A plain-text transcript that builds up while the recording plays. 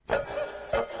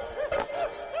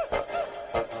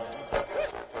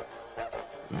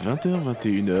20h,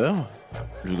 21h,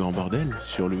 le grand bordel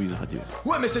sur Louise Radio.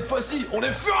 Ouais, mais cette fois-ci, on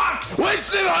est furax. Ouais,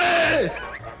 c'est vrai.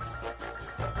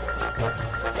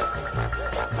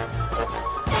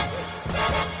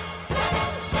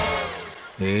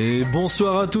 Et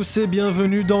bonsoir à tous et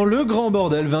bienvenue dans le grand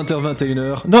bordel, 20h,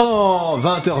 21h. Non,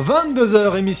 20h,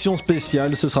 22h, émission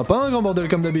spéciale. Ce sera pas un grand bordel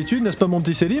comme d'habitude, n'est-ce pas mon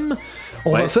petit Selim ?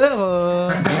 On va faire...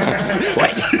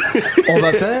 On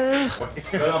va faire...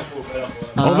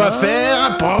 On va faire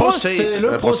un procès.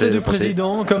 Le procès du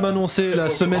président, comme annoncé la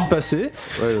semaine passée.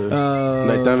 On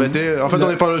a été invité. En fait,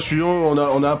 on est pas dans le studio,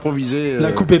 on a improvisé.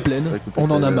 La coupe est pleine, on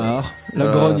en a marre. La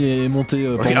grogne est montée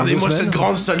pendant Regardez-moi 2 semaines. cette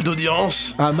grande salle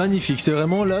d'audience. Ah, magnifique, c'est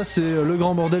vraiment là, c'est le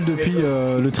grand bordel depuis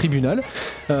le tribunal.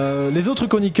 Les autres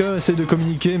chroniqueurs essaient de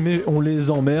communiquer, mais on les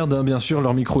emmerde, hein, bien sûr,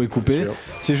 leur micro est coupé.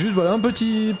 C'est juste voilà un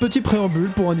petit préambule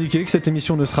pour indiquer que cette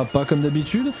émission ne sera pas comme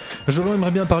d'habitude. Jolan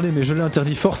aimerait bien parler, mais je l'ai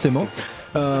interdit forcément.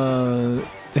 Le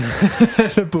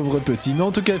pauvre petit. Mais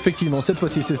en tout cas, effectivement, cette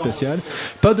fois-ci c'est spécial.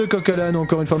 Pas de coq à l'âne,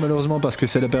 encore une fois, malheureusement, parce que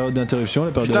c'est la période d'interruption.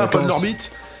 La période Putain, de pas de vacances.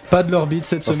 l'orbite. Pas de l'orbite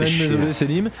cette Ça semaine, fait chier. désolé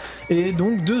Selim. Et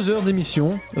donc 2 heures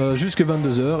d'émission, jusque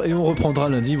 22h, et on reprendra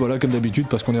lundi, voilà, comme d'habitude,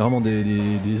 parce qu'on est vraiment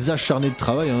des acharnés de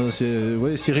travail. Hein.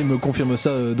 Ouais, Cyril me confirme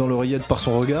ça dans l'oreillette par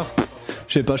son regard.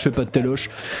 Je sais pas, je fais pas de téloche.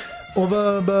 On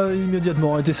va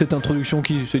immédiatement arrêter cette introduction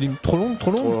qui, Céline, trop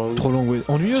longue, oui.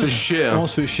 Ennuyeuse. On se fait chier, hein. On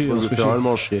se fait chier, On on se se fait fait chier.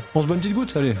 réellement chier. On se boit une petite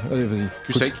goutte. Allez, vas-y.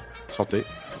 Cul sec, santé.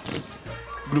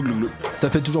 Glou glou glou. Ça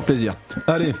fait toujours plaisir.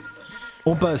 Allez,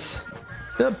 on passe.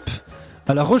 Hop.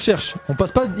 À la recherche. On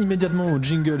passe pas immédiatement au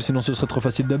jingle, sinon ce serait trop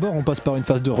facile d'abord. On passe par une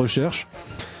phase de recherche.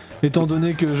 Étant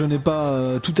donné que je n'ai pas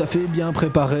tout à fait bien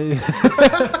préparé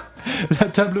la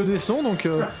table des sons, donc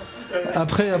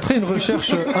après une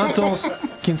recherche intense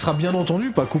qui ne sera bien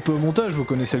entendu pas coupée au montage, vous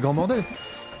connaissez le grand bordel.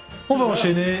 On va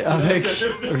enchaîner avec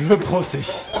le procès.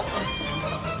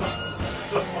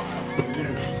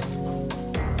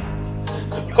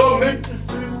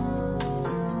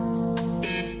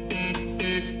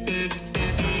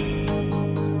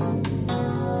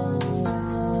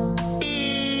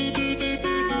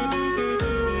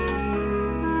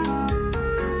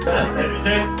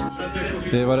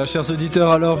 Et voilà, chers auditeurs,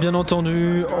 alors bien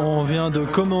entendu, on vient de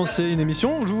commencer une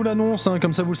émission, je vous l'annonce, hein,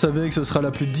 comme ça vous le savez, que ce sera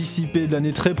la plus dissipée de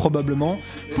l'année très probablement.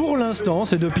 Pour l'instant,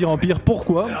 c'est de pire en pire.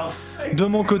 Pourquoi ? De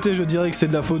mon côté, je dirais que c'est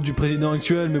de la faute du président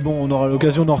actuel, mais bon, on aura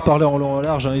l'occasion d'en reparler en long et en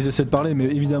large, hein, ils essaient de parler, mais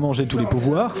évidemment j'ai tous les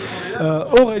pouvoirs.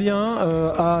 Aurélien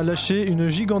a lâché une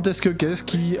gigantesque caisse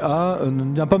qui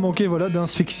n'a pas manqué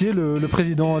d'asphyxier le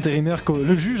président intérimaire,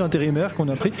 le juge intérimaire qu'on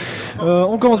a pris.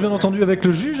 On commence bien entendu avec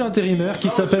le juge intérimaire qui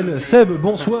s'appelle Seb.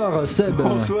 Bonsoir Seb.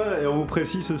 Bonsoir, et on vous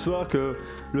précise ce soir que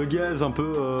le gaz un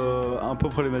peu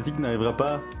problématique n'arrivera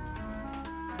pas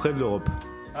près de l'Europe.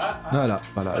 Voilà.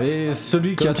 Et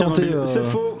celui qui a tenté, c'est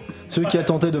faux. celui qui a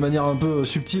tenté de manière un peu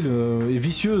subtile et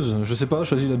vicieuse, je sais pas,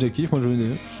 choisis l'adjectif. Moi, je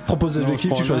propose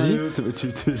l'adjectif, tu choisis. Tu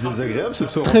es désagréable ce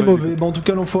soir. Très en fait. mauvais. Bon, en tout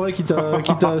cas, l'enfoiré qui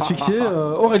t'a asphyxié,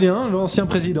 Aurélien, l'ancien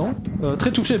président,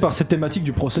 très touché par cette thématique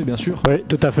du procès, bien sûr. Oui,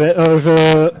 tout à fait.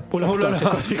 Oh là là. C'est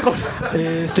quoi ce micro ?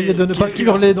 Et essayez de ne pas Qu'est-ce qu'il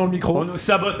hurler dans le micro. On nous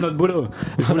sabote notre boulot.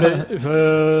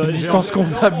 Une distance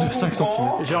convenable de 5 cm.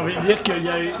 J'ai envie de dire qu'il y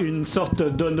a une sorte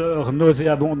d'honneur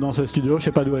nauséabonde dans ce studio, je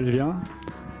sais pas d'où elle vient.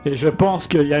 Et je pense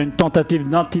qu'il y a une tentative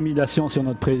d'intimidation sur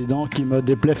notre président qui me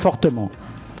déplaît fortement.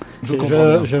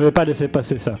 Je vais pas laisser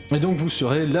passer ça. Et donc, vous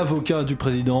serez l'avocat du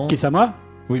président. Qui ça, moi ?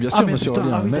 Oui, bien sûr, mais monsieur putain,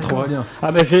 Aurélien, oui, maître d'accord. Aurélien.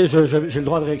 Ah, mais j'ai le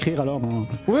droit de réécrire alors non.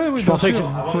 Oui, Je bien pensais sûr. que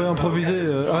Vous pouvez improviser.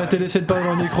 Arrêtez d'essayer de parler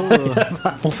dans le micro.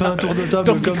 On fait un tour de table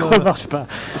Ton comme. micro marche pas.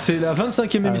 C'est la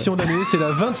 25e émission de l'année, c'est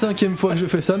la 25e fois que je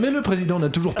fais ça, mais le président n'a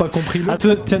toujours pas compris le.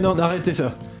 Tiens, non, arrêtez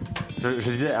ça.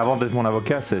 Je disais, avant d'être mon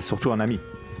avocat, c'est surtout un ami.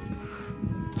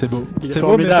 C'est beau. Il est C'est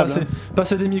beau, mais formidable,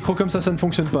 passer des micros comme ça ne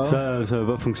fonctionne pas. Ça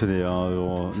va pas fonctionner. Hein.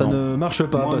 Ça ne marche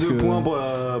pas Moins parce 2 que. points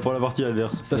pour la partie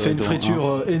adverse. Ça fait une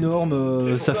friture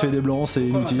énorme, ça fait des blancs, c'est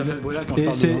inutile. Ça fait le bruit là quand je Et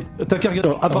parle c'est. devant. T'as qu'à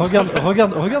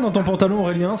regarde dans ton pantalon,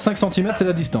 Aurélien, 5 cm c'est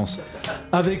la distance.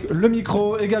 Avec le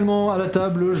micro également à la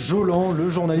table, Jolan, le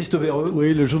journaliste véreux.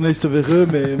 Oui, le journaliste véreux,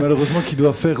 mais malheureusement qui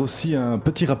doit faire aussi un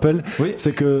petit rappel. Oui.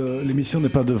 C'est que l'émission n'est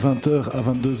pas de 20h à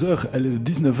 22h, elle est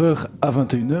de 19h à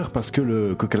 21h parce que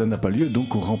le coq-à-l'âne n'a pas lieu,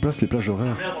 donc on remplace les plages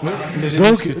horaires. Mais j'ai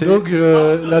Donc, discuté.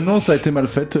 l'annonce a été mal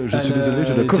faite, je suis désolé,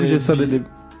 je dois corriger ça dès le...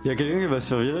 Il y a quelqu'un qui va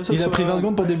se virer ce Il a soir. pris 20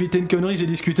 secondes pour débiter une connerie, j'ai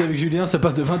discuté avec Julien, ça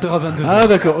passe de 20h à 22h. Ah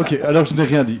d'accord, ok, alors je n'ai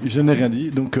rien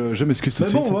dit, donc je m'excuse tout de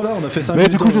Mais bon, suite. voilà, on a fait 5 Mais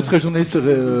minutes. du coup, je serai journaliste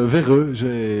véreux.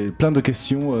 J'ai plein de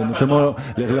questions, notamment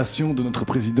les relations de notre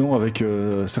président avec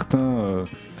certains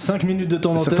 5 minutes de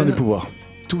temps des d'antenne. pouvoirs.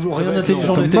 Toujours Ça rien va être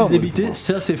d'intelligent le n'a été temps de débité,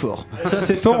 c'est assez fort. C'est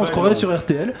assez fort, on se croirait sur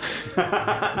RTL.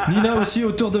 Nina aussi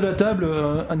autour de la table,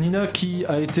 Nina qui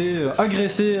a été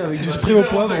agressée avec du spray au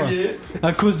poivre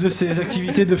à cause de ses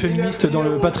activités de féministe dans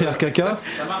le patriarcat.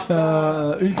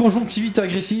 Une conjonctivite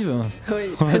agressive. Oui,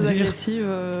 On va très dire. agressive.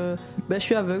 Je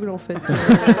suis aveugle en fait.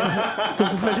 Donc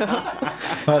voilà.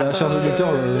 Voilà, chers auditeurs,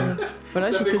 Voilà,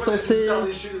 j'étais censé. des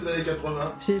années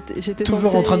 80. J'étais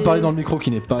toujours censé- en train de parler dans le micro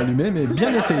qui n'est pas allumé, mais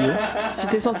bien essayé.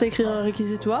 J'étais censé écrire un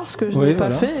réquisitoire, ce que je Oui, n'ai pas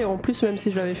voilà. fait, et en plus, même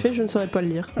si je l'avais fait, je ne saurais pas le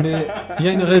lire. Mais il y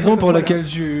a une raison pour laquelle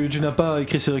tu n'as pas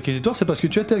écrit ces réquisitoires, c'est parce que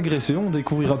tu as été agressé. On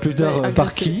découvrira plus tard Ouais, par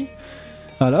agressé. qui.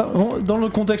 Voilà. Dans le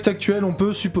contexte actuel, on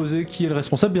peut supposer qui est le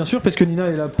responsable, bien sûr, parce que Nina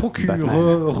est la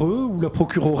procureure ou la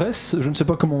procuroresse, je ne sais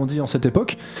pas comment on dit en cette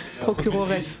époque.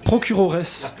 Procuroresse.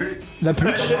 Procuroresse. La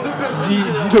pute. dit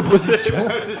l'opposition.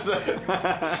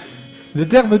 Des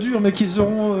termes durs, mais qui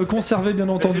seront conservés, bien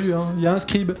entendu. Hein. Il y a un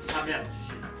scribe.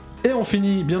 Et on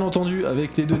finit, bien entendu,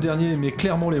 avec les deux derniers, mais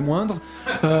clairement les moindres.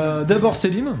 D'abord,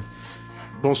 Selim,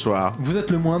 Bonsoir, vous êtes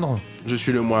le moindre. je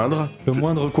suis le moindre. Le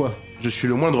moindre quoi? Je suis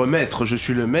le moindre maître. Je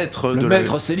suis le maître, Le de,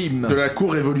 maître Selim. de la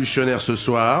cour révolutionnaire ce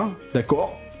soir.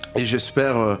 D'accord. Et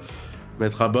j'espère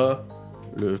mettre à bas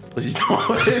le président.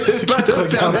 Et pas le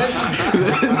faire mettre.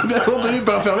 Bien entendu,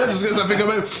 pas le faire mettre parce que ça fait quand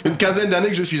même une quinzaine d'années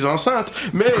que je suis enceinte.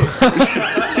 Mais.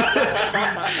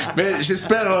 Mais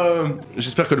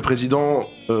j'espère que le président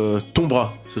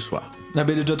tombera ce soir. Ah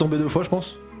ben il est déjà tombé 2 fois, je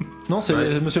pense. Non, c'est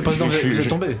Monsieur le Président, vous êtes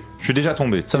tombé. Je suis déjà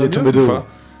tombé. Ça va mieux tombé 2 fois.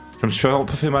 Je me suis un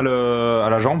peu fait mal à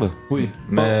la jambe. Oui.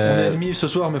 Mais- Bon, on est ennemis ce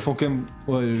soir, mais faut quand même.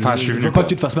 Ouais, Enfin, je suis veux venu pas pour- que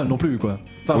tu te fasses mal non plus, quoi.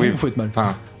 Enfin, Oui. vous faites mal.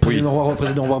 Enfin, Président roi,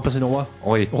 président roi, président roi.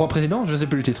 oui. Roi président, je sais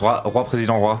plus le titre. Roi,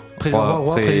 président, roi. Président,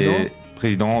 roi, président.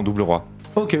 Président, double roi.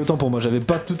 Ok, autant pour moi, j'avais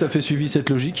pas tout à fait suivi cette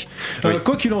logique. Oui.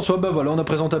 Quoi qu'il en soit, bah voilà, on a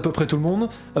présenté à peu près tout le monde.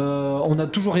 On n'a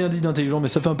toujours rien dit d'intelligent, mais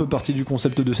ça fait un peu partie du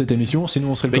concept de cette émission.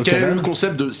 Sinon, on serait le Mais coq à quel est l'âne. le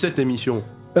concept de cette émission?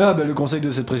 Ah bah le concept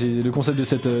de cette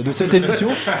émission.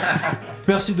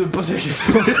 Merci de poser la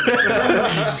question.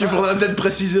 Parce qu'il faudrait peut-être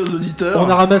préciser aux auditeurs. On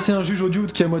a ramassé un juge audio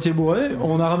qui est à moitié bourré.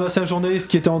 On a ramassé un journaliste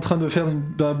qui était en train de faire une...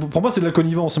 bah, pour moi c'est de la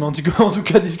connivence, mais en tout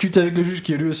cas discuter avec le juge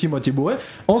qui est lui aussi moitié bourré.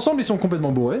 Ensemble ils sont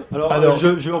complètement bourrés. Alors, je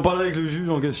vais en parler avec le juge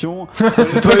en question.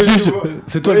 C'est toi le juge.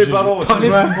 C'est toi le juge. pardon. Parlez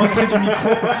moins près du micro.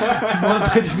 Moins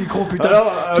près du micro, putain.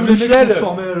 Alors, Tous les mecs Michel, sont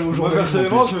formés au moi journalisme.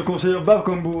 personnellement, en plus. je me considère pas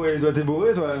comme bourré. Toi, t'es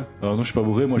bourré, toi? Alors non, je suis pas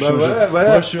bourré. Moi, Bah je suis ouais, voilà.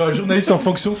 moi, je suis un journaliste en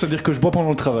fonction, c'est-à-dire que je bois pendant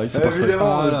le travail. C'est parfait.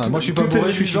 Évidemment, Voilà, moi, je suis pas bourré,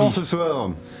 je suis évident chili. ce soir.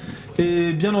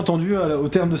 Et bien entendu, au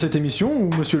terme de cette émission, où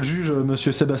monsieur le juge,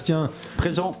 monsieur Sébastien,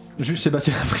 Présent. juge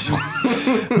Sébastien Prison,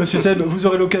 monsieur Seb, vous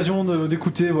aurez l'occasion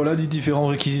d'écouter voilà, les différents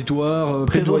réquisitoires,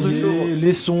 Présent toujours. plaidoyer,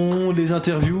 les sons, les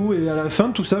interviews, et à la fin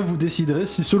de tout ça, vous déciderez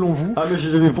si selon vous. Ah, mais j'ai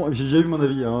déjà eu mon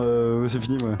avis, hein. C'est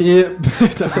fini, moi. Et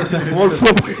putain, ça c'est. On le faut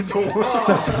en prison.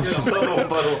 Ça, c'est-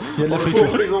 Pardon. Il y a de la On le faut friture.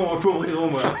 en prison,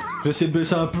 moi. Je vais essayer de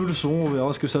baisser un peu le son, on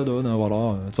verra ce que ça donne. Hein, voilà.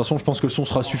 De toute façon, je pense que le son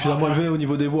sera suffisamment élevé au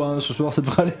niveau des voix hein, ce soir, ça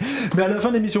devrait aller. Mais à la fin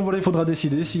de l'émission, voilà, il faudra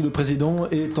décider si le président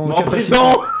est en capacité.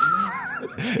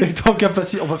 Est en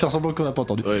capacité. On va faire semblant qu'on n'a pas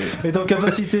entendu. Oui. Est en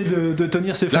capacité de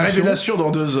tenir ses La fonctions. révélation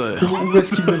dans 2 heures. Ou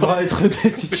est-ce qu'il devra être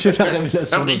destitué la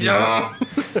révélation Un président.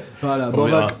 Voilà, On bon,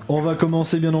 verra. on va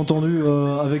commencer bien entendu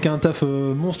avec un taf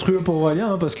monstrueux pour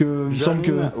Aurélien, hein, parce que il me semble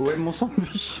que. Ouais, mon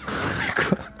sandwich.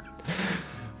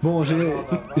 Bon,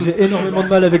 j'ai énormément de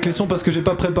mal avec les sons parce que j'ai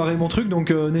pas préparé mon truc, donc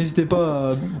n'hésitez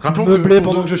pas à Rappelons meubler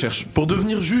pour pendant de- que je cherche. Pour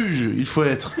devenir juge, il faut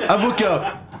être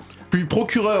avocat, puis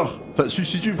procureur, enfin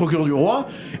substitut procureur du roi,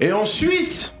 et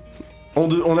ensuite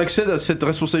on accède à cette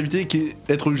responsabilité qui est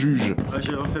être juge. Ah,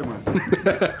 j'ai rien fait,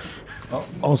 moi.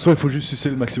 En soi, il faut juste sucer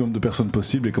le maximum de personnes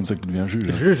possible et comme ça que tu deviens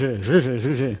juge.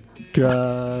 Jugé. Tu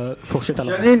as fourché ta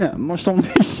langue. Janine, mange ton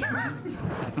sandwich.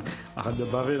 Arrête de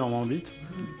baver dans mon bite.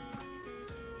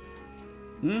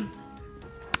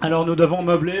 Alors nous devons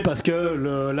meubler parce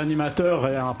que l'animateur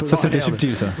est un peu... Ça dans la c'était merde.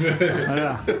 subtil ça.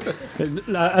 Voilà.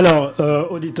 Alors,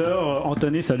 auditeur,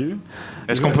 Anthony, salut.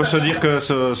 Est-ce qu'on peut se dire que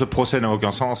ce procès n'a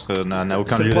aucun sens, n'a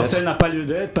aucun Ce lieu procès d'être? n'a pas lieu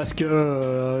d'être parce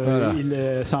que Voilà.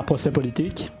 c'est un procès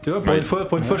politique. Tu vois, pour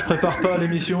une fois, je prépare pas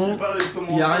l'émission.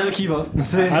 Il y a rien qui va.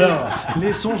 Alors.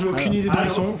 Les sons, j'ai aucune idée de les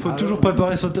sons. Faut toujours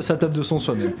préparer sa table de son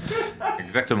soi-même.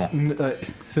 Exactement. Ouais,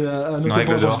 c'est à Une noter règle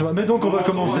pour la d'or. prochaine fois. Mais donc on va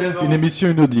commencer. Une émission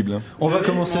inaudible. Hein. On va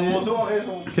commencer. Mon manteau a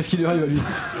raison. Qu'est-ce qui lui arrive à lui?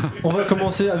 On va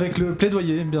commencer avec le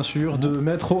plaidoyer, bien sûr, de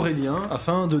Maître Aurélien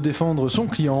afin de défendre son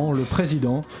client, le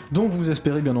président, dont vous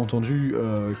espérez bien entendu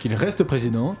qu'il reste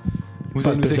président. Vous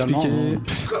Pas allez nous spécialement, expliquer.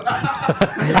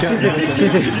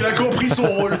 Il a compris son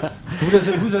rôle.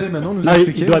 Vous allez maintenant nous Non,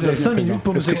 expliquer. il doit Vous avez devenir 5 minutes président.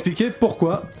 pour nous expliquer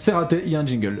pourquoi c'est raté. Il y a un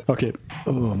jingle. Ok.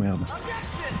 Oh merde.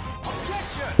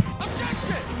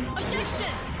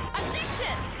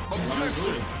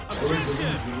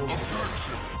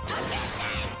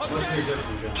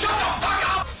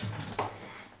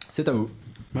 C'est à vous.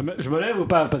 Je me lève ou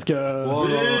pas? Parce que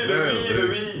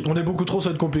On est beaucoup trop, ça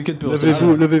va être compliqué de plus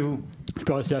Levez-vous. je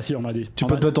peux rester assis, on m'a dit. Tu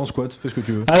peux te mettre en squat, fais ce que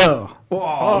tu veux. Alors,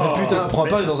 Mais putain, prends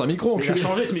pas dans un micro, il a enculé.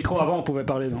 changé ce micro avant, on pouvait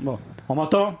parler. Non. Bon, on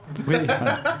m'entend? Oui.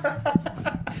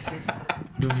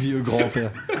 Le vieux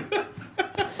grand-père.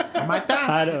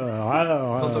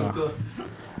 Alors.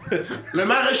 Le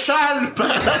maréchal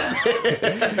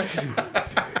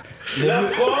La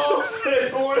France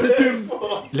est pour les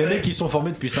France. Les mecs qui sont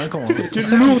formés depuis 5 ans. C'est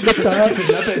une lourde C'est ça qui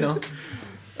fait de la peine. Hein.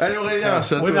 Allez Aurélien,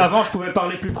 c'est à Oui, toi. mais avant, je pouvais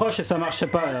parler plus proche et ça marchait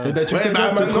pas. Et bah, tu Ouais,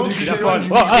 bah maintenant tu t'éloignes du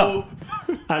Oh, ah. micro.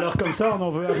 Alors, comme ça, on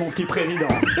en veut à mon petit président.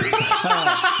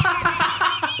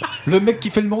 Le mec qui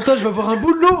fait le montage va voir un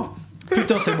bout de l'eau.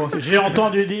 Putain, c'est moi. J'ai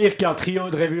entendu dire qu'un trio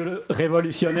de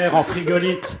révolutionnaires en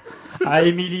frigolite a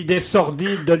émis l'idée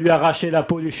sordide de lui arracher la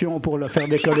pollution pour le faire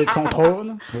décoller de son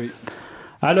trône. Oui.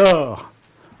 Alors,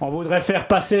 on voudrait faire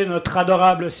passer notre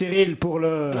adorable Cyril pour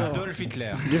le Adolf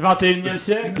Hitler. du 21e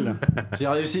siècle. J'ai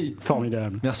réussi.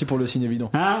 Formidable. Merci pour le signe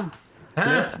évident. Hein?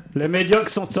 Les médiocres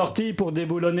sont sortis pour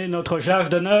déboulonner notre jage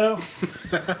d'honneur.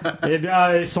 Eh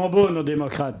bien, ils sont beaux, nos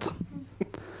démocrates.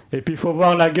 Et puis, il faut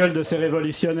voir la gueule de ces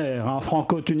révolutionnaires. Un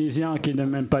franco-tunisien qui n'est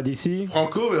même pas d'ici.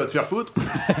 Franco, mais va te faire foutre.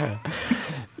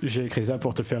 J'ai écrit ça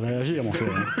pour te faire réagir, mon frère.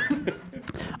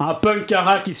 Un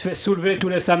punkara qui se fait soulever tous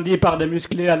les samedis par des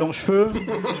musclés à longs cheveux.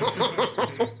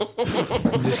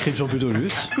 Une description plutôt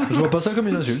juste. Je vois pas ça comme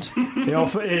une insulte.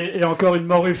 Et encore une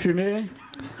morue fumée.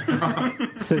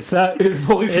 C'est ça. Et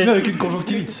morue fumée avec une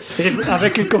conjonctivite.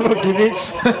 Avec une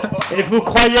conjonctivite. Et vous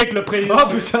croyez que le président... Oh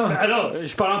putain. Alors,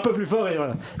 je parle un peu plus fort et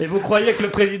voilà. Et vous croyez que le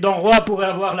président roi pourrait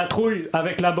avoir la trouille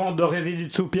avec la bande de résidus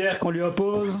de sous-pierre qu'on lui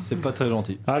oppose? C'est pas très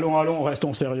gentil. Allons,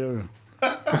 restons sérieux.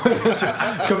 Bien sûr,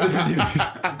 comme depuis le début.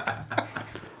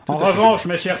 En revanche,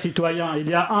 mes chers citoyens, il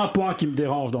y a un point qui me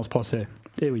dérange dans ce procès.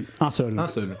 Eh oui, un seul. Un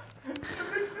seul.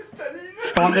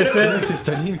 En effet, C'est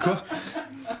Staline, quoi.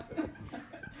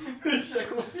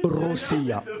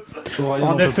 Roussia. Aurélien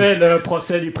En n'en peut effet, le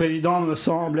procès du président me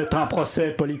semble être un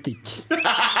procès politique.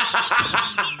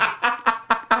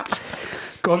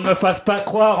 Qu'on ne me fasse pas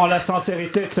croire en la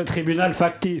sincérité de ce tribunal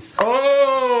factice.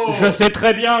 Oh Je sais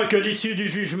très bien que l'issue du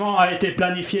jugement a été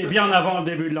planifiée bien avant le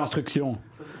début de l'instruction.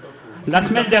 La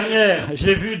semaine dernière,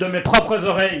 j'ai vu de mes propres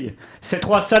oreilles ces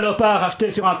trois salopards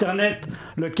acheter sur Internet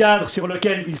le cadre sur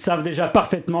lequel ils savent déjà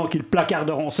parfaitement qu'ils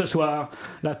placarderont ce soir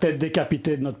la tête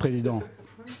décapitée de notre président.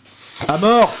 À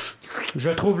mort. Je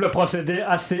trouve le procédé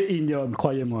assez ignoble,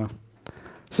 croyez-moi.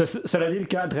 Cela dit, le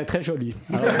cadre est très joli.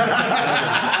 Non,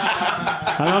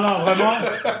 vraiment.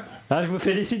 Là, je vous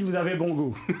félicite, vous avez bon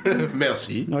goût.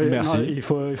 Merci. Oui, Merci. non, il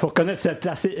faut reconnaître, c'est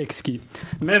assez exquis.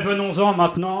 Mais venons-en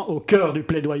maintenant au cœur du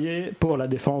plaidoyer pour la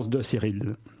défense de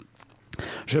Cyril.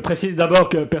 Je précise d'abord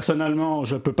que personnellement,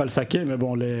 je ne peux pas le saquer, mais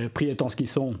bon, les prix étant ce qu'ils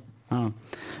sont, hein,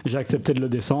 j'ai accepté de le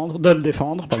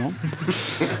défendre. Pardon.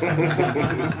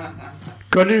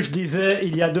 Coluche disait,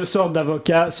 il y a deux sortes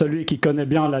d'avocats, celui qui connaît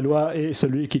bien la loi et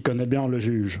celui qui connaît bien le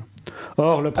juge.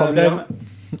 Or, le problème...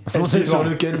 On est sur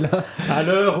lequel là? À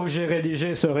l'heure où j'ai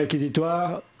rédigé ce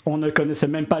réquisitoire, on ne connaissait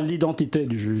même pas l'identité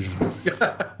du juge.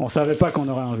 On ne savait pas qu'on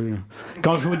aurait un juge.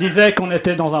 Quand je vous disais qu'on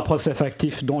était dans un procès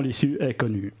factif dont l'issue est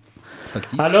connue.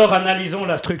 Alors analysons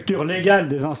la structure légale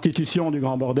des institutions du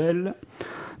grand bordel.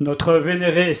 Notre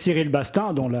vénéré Cyril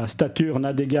Bastin, dont la stature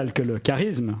n'a d'égal que le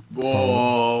charisme,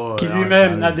 qui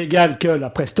lui-même n'a d'égal que la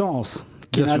prestance,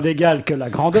 qui n'a d'égal que la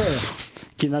grandeur,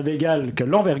 qui n'a d'égal que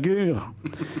l'envergure,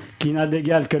 qui n'a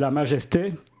d'égal que la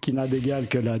majesté, qui n'a d'égal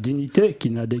que la dignité,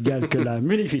 qui n'a d'égal que la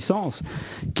munificence,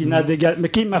 qui n'a d'égal... Mais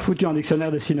qui m'a foutu un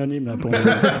dictionnaire des synonymes là pour...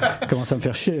 Commence à me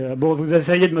faire chier. Bon, vous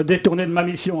essayez de me détourner de ma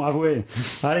mission, avouez.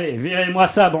 Allez, virez-moi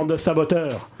ça, bande de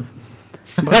saboteurs.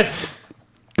 Bref,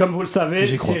 comme vous le savez,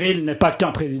 Cyril n'est pas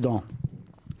qu'un président.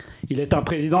 Il est un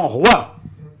président roi.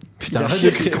 Putain, arrête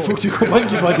d'écrire. Faut que tu comprennes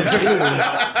qu'il faut arrêter d'écrire.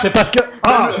 C'est parce que...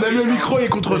 Même le micro est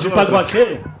contre toi. J'ai pas le droit de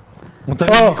créer. On t'a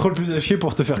mis le micro le plus à chier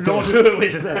pour te faire tort. L'enjeu, oui,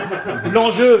 c'est ça.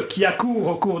 L'enjeu qui a cours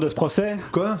au cours de ce procès.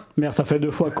 Quoi? Merde, ça fait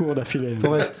 2 fois cours d'affilée.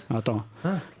 Forest. Attends.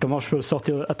 Comment je peux le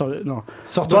sortir? Attends, non.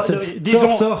 Sors-toi de cette...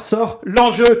 Disons, Sors.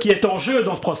 L'enjeu qui est en jeu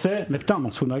dans ce procès. Mais putain,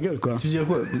 m'en sous ma gueule, quoi. Tu dis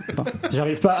quoi? Attends,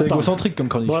 j'arrive pas. C'est attends. égocentrique comme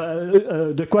chronique. Bon,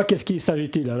 de quoi qu'est-ce qu'il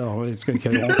s'agit-il alors?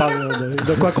 On parle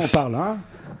de quoi qu'on parle, hein?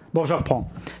 Bon, je reprends.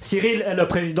 Cyril est le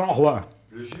président roi.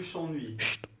 Le juge s'ennuie.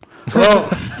 Or,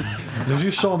 le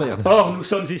juge s'emmerde. Or, nous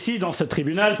sommes ici dans ce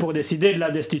tribunal pour décider de la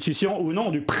destitution ou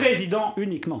non du président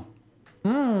uniquement.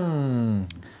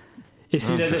 Et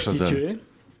s'il est destitué,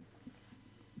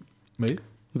 oui.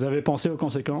 Vous avez pensé aux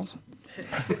conséquences?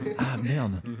 Ah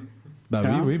merde. Bah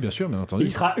Hein? oui, bien sûr, bien entendu.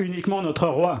 Il sera uniquement notre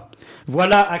roi.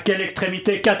 Voilà à quelle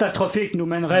extrémité catastrophique nous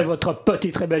mènerait votre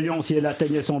petite rébellion si elle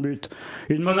atteignait son but.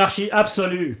 Une monarchie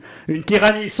absolue, une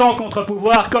tyrannie sans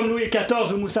contre-pouvoir comme Louis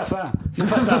XIV ou Mufasa.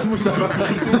 Mufasa,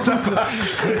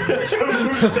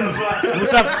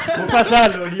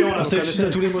 le lion. On s'excuse à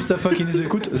tous les Mostafa qui nous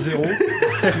écoutent, 0.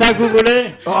 C'est ça que vous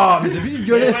voulez? Oh, mais c'est fini de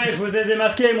gueuler. Ouais, je vous ai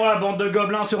démasqué, moi, bande de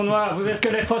gobelins surnois. Vous êtes que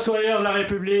les fossoyeurs de la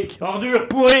République. Ordures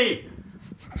pourries.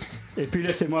 Et puis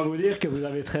laissez-moi vous dire que vous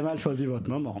avez très mal choisi votre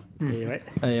moment. Et ouais.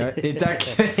 Et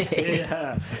tac. Et,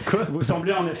 quoi? Vous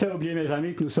semblez en effet oublier, mes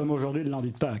amis, que nous sommes aujourd'hui le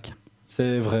lundi de Pâques.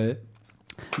 C'est vrai.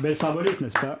 Belle symbolique,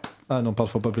 n'est-ce pas? Ah non,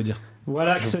 faut pas applaudir.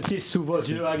 Voilà que se tisse sous vos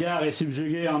yeux hagards et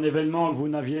subjugués un événement que vous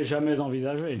n'aviez jamais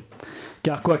envisagé.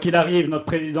 Car quoi qu'il arrive, notre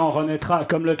président renaîtra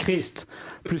comme le Christ,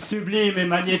 plus sublime et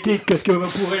magnétique que ce que vous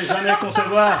pourrez jamais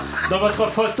concevoir dans votre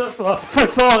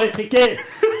phosphore étriqué.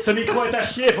 Ce micro est à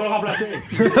chier, faut le remplacer.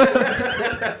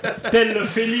 Tel le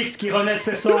phénix qui renaît de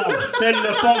ses cendres, tel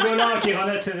le pangolin qui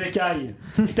renaît de ses écailles,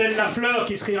 telle la fleur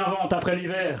qui se réinvente après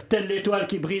l'hiver, telle l'étoile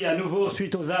qui brille à nouveau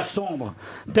suite aux âges sombres,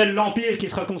 tel l'empire qui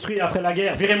se reconstruit après la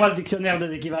guerre. Virez-moi le dictionnaire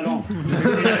des équivalents.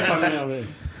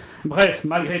 Bref,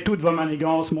 malgré toutes vos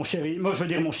manigances, mon Cyril, mon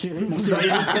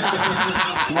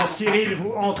Cyril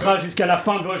vous hantera jusqu'à la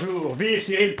fin de vos jours. Vive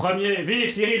Cyril Ier, vive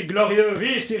Cyril glorieux,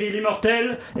 vive Cyril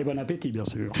immortel, et bon appétit bien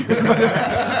sûr.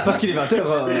 Parce qu'il est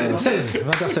 20h16.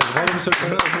 Bravo monsieur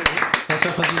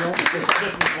le président.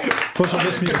 Faut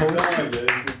changer ce micro.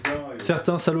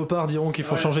 Certains salopards diront qu'il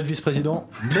faut changer de vice-président,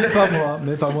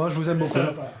 mais pas moi, je vous aime beaucoup.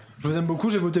 Je vous aime beaucoup,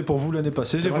 j'ai voté pour vous l'année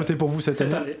passée, j'ai voté pour vous cette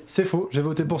année. C'est faux, j'ai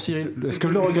voté pour Cyril. Est-ce que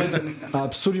je le regrette?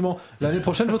 Absolument. L'année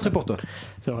prochaine, je voterai pour toi.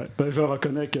 C'est vrai, je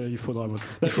reconnais qu'il faudra voter.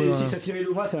 Si c'est Cyril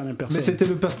ou moi, c'est la même personne. Mais c'était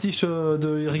le pastiche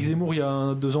de Éric Zemmour il y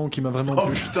a 2 ans qui m'a vraiment plu. Oh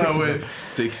putain, ouais,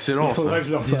 c'était excellent. Il faudrait que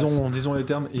je le refasse. Disons les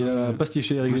termes, il a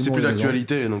pastiché Éric Zemmour. C'est plus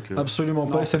d'actualité donc. Absolument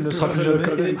pas, et ça ne le sera plus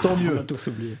jamais, et tant mieux. On va tous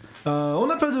oublier. On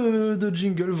n'a pas de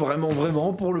jingle,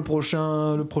 vraiment, pour le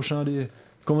prochain allez.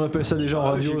 Comment on appelle ça déjà en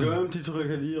radio? J'ai quand même un petit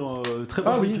truc à dire très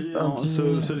particulier.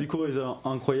 Ce discours est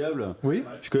incroyable. Oui.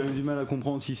 J'ai quand même du mal à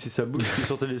comprendre si c'est sa bouche qui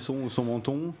sortait les sons ou son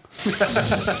menton.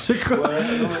 C'est quoi?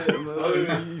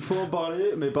 Il faut en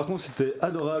parler, mais par contre c'était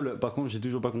adorable. Par contre, j'ai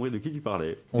toujours pas compris de qui tu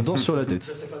parlais. On danse sur la tête.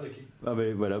 Je sais pas de qui. Ah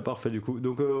ben voilà, parfait du coup.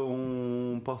 Donc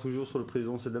on part toujours sur le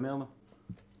président, c'est de la merde.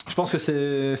 Je pense que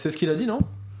c'est ce qu'il a dit, non?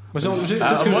 Moi, je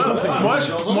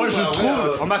trouve.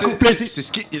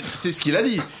 C'est ce qu'il a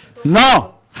dit.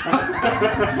 Non.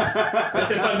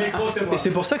 C'est pas le micro, c'est moi. Et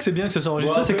c'est pour ça que c'est bien que ce soit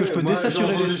enregistré, c'est que je peux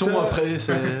désaturer les sons après.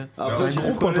 C'est un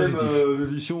gros point positif.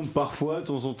 D'audition parfois, de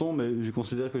temps en temps, mais je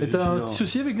considère que. Et t'as un petit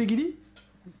souci avec les guilis?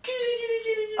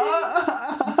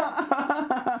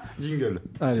 Jingle.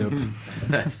 Allez hop.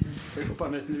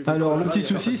 Alors le petit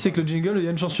souci, c'est que le jingle, il y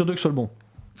a une chance sur 2 que ce soit le bon.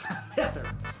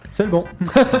 C'est le bon.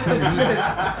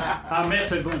 Ah merde,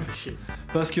 c'est le bon, fait chier.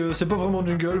 Parce que c'est pas vraiment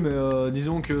jingle, mais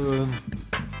disons que.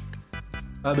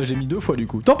 Ah bah j'ai mis 2 fois du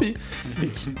coup, tant pis.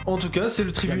 En tout cas c'est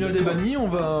le tribunal des bannis, on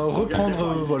va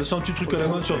reprendre, voilà c'est un petit truc à la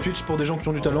mode sur Twitch pour des gens qui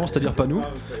ont du talent, c'est-à-dire pas nous.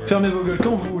 Fermez vos gueules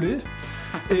quand vous voulez.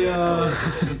 Et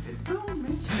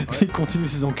ils continuent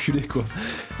ces enculés quoi.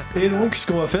 Et donc ce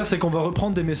qu'on va faire c'est qu'on va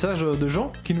reprendre des messages de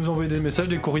gens qui nous ont envoyé des messages,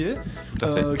 des courriers,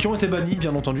 qui ont été bannis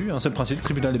bien entendu, hein, c'est le principe, le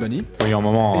tribunal des bannis. Oui, en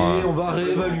moment. Et on va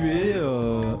réévaluer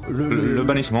le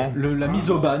bannissement. La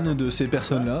mise au ban de ces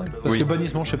personnes-là. Parce que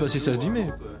bannissement, je sais pas si ça se dit, mais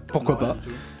pourquoi pas.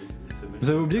 Vous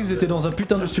avez oublié que vous étiez dans un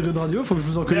putain de studio de radio, faut que je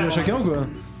vous en colle à chacun ou quoi?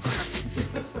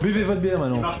 Buvez votre bière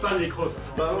maintenant. Il marche pas le micro.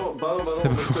 Pardon,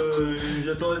 parce que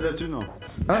j'attendais de la thune.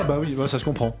 Ah bah oui, ça se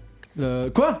comprend.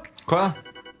 Quoi?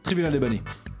 Tribunal des bannis.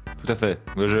 Tout à fait.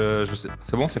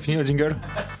 C'est bon, c'est fini le jingle?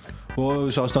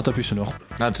 Oh, ça reste un tapis sonore.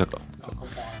 Ah d'accord.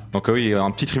 Donc oui, un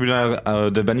petit tribunal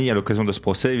de bannis à l'occasion de ce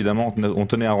procès. Évidemment, on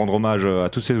tenait à rendre hommage à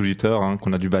tous ces auditeurs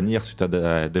qu'on a dû bannir suite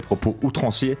à des propos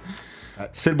outranciers.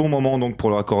 C'est le bon moment donc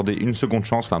pour leur accorder une seconde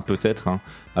chance, enfin peut-être.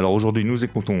 Alors aujourd'hui, nous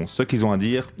écoutons ce qu'ils ont à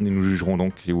dire et nous jugerons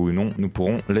donc si oui ou non nous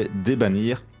pourrons les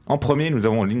débannir. En premier, nous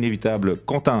avons l'inévitable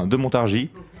Quentin de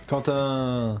Montargis.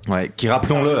 Quentin. Ouais, qui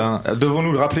rappelons-le,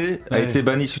 devons-nous le rappeler, a été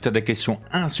banni suite à des questions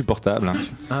insupportables.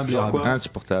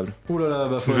 Insupportables. Ouh là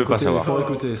là, faut veux pas savoir. Faut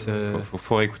écouter.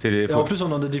 Faut réécouter les. Et en plus, on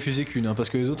en a diffusé qu'une, parce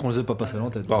que les autres, on les a pas passées en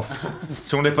tête.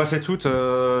 Si on les passait toutes,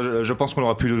 je pense qu'on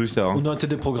aura plus d'auditeurs. On a été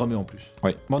déprogrammés en plus.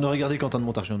 Oui. Mais on a regardé Quentin de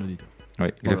Montargis en auditeur. Oui,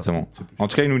 exactement. Voilà. En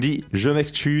tout cas, il nous dit « Je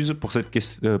m'excuse pour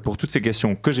toutes ces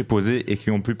questions que j'ai posées et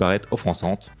qui ont pu paraître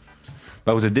offensantes. »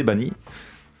 Bah, vous êtes débannis.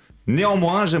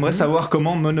 Néanmoins, j'aimerais savoir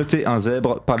comment menotter un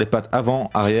zèbre par les pattes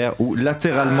avant, arrière ou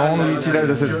latéralement.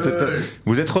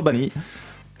 Vous êtes rebanni.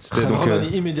 C'était donc Rebanni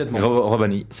immédiatement.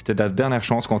 Rebanni. C'était ta dernière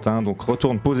chance, Quentin. Donc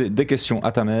retourne poser des questions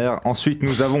à ta mère. Ensuite,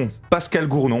 nous avons Pascal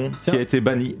Gournon qui a été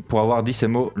banni pour avoir dit ces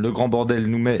mots. Le grand bordel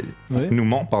nous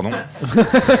ment, pardon.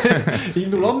 Il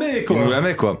nous l'en met quoi. Il nous la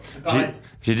met quoi.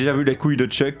 J'ai déjà vu les couilles de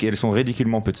Chuck et elles sont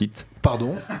ridiculement petites.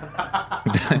 Pardon.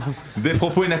 Des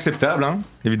propos inacceptables, hein,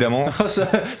 évidemment.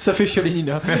 Ça fait chialer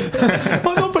Nina. Oh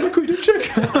non, pas les couilles de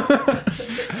Chuck.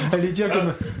 Elle est dire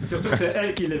comme. Surtout que c'est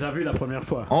elle qui les a vus la première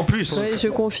fois. En plus, Oui, je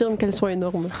confirme qu'elles sont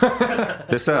énormes.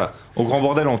 c'est ça. Au grand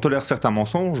bordel, on tolère certains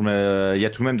mensonges, mais il y a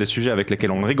tout de même des sujets avec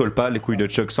lesquels on ne rigole pas. Les couilles de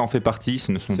Chuck, ça en fait partie.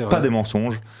 Ce ne sont C'est pas vrai. des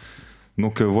mensonges.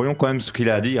 Donc voyons quand même ce qu'il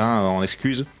a à dire en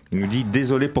excuse. Il nous dit «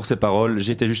 Désolé pour ces paroles,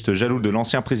 j'étais juste jaloux de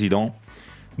l'ancien président.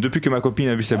 Depuis que ma copine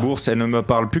a vu ses bourses, elle ne me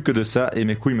parle plus que de ça et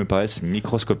mes couilles me paraissent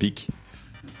microscopiques.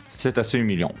 C'est assez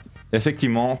humiliant. »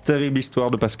 Effectivement, terrible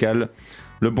histoire de Pascal.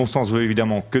 Le bon sens veut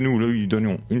évidemment que nous lui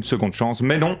donnions une seconde chance,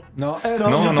 mais non. Non,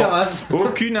 Non. terrasse.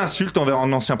 Aucune insulte envers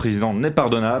un ancien président n'est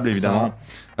pardonnable, évidemment.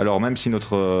 Alors même si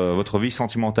votre vie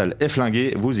sentimentale est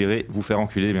flinguée, vous irez vous faire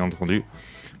enculer, bien entendu.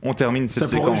 On termine cette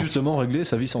Ça pourrait séquence. justement régler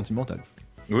sa vie sentimentale.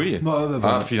 Oui.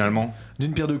 Voilà. Finalement.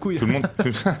 D'une pierre deux couilles. Tout le monde.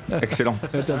 Excellent.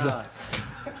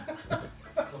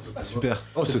 Super.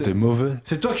 Oh, c'était mauvais.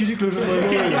 C'est toi qui dis que le jeu de mots est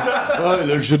mauvais. Ouais,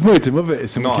 le jeu de mots était mauvais.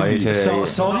 C'est moi Non, qui le et dis. c'est-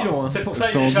 Ça en dit long. Hein. C'est pour ça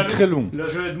Ça qu'il en est dit jaloux. très long. Le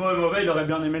jeu de mots est mauvais, il aurait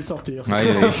bien aimé le sortir. Ouais,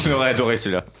 il aurait adoré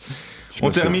celui-là. On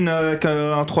m'assure. termine avec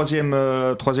un troisième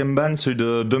ban, celui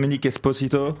de Dominique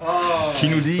Esposito, qui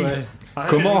nous dit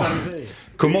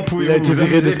Comment Il a pouvez-vous été vous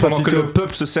viré amuser pendant que d'Espacito. le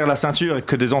peuple se serre la ceinture et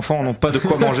que des enfants n'ont pas de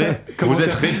quoi manger? Vous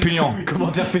êtes répugnant.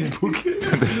 Commentaire Facebook.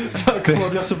 C'est un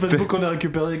commentaire sur Facebook qu'on a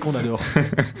récupéré et qu'on adore.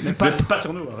 Mais pas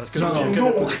sur nous. Parce que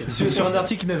Non. Sur un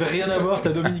article qui n'avait rien à voir,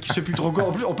 t'as Dominique, je sais plus trop quoi.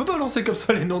 En plus, on peut pas lancer comme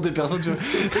ça les noms des personnes. Sur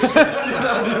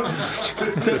la radio.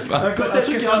 C'est pas. Un peut-être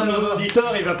truc que qui c'est a un rien de à nos voir.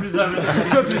 auditeurs, il va plus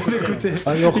Il va plus l'écouter.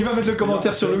 Alors- Il va mettre le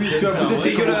commentaire sur Louis. Tu vois, vous êtes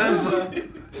dégueulasse.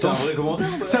 C'est un vrai commentaire.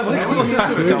 C'est un vrai commentaire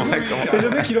sur C'est un Facebook. vrai commentaire. Et le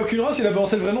mec, il a aucune race, il a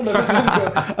balancé le vrai nom de la personne.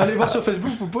 quoi. Allez voir sur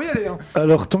Facebook, vous pouvez y aller. Hein.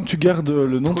 Alors, tant que tu gardes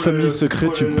le nom de famille secret,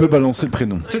 tu peux balancer le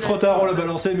prénom. C'est trop tard, on l'a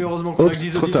balancé, mais heureusement qu'on a que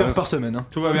 10 trop auditeurs tard. par semaine. Hein.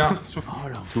 Tout va bien.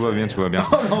 Tout va bien, tout va bien.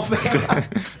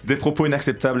 Des propos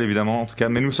inacceptables, évidemment, en tout cas.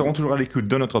 Mais nous serons toujours à l'écoute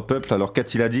de notre peuple. Alors,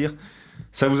 qu'a-t-il à dire?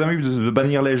 Ça vous amuse de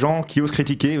bannir les gens qui osent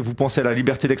critiquer? Vous pensez à la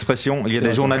liberté d'expression? Il y a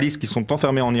des journalistes qui sont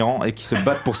enfermés en Iran et qui se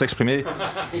battent pour s'exprimer.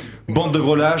 Bande de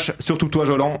gros lâches, surtout toi,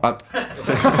 Jolan. Ah,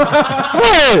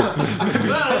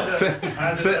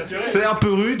 c'est un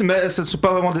peu rude, mais ce ne sont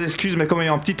pas vraiment des excuses. Mais comme il y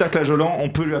a un petit tacle à Jolan, on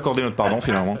peut lui accorder notre pardon,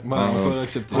 finalement. On peut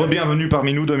l'accepter. Re-bienvenue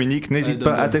parmi nous, Dominique. N'hésite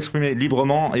Ouais, pas à t'exprimer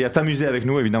librement et à t'amuser avec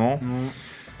nous, évidemment.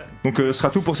 Donc ce sera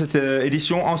tout pour cette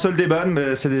édition. Un seul des bans,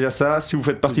 mais c'est déjà ça. Si vous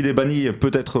faites partie des bannis,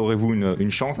 peut-être aurez-vous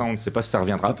une chance. Hein. On ne sait pas si ça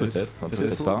reviendra, peut-être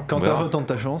pas. On Quentin, verra. retente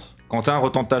ta chance. Quentin,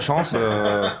 retente ta chance.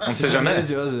 On ne sait jamais.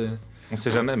 Tu vois, On ne sait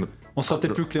jamais. Mais... on sera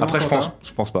peut-être plus clément. Après, Quentin.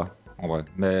 je pense pas, en vrai.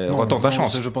 Mais Non, retente ta non,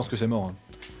 chance. Je pense que c'est mort. Hein.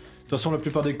 De toute façon, la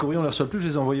plupart des courriers, on les reçoit plus. Je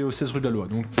les ai envoyés au 16 rue de la Loi.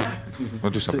 Donc,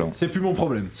 Tout simplement. c'est plus mon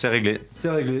problème. C'est réglé.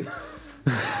 C'est réglé.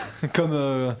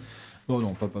 Comme. Oh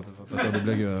non, pas faire de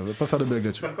blagues, pas faire de blagues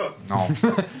là-dessus. Non.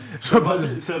 Ça va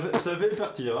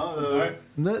partir. Hein,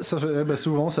 Mais ça fait, bah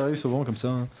souvent, ça arrive souvent comme ça.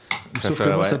 Hein. Ça, Sauf ça, que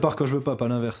moi, ouais. ça part quand je veux pas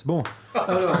l'inverse. Bon,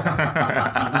 alors.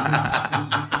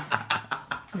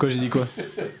 Quoi, j'ai dit quoi?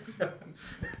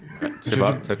 Je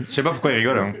sais pas pourquoi il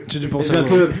rigole. Hein. J'ai dû penser à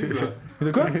quoi?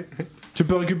 De quoi? Tu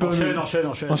peux récupérer. Enchaîne.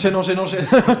 Enchaîne.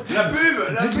 La pub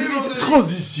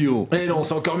Transition. Eh non,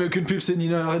 c'est encore mieux qu'une pub, c'est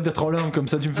Nina, arrête d'être en larmes comme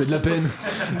ça, tu me fais de la peine.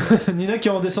 Nina qui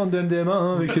est en descente de MDMA,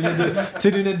 hein, avec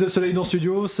ses lunettes de soleil dans le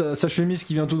studio, sa chemise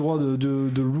qui vient tout droit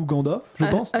de l'Ouganda, je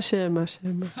pense. H&M.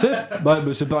 C'est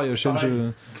pareil,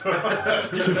 H&M,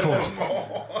 c'est fort.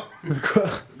 Quoi?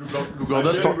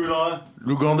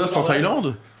 L'Ouganda, c'est en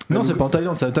Thaïlande? Non, c'est pas en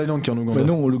Thaïlande, c'est la Thaïlande qui est en Ouganda. Bah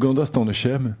non, l'Ouganda c'était en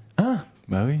H&M. Ah,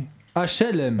 Bah oui.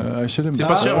 HLM. H&M. C'est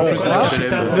pas cher en plus, c'est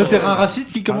HLM. Le terrain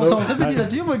raciste qui commence à entrer petit à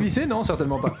petit, on va glisser? Non,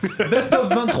 certainement pas. Best of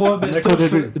 23, best D'accord, of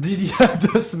début. d'il y a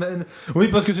 2 semaines. Oui,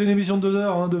 parce que c'est une émission de 2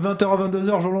 heures, hein, de 20h à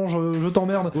 22h, Jolan, je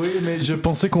t'emmerde. Oui, mais je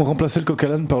pensais qu'on remplaçait le coq à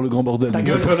l'âne par le grand bordel. Ta donc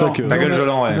gueule, c'est pour ça Jolan. que. Ta gueule,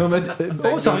 Jolan, ouais. Non, mais,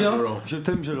 oh, ça revient. Je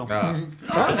t'aime, Jolan. Ah.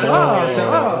 Ah, c'est rare, c'est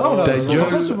rare. Oh, là, Ta ça se entend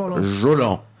pas gueule, souvent, là.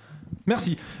 Jolan.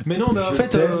 Merci. Mais non, mais en Je fait,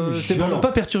 t'aime, c'est Jolan. pour ne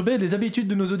pas perturber les habitudes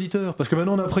de nos auditeurs. Parce que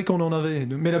maintenant, on a appris qu'on en avait.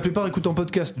 Mais la plupart écoutent en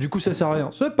podcast. Du coup, ça sert à rien.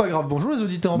 C'est pas grave. Bonjour les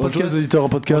auditeurs en Bonjour podcast. les auditeurs en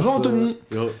podcast. Bonjour Anthony.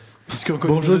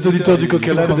 Bonjour les auditeurs du coq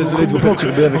à l'âne, désolé de vous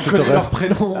perturber avec On cet connaît leur horaire.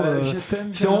 prénom. Je t'aime,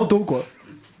 C'est Jolan. Anto, quoi.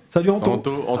 Salut Anto.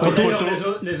 D'ailleurs,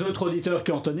 les autres auditeurs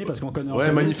qui ont tenu, parce qu'on connaît.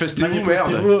 Ouais, manifestez-vous,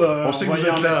 merde. On sait que vous êtes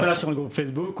là. Envoyez un message sur le groupe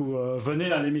Facebook ou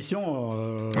venez à l'émission.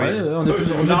 On est de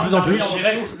plus en plus. En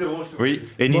direct. Oui,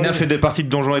 et Nina fait des parties de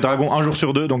Donjons et Dragons un jour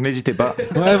sur deux, donc n'hésitez pas.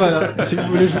 Ouais, voilà, si vous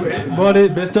voulez jouer. Bon, allez,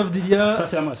 best of d'il y a Ça,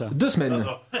 c'est à moi, ça. 2 semaines.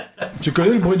 Tu connais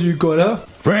le bruit du koala?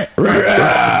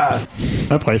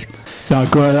 Presque. C'est un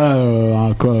koala.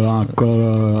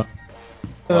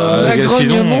 La qu'est-ce qu'ils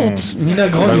grogne ont monte. Nina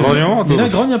grogne. Nina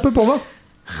grogne un peu pour moi.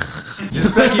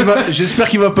 J'espère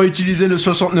qu'il va pas utiliser le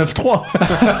 69.3.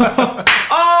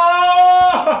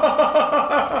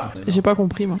 J'ai pas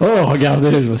compris, moi. Oh,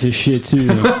 regardez, je me suis chier dessus.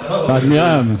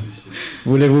 Admirable.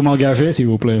 Voulez-vous m'engager, s'il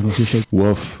vous plaît? Je me suis chier.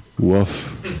 Waf,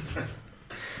 waf.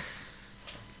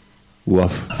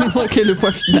 Waf. Ok, le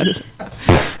point final.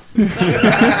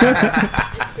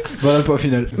 Voilà le point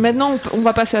final. Maintenant, on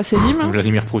va passer à Célim.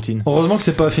 Vladimir Poutine. Heureusement que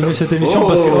c'est pas fini cette émission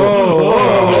parce que.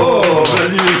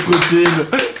 Vladimir Poutine.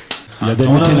 Il y a des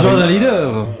On a besoin mutineries. d'un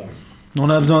leader. On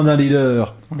a besoin d'un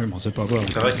leader. Oui, bon, c'est pas grave.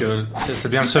 C'est vrai que c'est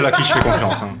bien le seul à qui je fais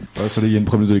confiance. Ah, ça, il y a une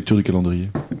problème de lecture du calendrier.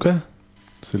 Quoi?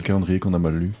 C'est le calendrier qu'on a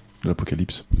mal lu, de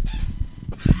l'Apocalypse.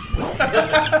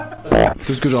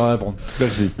 Tout ce que j'aurais à répondre.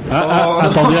 Merci.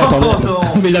 Attendez. non.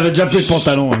 Mais il avait déjà plus de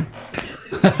pantalon. Hein.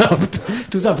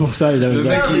 Tout ça pour ça, il avait déjà.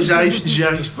 Merde, j'y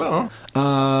arrive pas,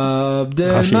 hein.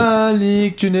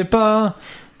 Abdelmalik, tu n'es pas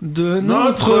de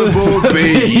Notre beau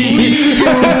pays.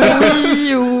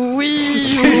 Oui.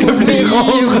 S'il te plaît,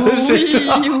 rentre chez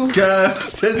toi.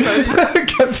 Captain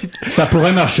Malik. Ça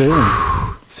pourrait marcher.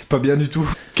 C'est pas bien du tout.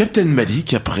 Captain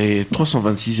Malik, après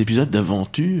 326 épisodes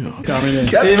d'aventure. Terminé.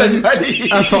 Captain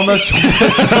Malik.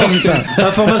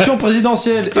 Information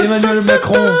présidentielle. Emmanuel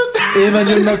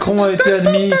Macron a été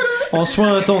admis en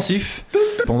soins intensifs.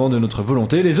 Pendant de notre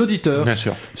volonté, les auditeurs Bien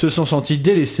sûr. se sont sentis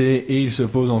délaissés et ils se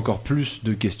posent encore plus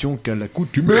de questions qu'à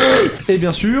l'accoutumée. Et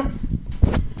bien sûr...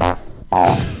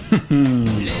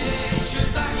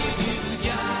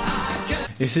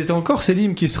 Et c'est encore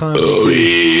Célim qui sera un...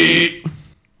 Oui.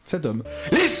 Cet homme.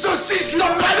 Les saucisses dans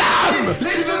madame. Les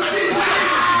saucisses.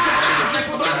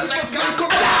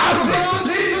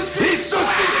 Les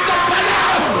saucisses dans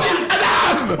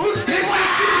madame.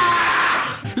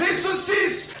 Les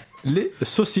saucisses. Les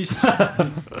saucisses.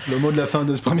 Le mot de la fin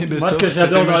de ce premier Moi, ce que best-of.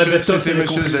 j'adore dans les best-of, c'est C'était les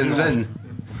monsieur conclusions. Zenzen.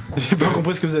 J'ai pas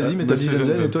compris ce que vous avez dit, mais t'as dit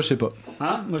Zenzen et toi je sais pas.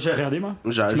 Hein? Moi, j'ai rien dit, moi.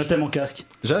 Je Jage. mettais mon casque.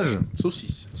 Jage.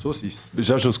 Saucisse. Saucisse.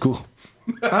 Jage au secours.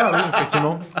 Ah oui,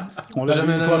 effectivement. On l'a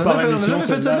Jamais- vu une fois on par l'a jamais émission, fait,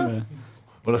 celle-là, celle-là mais-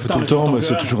 On l'a fait Putain, tout le mais temps, je mais t'en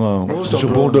c'est veux. toujours Oh, c'est toujours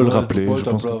top bon là. de le rappeler, Ouais, je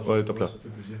top pense. là. Ouais, top là.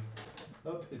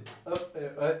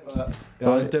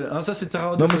 Ah, ça c'était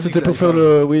Non, mais c'était pour faire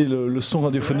le son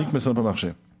radiophonique, mais ça n'a pas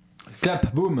marché.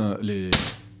 Clap, boum, les...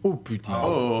 Oh putain.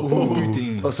 Oh.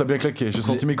 putain. Oh, ça a bien claqué, j'ai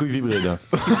senti mes couilles vibrer là.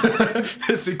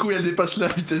 C'est cool, elle dépasse la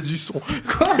vitesse du son.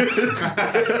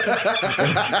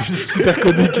 Super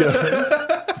comique.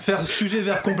 Faire sujet,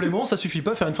 verbe, complément, ça suffit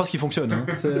pas, faire une phrase qui fonctionne. Hein.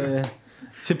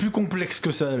 C'est plus complexe que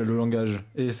ça, le langage.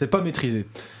 Et c'est pas maîtrisé.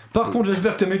 Par contre,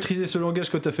 j'espère que t'as maîtrisé ce langage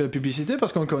quand t'as fait la publicité,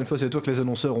 parce qu'encore une fois, c'est toi que les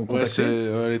annonceurs ont Ouais, contacté.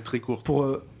 elle est très courte.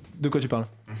 Pour... de quoi tu parles?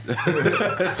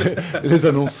 Les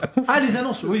annonces. Ah, les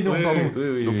annonces. Oui, non, pardon.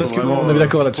 Donc, Parce faut que vraiment- on est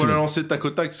d'accord là-dessus. Faut la lancer tac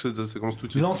au tac, parce que ça commence tout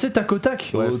de suite. Lancer tac au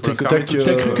tac. Ouais, faut la tac au fermer tac, tout de Tu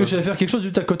as suite. cru que j'allais faire quelque chose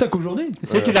du tac au tac aujourd'hui?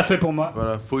 C'est qu'il a fait pour moi.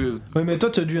 Voilà, faut. Oui, mais toi,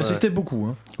 tu as dû insister beaucoup.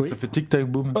 Hein. Ça fait tic-tac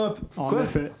boum. Hop. En Quoi?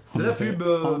 effet. En La effet. pub,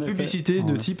 En effet. publicité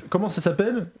de En type. Comment ça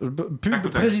s'appelle? Pub Tac au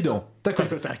tac. président. Tac au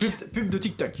Tac au tac. tac. Pub de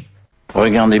tic tac.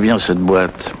 Regardez bien cette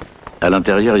boîte. À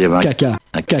l'intérieur, il y avait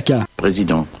un Caca.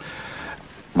 président.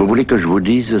 Vous voulez que je vous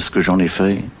dise ce que j'en ai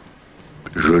fait?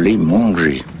 Je l'ai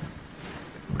mangé.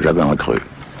 J'avais un creux.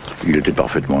 Il était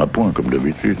parfaitement à point, comme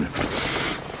d'habitude.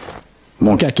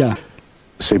 Mon Caca.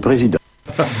 c'est président.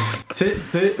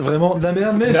 C'était vraiment de la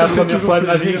merde, mais C'est ça la fait première toujours fois de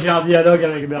ma vie plaisir. que j'ai un dialogue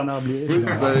avec Bernard Blier.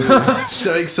 Je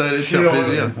savais que ça allait te faire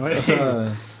plaisir. Ouais. Ça,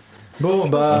 Bon,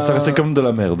 bah. Ça restait comme de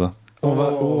la merde. On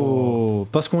va. Oh.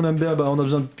 Parce qu'on aime bien, bah, on a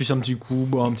besoin de pisser un petit coup,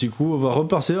 boire un petit coup. On va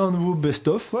repasser un nouveau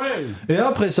best-of. Ouais. Et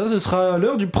après ça, ce sera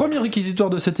l'heure du premier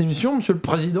réquisitoire de cette émission. Monsieur le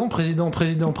président.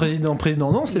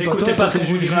 Non, c'est pas toi. N'écoutez pas ce toi,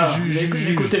 qu'on vous t'es dira. juge.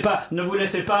 N'écoutez pas. Ne vous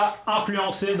laissez pas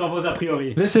influencer dans vos a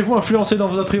priori. Laissez-vous influencer dans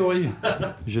vos a priori.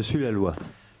 Je suis la loi.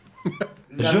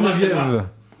 La loi, c'est moi.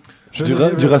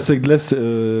 Geneviève. Duracegles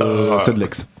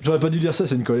Sedlex. J'aurais pas dû dire ça,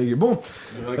 c'est une collègue. Bon,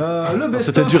 le best-of.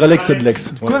 C'était Duralex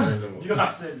Sedlex. Quoi?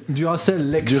 Duracell.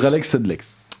 Duracell Lex. Duralex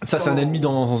Sedlex. Ça, c'est un ennemi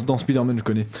dans Spider-Man, je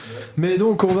connais. Mais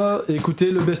donc, on va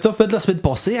écouter le best-of de la semaine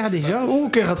passée, hein, déjà. Oh,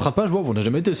 quel rattrapage. Wow, on n'a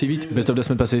jamais été aussi vite. Best-of de la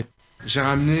semaine passée. J'ai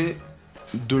ramené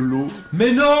de l'eau.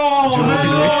 Mais non!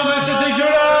 Mais c'est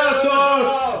dégueulasse!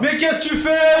 Mais qu'est-ce que tu fais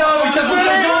là? Je suis désolé.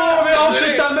 Mais rentre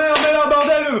chez ta mère, mais là,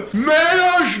 bordel! Mais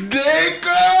non, je déconne.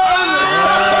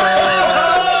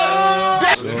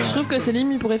 que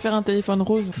Selim il pourrait faire un téléphone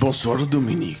rose. Bonsoir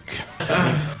Dominique.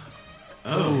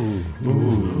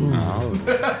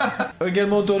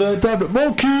 Également autour de la table,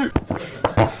 mon cul.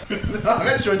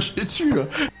 Arrête, tu vas te chier dessus là.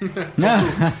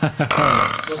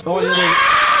 Oh, regardez.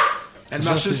 Elle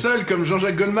marche seule comme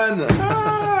Jean-Jacques Goldman.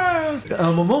 À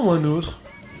un moment ou un autre,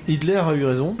 Hitler a eu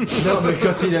raison. Non, mais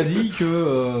quand il a dit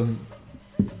que.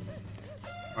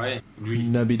 Ouais,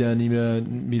 lui.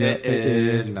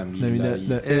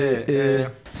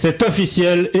 C'est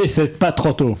officiel et c'est pas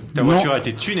trop tôt. Ta voiture a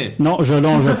été tunée. Non, je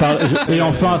parle. Et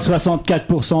enfin,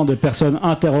 64% des personnes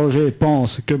interrogées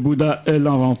pensent que Bouddha est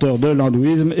l'inventeur de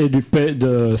l'hindouisme et du paix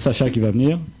de Sacha qui va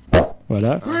venir.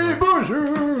 Voilà. Oui,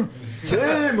 bonjour.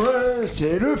 C'est moi,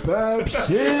 c'est le pape,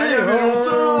 c'est. Il y avait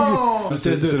longtemps.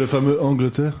 C'est le fameux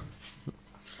Angleterre.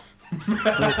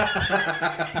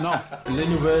 Non. Les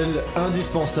nouvelles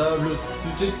indispensables.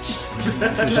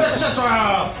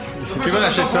 Lâche-toi. Tu veux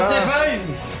lâcher ça?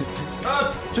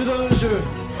 Hop, tu donnes le jeu.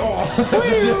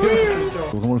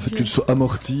 Vraiment le fait que tu sois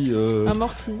amorti.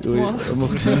 Amorti. Oui, Moi.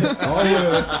 amorti.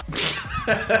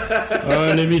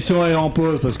 L'émission est en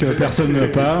pause parce que personne ne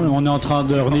parle. On est en train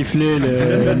de renifler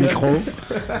les micros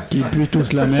qui puent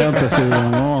tous la merde parce que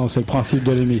vraiment c'est le principe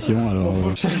de l'émission. Alors,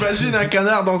 J'imagine un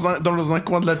canard dans un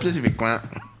coin de la pièce, il fait coin.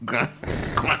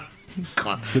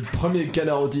 Le premier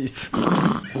canard autiste.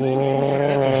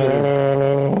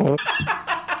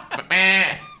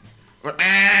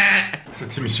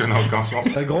 Cette émission n'a aucun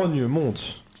sens. La grogne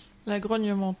monte. La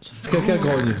grogne monte. Caca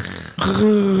grogne.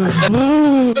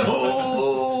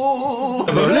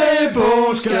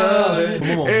 L'éponge carrée.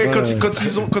 Et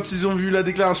quand ils ont vu la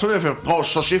déclaration, ils ont fait oh,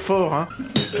 cherchez fort, hein.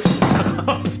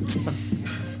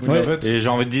 ouais. Et j'ai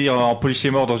envie de dire, en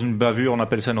policier mort dans une bavure, on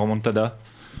appelle ça une remontada.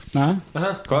 Hein?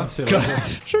 Quoi? C'est vrai.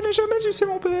 Je n'ai jamais eu, c'est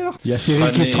mon père. Il y a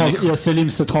Cyril qui il y a Selim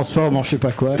se transforme en je sais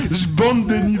pas quoi. Je bande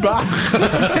de nibards.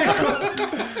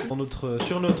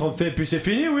 Sur notre fait, puis c'est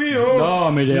fini, oui, oh.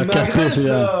 Non, mais il est à 4 m'agresse,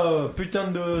 celui-là. putain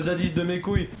de zadis de mes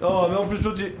couilles. Oh, mais en plus,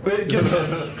 l'autre, ouais, qu'est-ce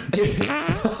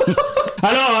que...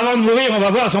 Alors, avant de mourir, on va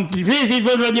voir son petit-fils, il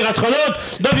veut devenir astronaute,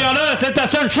 deviens-le, c'est ta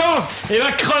seule chance. Il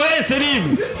va crever,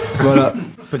 Selim. Voilà,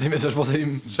 petit message pour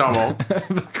Selim. Charmant.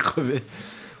 Va crever.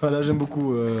 Voilà, j'aime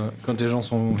beaucoup quand les gens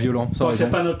sont violents. Tant que c'est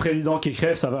pas notre président qui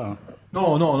crève, ça va.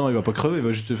 Non, il va pas crever, il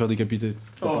va juste se faire décapiter.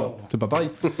 C'est pas pareil.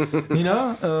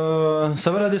 Nina,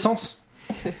 ça va la descente?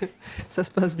 Ça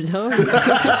se passe bien.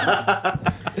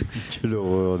 Quelle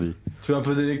horreur, dit. Tu veux un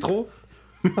peu d'électro?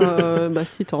 Bah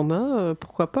si t'en as,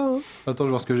 pourquoi pas. Hein. Attends, je vais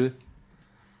voir ce que j'ai.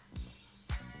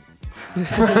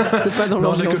 C'est pas dans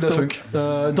Non, j'ai que l'ambiance. de la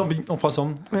non. funk. Tant pis, on fera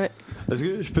ensemble. Ouais. Est-ce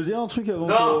que je peux dire un truc avant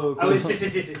Non, que ah oui,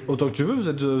 si. Autant que tu veux, vous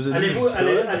êtes Allez-vous, C'est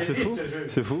allez, vrai, allez c'est vite, fou. ce jeu.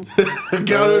 C'est fou.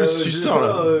 Regarde le Je suceur vais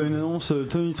là. faire, une annonce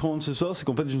Tony 30 ce soir, c'est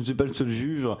qu'en fait je ne suis pas le seul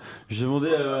juge. J'ai demandé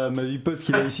à ma vie pote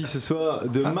qui est là ici ce soir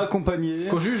de m'accompagner.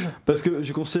 Qu'au juge? Parce que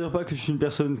je considère pas que je suis une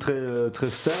personne très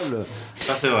stable.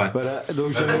 Ça, c'est vrai. Voilà,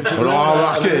 donc On l'aura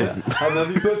remarqué. à ma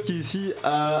vie pote qui est ici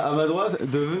à ma droite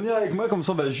de venir avec moi, comme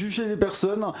ça on va juger les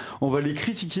personnes, on va les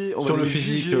critiquer, on Sur va le les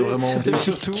physique, juger, vraiment. Sur le et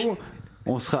physique. surtout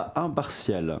on sera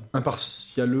impartial.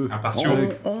 Impartialeux. Impartial.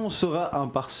 On sera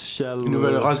impartial. Une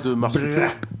nouvelle race de marsupiaux.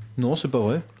 Non, c'est pas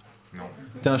vrai. Non.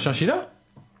 T'es un chinchilla?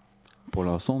 Pour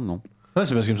l'instant, non. Ouais,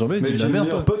 c'est parce qu'il me semblait, il Mais dit de j'ai la le merde.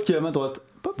 meilleur toi. pote qui est à ma droite.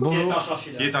 Bonjour.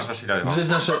 Qui est un chinchilla? Vous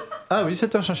êtes un chat. Ah oui,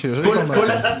 c'est un chinchilla. j'avais pas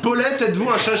remarqué. Paulette, êtes-vous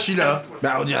un chinchilla?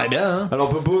 Bah, on dirait bien, hein. Alors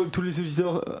Popo, tous les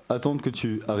auditeurs attendent que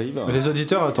tu arrives. Les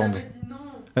auditeurs attendent.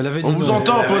 Elle avait dit On vous non.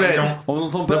 entend, Paulette. On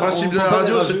n'entend pas. Le principe de la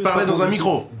radio, c'est de parler dans un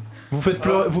micro. Vous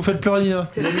faites pleurer Nina.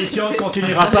 L'émission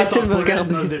continuera pas Arrêtez tant de me que Paulette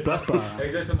regarder. ne se déplace pas.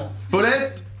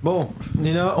 Paulette. Bon,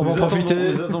 Nina, on va en Nous profiter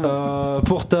attendons, nous attendons.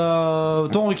 pour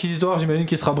ton réquisitoire, j'imagine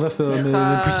qu'il sera bref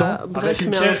mais puissant. Bref, Avec une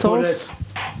mais chaise, intense. Paulette.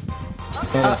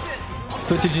 Voilà.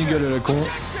 Petit jingle à la con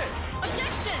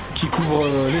qui couvre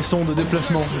les sons de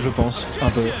déplacement, je pense, un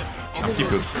peu. Un petit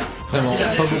peu. Vraiment,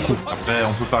 pas beaucoup. Après,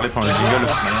 on peut parler pendant le jingle de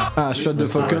toute manière. Ah, shot de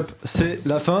fuck up, c'est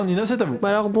la fin. Nina, c'est à vous. Bah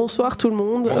alors bonsoir tout le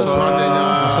monde. Bonsoir,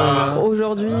 Nina.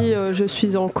 Aujourd'hui, je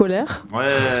suis en colère. Ouais.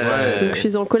 Donc je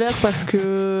suis en colère parce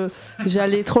que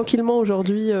j'allais tranquillement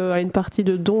aujourd'hui à une partie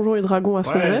de Donjons et Dragons à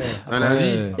Sondref. Un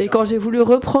avis. Et quand j'ai voulu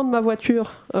reprendre ma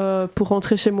voiture pour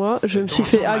rentrer chez moi, je me suis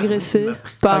fait agresser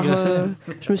par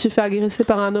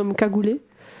un homme cagoulé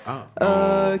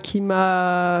qui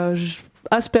m'a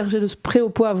aspergé de spray au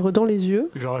poivre dans les yeux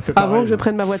J'aurais fait avant pareil. que je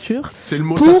prenne ma voiture C'est le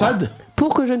mot Pour- Sassad?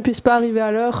 pour que je ne puisse pas arriver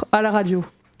à l'heure à la radio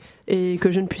et que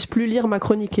je ne puisse plus lire ma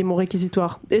chronique et mon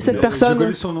réquisitoire. Et cette Je personne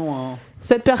connais son nom. Hein.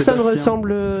 Sébastien.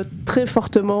 ressemble très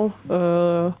fortement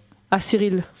à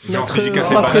Cyril, Genre notre physique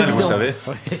assez roi banal, vous président. savez.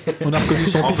 On a reconnu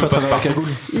son On pif peut à pas travers la se cagoule.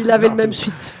 Il avait le même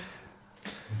suite.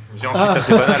 J'ai ensuite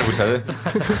assez banal, vous savez.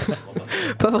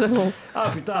 Pas vraiment. Ah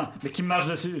putain, mais qui me marche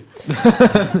dessus.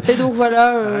 Et donc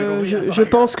voilà, je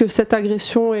pense que cette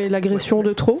agression est l'agression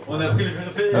de trop. On a pris le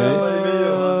fait.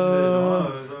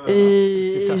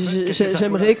 Et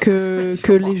j'aimerais que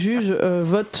les juges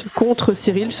votent contre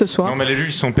Cyril ce soir. Non, mais les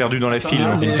juges sont perdus dans les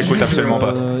films, ils ne t'écoutent absolument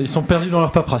pas. Ils sont perdus dans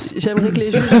leur paperasse. J'aimerais que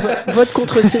les juges votent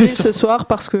contre Cyril ce soir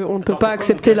parce qu'on ne peut pas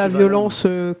accepter la violence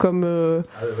comme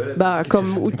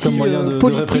outil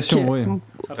politique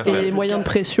et moyen de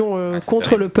pression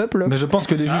contre le peuple. Mais je pense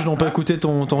que les juges n'ont pas écouté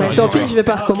ton Mais tant pis, je vais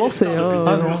pas recommencer.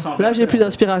 Là, j'ai plus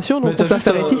d'inspiration, donc on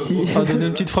s'arrête ici. On va donner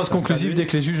une petite phrase conclusive dès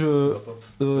que les juges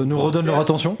nous redonnent leur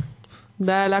attention.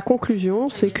 La conclusion,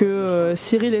 c'est que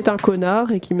Cyril est un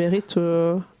connard et qu'il mérite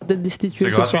d'être destitué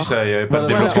ce gratuit, soir. ça, y avait pas de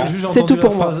développement. C'est tout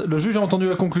pour moi. Le juge a entendu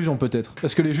la conclusion, peut-être.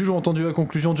 Est-ce que les juges ont entendu la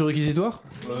conclusion du réquisitoire ?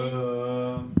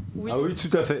 Oui. Ah oui,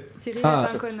 tout à fait. Cyril est un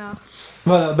connard.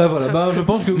 Voilà, je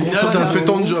pense que T'as fait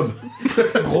ton job.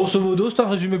 Grosso modo, c'est un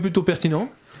résumé plutôt pertinent.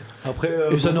 Après,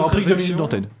 Et ça n'aura pris que 2 minutes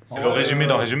d'antenne. C'est le résumé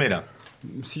dans le résumé, là.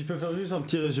 Si je peux faire juste un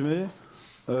petit résumé.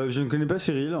 Je ne connais pas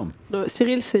Cyril.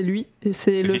 Cyril, c'est lui. Et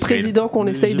c'est le qui, président qu'on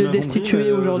Mais essaye j'ai de bien compris,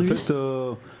 destituer aujourd'hui. En fait,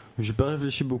 j'ai pas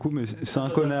réfléchi beaucoup, mais c'est un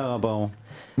connard apparemment.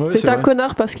 Ouais, c'est un vrai.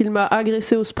 connard parce qu'il m'a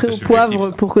agressé au spray C'est au subjectif, poivre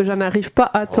ça. pour que je n'arrive pas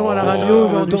à temps à la Oh. radio En même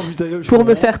aujourd'hui. temps, vu ta gueule, je Pour me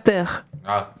comprends. faire taire.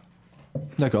 Ah,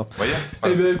 D'accord. vous voyez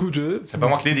Eh bien, écoutez, C'est pas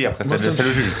moi qui l'ai dit, après, Moi, c'est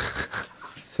le juge.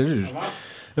 c'est le juge.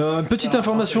 Petite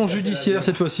information judiciaire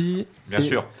cette fois-ci. Bien Et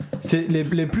sûr. C'est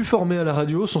les plus formés à la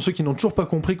radio sont ceux qui n'ont toujours pas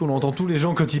compris qu'on entend tous les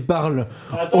gens quand ils parlent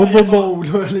Attends, au il y a moment où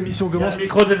l'émission Il y a commence. le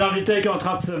micro des invités qui est en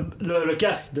train de se... le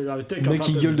casque des invités qui est en Le mec train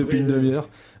qui de se gueule depuis une briser. demi-heure.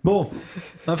 Bon,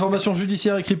 information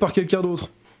judiciaire écrite par quelqu'un d'autre.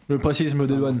 Le précisme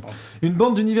des douanes. Une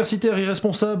bande d'universitaires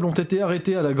irresponsables ont été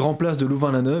arrêtés à la Grand Place de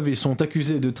Louvain-la-Neuve et sont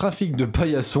accusés de trafic de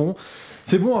paillassons.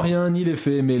 C'est bon à rien, ni les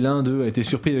faits, mais l'un d'eux a été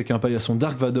surpris avec un paillasson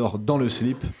Dark Vador dans le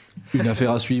slip. Une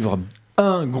affaire à suivre.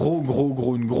 Une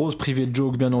grosse privée de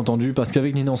joke, bien entendu, parce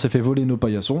qu'avec Nina, on s'est fait voler nos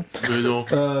paillassons. Mais non.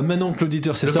 Maintenant que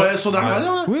l'auditeur sait Le ça. paillasson d'Arc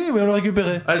Vador, là Oui, on l'a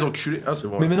récupéré. Ah, ils ont enculé. Ah, c'est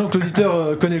bon. Mais maintenant que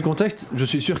l'auditeur connaît le contexte, je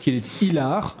suis sûr qu'il est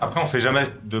hilar. Après, on fait jamais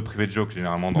de privé de joke,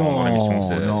 généralement, dans l'émission.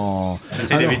 Non.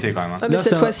 J'essaie d'éviter, quand même. Ah, mais Là,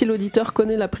 cette c'est fois-ci, l'auditeur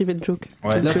connaît la privée de joke.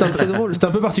 Ouais. Donc, Là, c'est drôle. C'est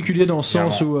un peu particulier dans le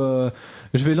sens où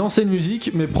je vais lancer une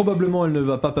musique, mais probablement elle ne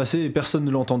va pas passer et personne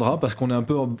ne l'entendra parce qu'on est un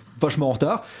peu vachement en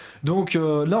retard. Donc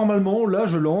normalement, là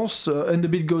je lance And the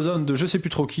Beat Goes On de je sais plus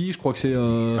trop qui, je crois que c'est...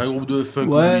 Un groupe de funk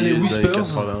Ouais, oublié les des années Whispers.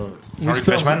 80. Jean-Luc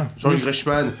Reichmann. Jean-Luc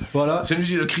Reichmann. Voilà. C'est une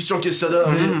musique de Christian Quesada.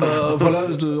 Voilà,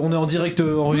 on est en direct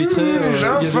enregistré. Il y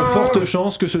a de fortes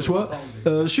chances que ce soit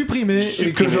supprimé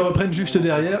et que je reprenne juste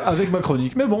derrière avec ma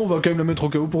chronique. Mais bon, on va quand même le mettre au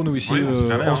cas où pour nous ici Oui, on sait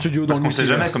jamais, en hein. studio dans Parce le qu'on sait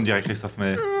multiverse. jamais, comme dirait Christophe,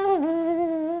 mais...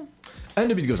 And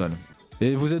the Beat Goes On.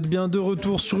 Et vous êtes bien de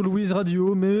retour sur Louise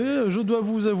Radio, mais je dois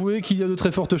vous avouer qu'il y a de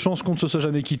très fortes chances qu'on ne se soit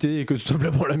jamais quitté et que tout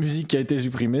simplement la musique a été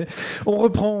supprimée. On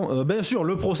reprend, bien sûr,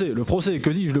 le procès, que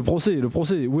dis-je, le procès,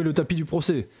 où est le tapis du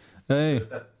procès ? Hey.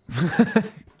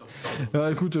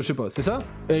 Écoute, je sais pas, c'est ça ?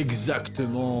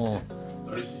 Exactement.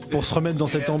 Pour se remettre dans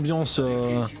cette ambiance...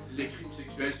 Les crimes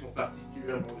sexuels sont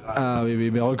particulièrement graves. Ah oui,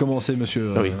 mais recommencez, monsieur.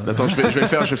 Ah oui, attends, je vais le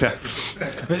faire.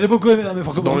 Mais j'ai beaucoup aimé, mais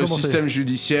faut Dans le recommencer. système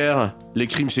judiciaire, les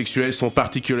crimes sexuels sont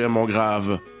particulièrement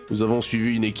graves. Nous avons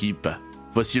suivi une équipe.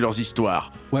 Voici leurs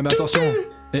histoires. Ouais, mais attention,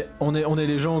 et on est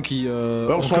les gens qui On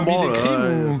ont s'en commis branle, les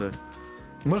crimes ou... ouais,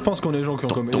 Moi je pense qu'on est les gens qui ont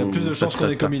commis. Il y a plus de chances qu'on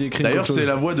ait commis les crimes. D'ailleurs, qu'autre c'est chose.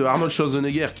 la voix de Arnold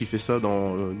Schwarzenegger qui fait ça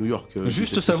dans New York.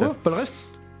 Juste c'est sa spécial. voix, pas le reste.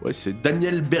 Ouais, c'est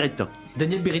Daniel Beretta,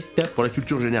 Daniel Beretta. pour la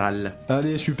culture générale.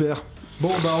 Allez, super. Bon,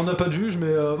 bah on n'a pas de juge,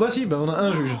 mais on a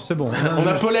un juge, c'est bon. On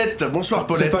a juge. Paulette. Bonsoir,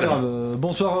 Paulette. C'est pas grave.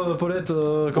 Bonsoir Paulette,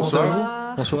 comment Bonsoir. allez-vous ?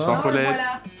 Bonsoir, Bonsoir. Paulette.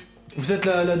 Voilà. Vous êtes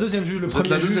la deuxième juge, le Vous êtes premier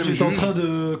la juge deuxième est en juge. train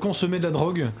de consommer de la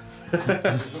drogue.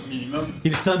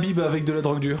 Il s'imbibe avec de la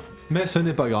drogue dure, mais ce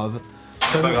n'est pas grave.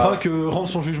 Ça pas ne fera grave. que rendre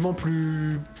son jugement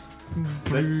plus,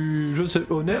 je ne sais,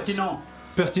 honnête,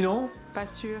 pertinent, Pas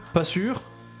sûr. pas sûr,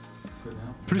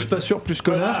 plus pas sûr, plus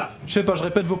connard. Je sais pas, je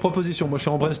répète vos propositions, moi je suis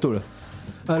en brainstorm.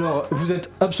 Alors, vous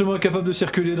êtes absolument incapable de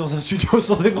circuler dans un studio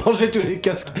sans débrancher tous les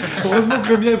casques. Heureusement que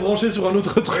le mien est branché sur un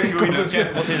autre truc. Oui, quoi, le parce tien que-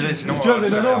 est protégé, sinon... Tu vois, mais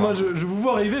c'est pas non, grave. moi je vous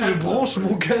vois arriver, je branche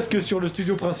mon casque sur le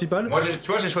studio principal. Moi,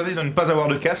 tu vois, j'ai choisi de ne pas avoir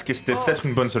de casque et c'était peut-être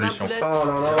une bonne solution. Oh là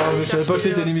là, mais je savais pas que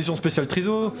c'était une émission spéciale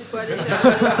Triso. Faut aller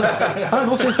chercher- Ah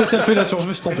non, c'est une spéciale fellation, je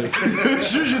me suis trompé. Le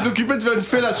juge est occupé de faire une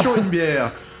fellation et une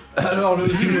bière. Alors le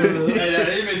juge. Elle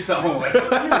a aimé ça, en vrai.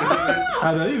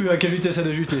 Ah bah oui, vu à quelle vitesse elle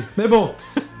a juté. Mais bon.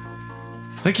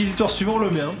 Réquisitoire suivant, le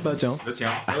mien. Bah tiens. Le tien.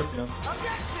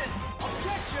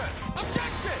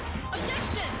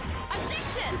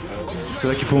 C'est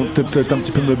vrai qu'il faut peut-être un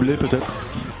petit peu meubler, peut-être.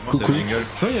 Coucou. Ouais,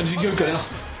 il y a le jingle, connard.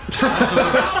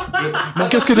 Mon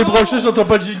casque est débranché, j'entends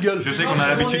pas le jingle. Je sais qu'on a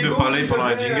l'habitude de parler pendant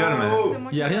la jingle, mais.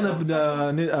 Il y a rien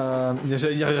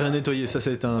j'allais dire rien à nettoyer, ça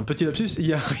c'est un petit lapsus. Il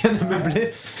y a rien à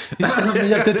meubler. Mais il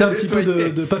y a peut-être un petit peu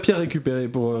de papier à récupérer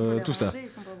pour tout ça.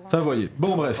 Enfin voyez.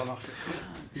 Bon bref.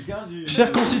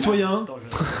 Chers concitoyens,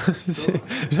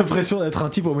 j'ai l'impression d'être un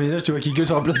type au Moyen-Âge, tu vois, qui gueule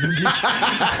sur la place publique.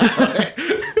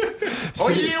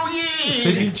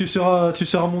 Céline, tu seras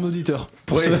mon auditeur.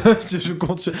 Pour je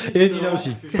compte. Et Nina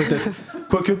aussi, peut-être.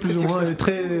 Quoique plus ou moins, elle est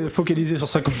très focalisée sur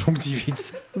sa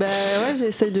conjonctivite. Bah ouais,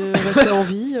 j'essaye de rester en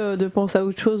vie, de penser à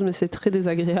autre chose, mais c'est très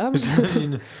désagréable.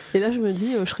 J'imagine. Et là, je me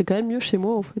dis, je serais quand même mieux chez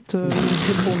moi, en fait.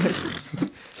 Bon,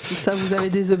 comme ça, vous avez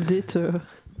des updates.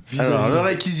 Alors, le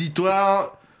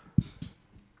réquisitoire.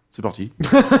 C'est parti.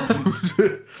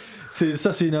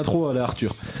 C'est une intro à la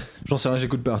Arthur. J'en sais rien,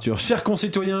 j'écoute pas Arthur. Chers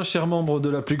concitoyens, chers membres de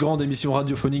la plus grande émission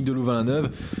radiophonique de Louvain-la-Neuve,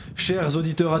 chers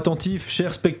auditeurs attentifs,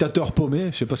 chers spectateurs paumés,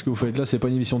 je sais pas ce que vous faites là, c'est pas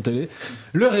une émission de télé,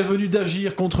 l'heure est venue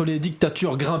d'agir contre les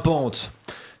dictatures grimpantes.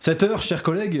 Cette heure, chers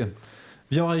collègues,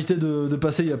 vient en réalité de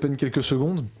passer il y a à peine quelques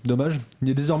secondes, dommage. Il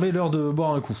est désormais l'heure de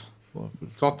boire un coup.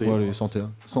 Santé. Bon, allez, santé.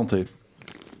 Hein. Santé.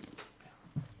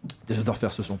 J'adore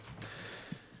faire ce son.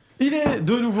 Il est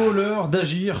de nouveau l'heure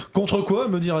d'agir. Contre quoi,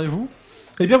 me direz-vous ?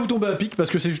 Eh bien, vous tombez à pic parce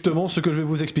que c'est justement ce que je vais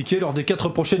vous expliquer lors des 4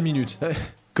 prochaines minutes.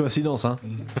 Coïncidence, hein ?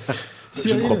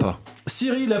 Je ne crois pas.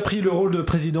 Cyril a pris le rôle de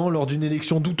président lors d'une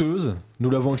élection douteuse.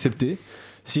 Nous l'avons accepté.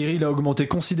 Cyril a augmenté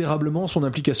considérablement son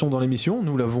implication dans l'émission.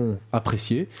 Nous l'avons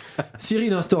apprécié.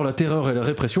 Cyril instaure la terreur et la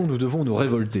répression. Nous devons nous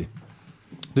révolter.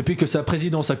 Depuis que sa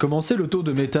présidence a commencé, le taux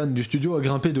de méthane du studio a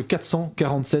grimpé de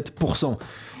 447%.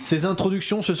 Ses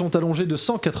introductions se sont allongées de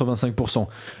 185%.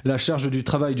 La charge du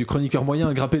travail du chroniqueur moyen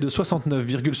a grimpé de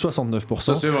 69,69%.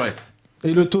 Ça, c'est vrai.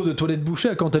 Et le taux de toilette bouchée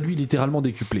a quant à lui littéralement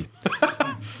décuplé.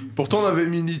 Pourtant, on avait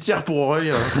mis une litière pour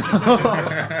Aurélien.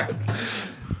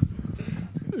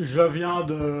 Je viens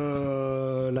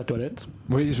de la toilette.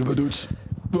 Oui, je me doute.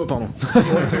 Oh, pardon.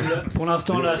 Pour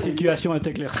l'instant, la situation est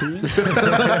éclaircie.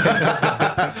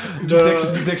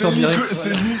 Duplex en direct.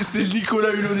 C'est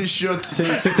Nicolas Hulot des chiottes.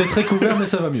 C'était très couvert, mais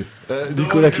ça va mieux.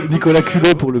 Nicolas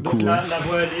Culot pour le coup. Donc, la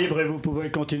voie est libre et vous pouvez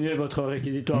continuer votre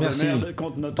réquisitoire Merci. de merde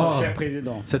contre notre cher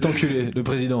président. Cet enculé, le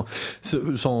président.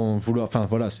 Sans vouloir. Enfin,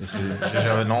 voilà.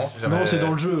 Non, c'est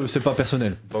dans le jeu, c'est pas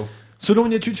personnel. Bon. Selon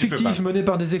une étude fictive menée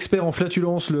par des experts en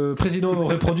flatulence, le président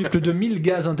aurait produit plus de 1000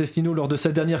 gaz intestinaux lors de sa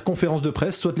dernière conférence de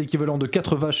presse, soit l'équivalent de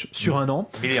 4 vaches sur un an.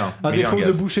 À défaut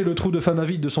de boucher le trou de femme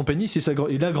avide de son pénis,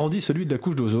 il agrandit celui de la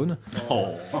couche d'ozone.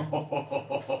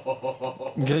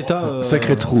 Greta.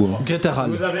 Sacré trou. Hein. Greta râle.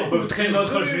 Vous avez outré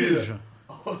notre juge.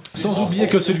 Sans oublier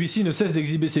que celui-ci ne cesse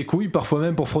d'exhiber ses couilles, parfois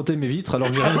même pour frotter mes vitres, alors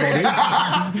que j'ai rien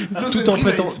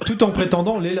demandé, tout en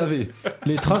prétendant les laver.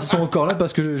 Les traces sont encore là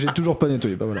parce que j'ai toujours pas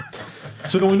nettoyé. Bah voilà.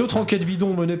 Selon une autre enquête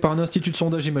bidon menée par un institut de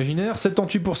sondage imaginaire,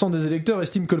 78% des électeurs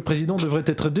estiment que le président devrait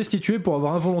être destitué pour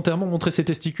avoir involontairement montré ses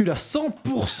testicules à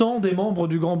 100% des membres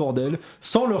du grand bordel,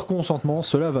 sans leur consentement,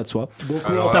 cela va de soi.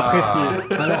 Beaucoup ont apprécié.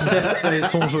 Alors certes, elles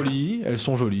sont jolies.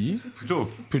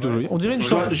 Plutôt jolies. On dirait une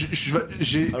chose.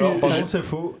 Alors, par contre, c'est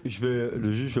faux.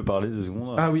 Le juge veut parler 2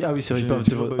 secondes. Ah oui, c'est vrai.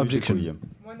 Objection.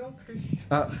 Moi non plus.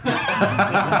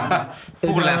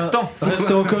 Pour l'instant.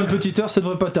 Restez encore une petite heure, ça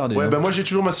devrait pas tarder. Ouais, hein. bah moi j'ai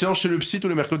toujours ma séance chez le psy tous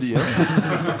les mercredis. Hein.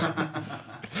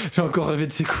 J'ai encore rêvé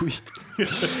de ses couilles.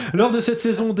 Lors de cette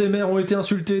saison, des maires ont été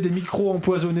insultés, des micros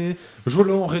empoisonnés,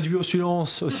 Jolan réduit au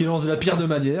silence de la pire de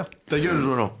manière. Ta gueule,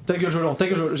 Jolan. Ta gueule, Jolan.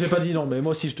 J'ai pas dit non, mais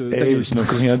moi aussi je te. Ta Eh, gueule. je n'ai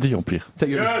encore rien dit en pire. Ta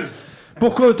gueule.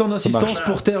 Pourquoi autant d'insistance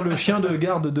pour taire le chien de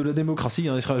garde de la démocratie,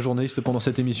 hein, il sera journaliste pendant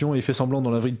cette émission et il fait semblant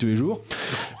dans la vie de tous les jours.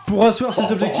 Pour asseoir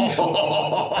ses objectifs.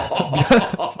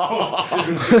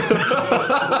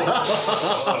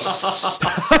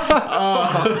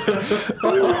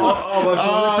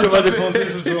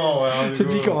 C'est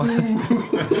piquant.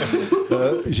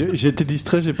 J'ai été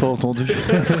distrait, j'ai pas entendu.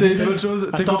 C'est une bonne chose.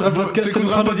 T'écouteras le podcast,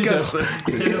 c'est un podcast.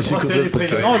 C'est le procès du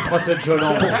président, le procès de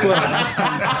Jolan. Pourquoi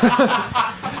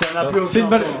Ça n'a plus C'est une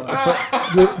aucun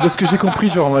balle. De ce que j'ai compris,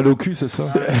 genre mal au cul, c'est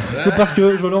ça. C'est parce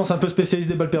que Jolan, c'est un peu spécialiste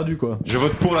des balles perdues, quoi. Je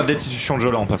vote pour la destitution de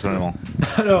Jolan, personnellement.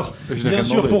 Alors, Je l'ai bien rien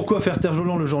sûr, demandé. pourquoi faire taire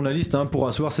Jolan, le journaliste, hein, pour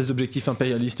asseoir ses objectifs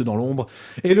impérialistes dans l'ombre.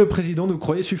 Et le président nous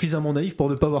croyait suffisamment naïf pour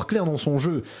ne pas voir clair dans son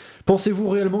jeu. Pensez-vous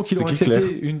réellement qu'il C'est aurait qui, accepté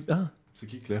Claire une... Hein C'est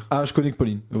qui Claire Ah, je connais que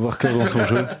Pauline. Voir Claire dans son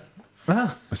jeu.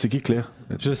 Ah, C'est qui Claire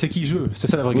je sais qui jeu, c'est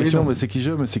ça la vraie Oui, question. non, mais c'est qui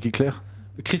jeu, mais c'est qui Claire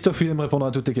Christophe Willem répondra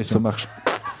à toutes tes Ça questions. marche.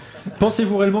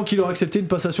 Pensez-vous réellement qu'il aurait accepté une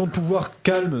passation de pouvoir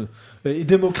calme et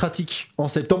démocratique en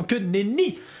septembre? Que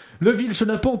nenni! Le vil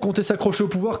chenapan comptait s'accrocher au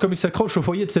pouvoir comme il s'accroche au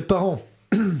foyer de ses parents.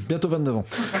 Bientôt 29 ans.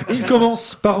 Il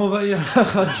commence par envahir la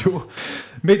radio.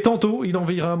 Mais tantôt il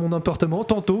envahira mon appartement,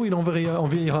 tantôt il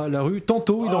envahira la rue,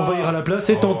 tantôt il envahira la place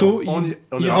et tantôt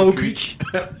il ira au quick.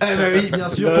 Eh ben oui, bien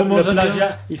sûr, pour manger bien.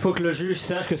 Il faut que le juge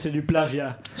sache que c'est du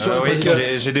plagiat. Oui,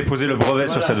 j'ai déposé le brevet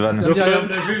sur cette vanne. Donc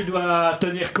le juge doit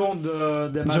tenir compte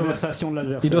des malversations de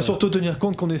l'adversaire. Il doit surtout tenir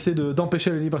compte qu'on essaie d'empêcher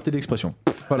la liberté d'expression.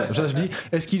 Voilà, je dis,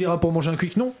 est-ce qu'il ira pour manger un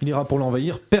quick? Non, il ira pour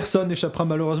l'envahir. Personne n'échappera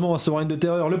malheureusement à ce règne de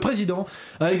terreur. Le président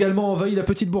a également envahi la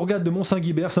petite bourgade de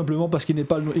Mont-Saint-Guibert simplement parce qu'il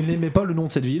n'aimait pas le nom de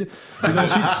cette ville. Il a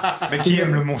ensuite... Mais qui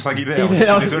aime le Mont-Saint-Guibert? Je suis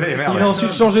désolé, merde. Il a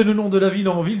ensuite changé le nom de la ville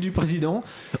en ville du président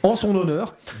en son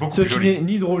honneur, ce qui n'est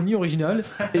ni drôle ni original.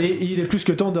 Et il est plus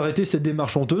que temps d'arrêter cette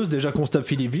démarche honteuse. Déjà constate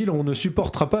Philippeville, on ne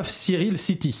supportera pas Cyril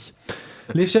City.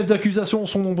 Les chefs d'accusation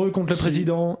sont nombreux contre le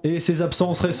président et ses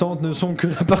absences récentes ne sont que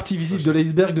la partie visible de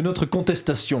l'iceberg de notre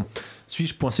contestation.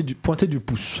 Suis-je pointé du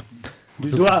pouce? Du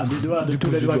doigt, de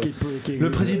tous les doigts qui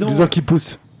le président, du doigt qui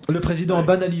pousse. Le président a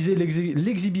banalisé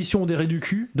l'exhibition des raies du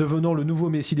cul, devenant le nouveau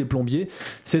messie des plombiers.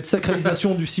 Cette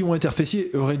sacralisation du sillon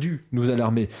interfessier aurait dû nous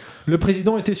alarmer. Le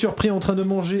président était surpris en train de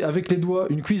manger avec les doigts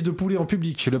une cuisse de poulet en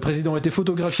public. Le président était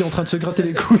photographié en train de se gratter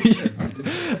les couilles.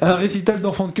 À un récital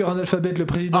d'enfants de cœur analphabète, le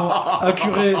président a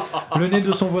curé le nez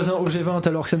de son voisin au G20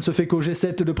 alors que ça ne se fait qu'au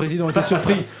G7. Le président était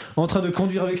surpris en train de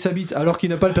conduire avec sa bite alors qu'il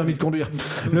n'a pas le permis de conduire.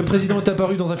 Le président est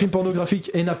apparu dans un film pornographique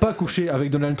et n'a pas couché avec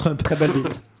Donald Trump. Très belle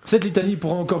bite. Cette litanie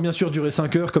pourra encore bien sûr durer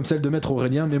 5 heures comme celle de Maître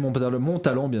Aurélien, mais mon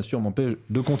talent bien sûr m'empêche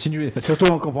de continuer. Et surtout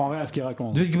on comprend rien à ce qu'il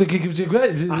raconte.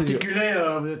 Articulé,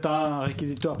 vous êtes un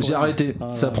réquisitoire. J'ai arrêté,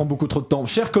 ça prend beaucoup trop de temps.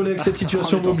 Chers collègues, cette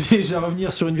situation m'oblige à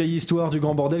revenir sur une vieille histoire du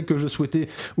grand bordel que je souhaitais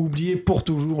oublier pour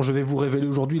toujours. Je vais vous révéler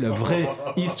aujourd'hui la vraie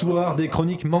histoire des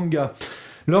chroniques manga.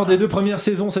 Lors des 2 premières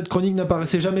saisons, cette chronique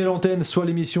n'apparaissait jamais à l'antenne, soit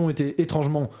l'émission était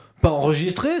étrangement pas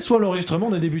enregistrée, soit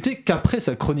l'enregistrement n'a débuté qu'après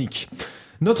sa chronique.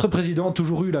 Notre président a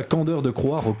toujours eu la candeur de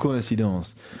croire aux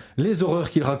coïncidences. Les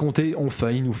horreurs qu'il racontait ont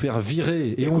failli nous faire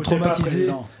virer et ont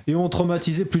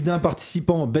traumatisé plus d'un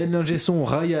participant. Ben Lingesson,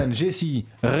 Ryan, Jessie,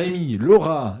 Rémi,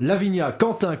 Laura, Lavinia,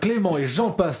 Quentin, Clément et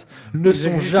j'en passe ne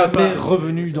sont jamais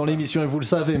revenus dans l'émission et vous le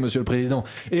savez, monsieur le président.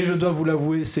 Et je dois vous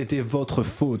l'avouer, c'était votre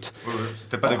faute.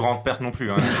 C'était pas de grandes pertes non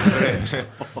plus. Hein.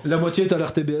 La moitié est à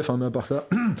l'RTBF, mais à part ça.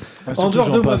 En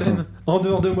dehors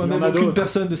de moi-même, aucune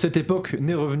personne de cette époque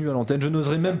n'est revenue à l'antenne. Je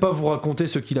n'oserais même pas vous raconter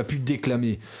ce qu'il a pu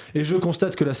déclamer. Et je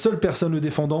constate que la seule personne le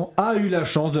défendant a eu la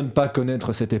chance de ne pas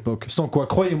connaître cette époque. Sans quoi,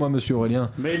 croyez-moi, monsieur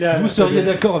Aurélien, vous seriez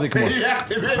d'accord avec moi.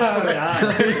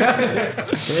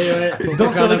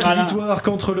 Dans ce réquisitoire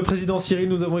contre le président Cyril,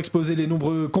 nous avons exposé les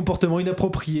nombreux comportements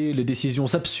inappropriés, les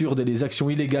décisions absurdes et les actions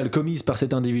illégales commises par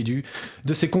cet individu,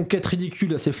 de ses conquêtes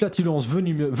ridicules à ses flatulences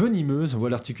venimeuses,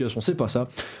 voilà l'articulation, c'est pas ça,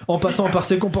 en passant par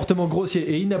ses comportements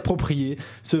grossiers et inappropriés,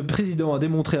 ce président a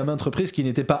démontré à maintes reprises qu'il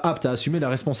n'était pas apte à assumer la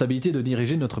responsabilité de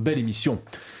diriger notre belle émission.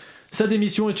 Sa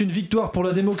démission est une victoire pour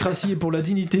la démocratie et pour la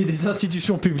dignité des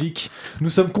institutions publiques. Nous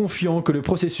sommes confiants que le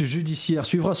processus judiciaire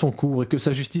suivra son cours et que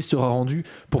sa justice sera rendue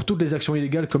pour toutes les actions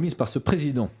illégales commises par ce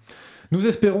président. Nous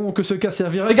espérons que ce cas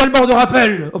servira également de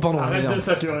rappel. Oh pardon. Arrête de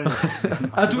saturer.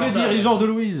 À tous les dirigeants de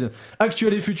Louise,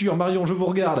 actuels et futurs, Marion, je vous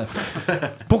regarde,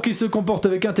 pour qu'ils se comportent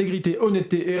avec intégrité,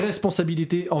 honnêteté et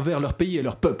responsabilité envers leur pays et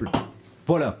leur peuple.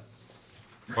 Voilà.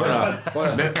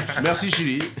 Merci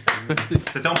Chili.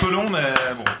 C'était un peu long, mais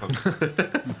bon.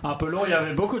 Un peu long, il y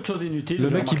avait beaucoup de choses inutiles. Le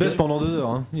mec qui baisse pendant 2 heures,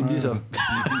 hein. Il me dit ça.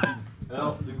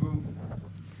 Alors, du coup.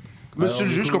 Monsieur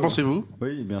le juge, qu'en pensez-vous?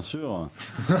 Oui, bien sûr.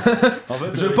 En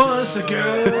fait, je pense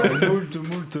que.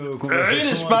 Moult conversations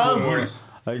n'est-ce pas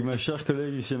avec ma chère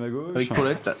collègue ici à ma gauche. Avec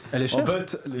Paulette. Elle est chère. En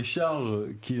fait, les charges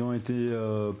qui ont été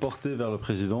portées vers le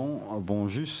président vont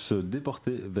juste se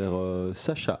déporter vers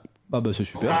Sacha. Ah bah c'est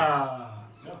super.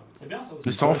 C'est bien ça aussi.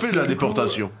 Mais ça en fait de la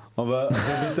déportation. On va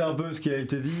répéter un peu ce qui a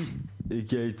été dit et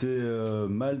qui a été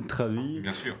mal traduit.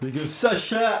 Bien sûr. C'est que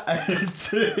Sacha a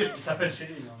été. Il s'appelle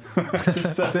Chéri. C'est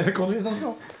ça. C'est la conduite,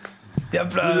 attention.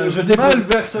 Je dis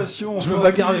malversation. Je me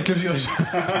bagarre avec le jury.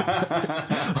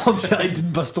 En direct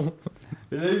d'une baston.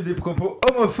 Il a eu des propos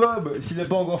homophobes. S'il n'a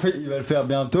pas encore fait, il va le faire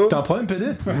bientôt. T'as un problème, PD?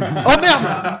 Oh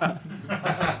merde!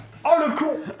 Oh le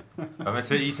con! Ah mais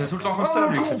c'est tout le temps comme ça,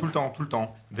 lui, c'est tout le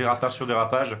temps. Dérapage sur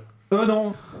dérapage.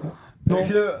 Non.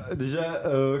 Déjà,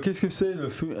 qu'est-ce que c'est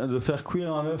de faire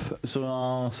cuire un œuf sur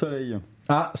un soleil?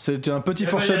 Ah, c'est un petit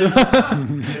foreshadowing.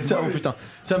 Oh putain,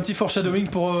 c'est un petit foreshadowing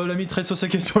pour l'ami très sur sa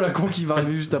question la con qui va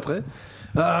arriver juste après.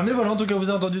 Mais voilà, en tout cas, vous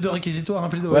avez entendu 2 réquisitoires, un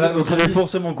plaidoyer. Voilà, donc il est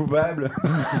forcément coupable.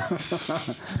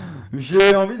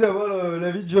 J'ai envie d'avoir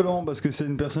l'avis de Jolan parce que c'est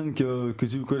une personne que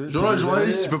tu connais.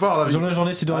 Journaliste, tu peux pas avoir d'avis.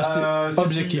 Journaliste, il doit rester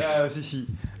objectif. Si.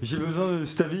 J'ai besoin de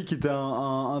cet avis qui était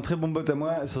un très bon pote à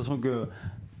moi, sachant que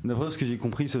D'après ce que j'ai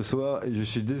compris ce soir, et je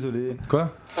suis désolé,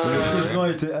 Quoi ? le président a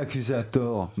été accusé à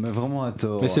tort, mais vraiment à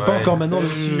tort. Mais c'est pas encore maintenant le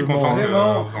Si, jugement.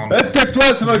 Vraiment tais-toi,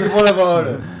 c'est moi qui prends la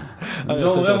parole. Allez,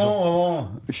 Genre cette vraiment,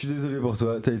 je suis désolé pour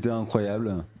toi, t'as été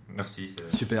incroyable. Merci.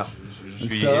 Super. Je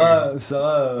suis.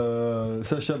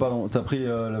 Sacha, pardon, t'as pris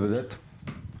la vedette.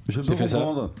 Je peux J'ai fait ça.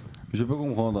 comprendre. Je peux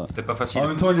comprendre. C'était pas facile. En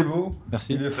même temps, il est beau,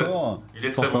 Merci. il est fort, Il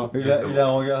est très beau. il a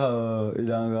un regard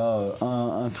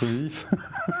intrusif.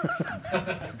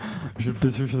 Je le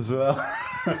péchu ce soir.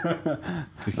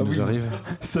 Qu'est-ce qui Ah nous oui. arrive ?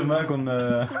 C'est mal qu'on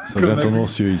a. Ça devient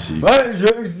tendancieux ici.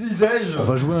 Ouais, disais-je. On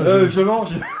va jouer un jeu. Je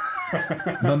mange.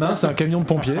 Ma main, c'est un camion de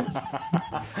pompiers.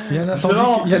 Il y a un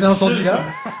incendie là.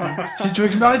 Si tu veux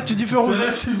que je m'arrête, tu dis feu rouge.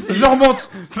 Je remonte.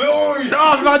 Feu rouge.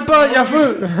 Non, je m'arrête pas, il y a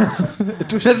feu.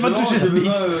 Touchez pas, toucher J'ai la bite.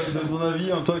 besoin de ton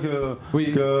avis en tant que.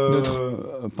 Oui, neutre.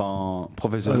 Enfin,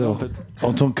 professionnel Alors, en fait.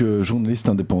 en tant que journaliste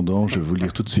indépendant, je vais vous le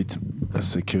dire tout de suite,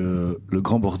 c'est que le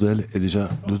grand bordel est déjà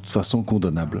de toute façon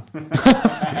condamnable.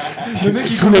 Le mec,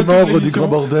 il Tous les commente toute membres du l'émission. grand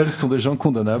bordel sont des gens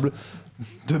condamnables.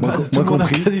 De Moi, base, tout moi le monde a un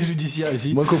compris. casier judiciaire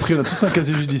ici. Moi compris, on a tous un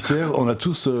casier judiciaire, on a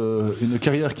tous une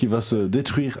carrière qui va se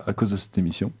détruire à cause de cette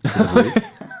émission. faut l'avouer.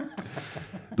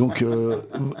 Donc,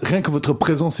 rien que votre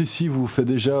présence ici vous fait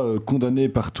déjà condamner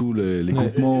par tous les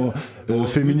groupements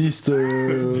féministes,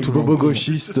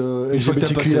 bobo-gauchistes, Une fois que t'as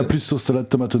LGBTQIA+, passé. sauce salade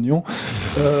tomate oignon.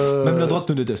 Même la droite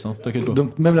nous déteste, hein, t'inquiète pas.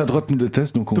 Donc même la droite nous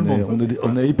déteste, donc Tout le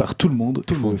on est haï par tout le monde,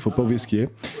 il faut pas oublier ce qui est.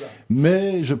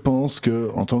 Mais je pense que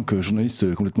en tant que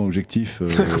journaliste complètement objectif,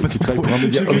 qui travaille pour un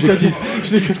média objectif,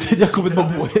 J'ai cru que t'allais dire complètement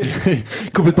bourré.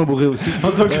 complètement bourré aussi.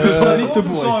 En tant que journaliste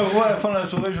bourré. 200 € à la fin de la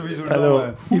soirée, je vis tout le temps. Alors,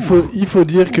 Ouais. il faut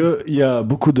dire qu'il y a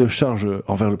beaucoup de charges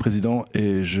envers le président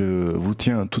et je vous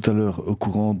tiens tout à l'heure au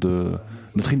courant de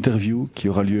notre interview qui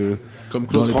aura lieu Comme dans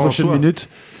Claude les prochaines François. minutes.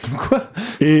 Quoi ?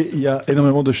 Et il y a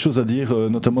énormément de choses à dire,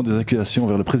 notamment des accusations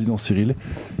vers le président Cyril.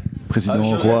 Président,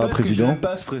 Je roi, répète que président. Je n'aime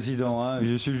pas ce président, hein.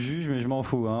 Je suis le juge, mais je m'en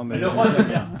fous. Hein. Mais le roi il est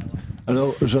bien.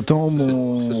 Alors, j'attends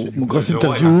mon grosse Le roi est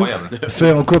interview incroyable.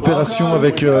 fait en coopération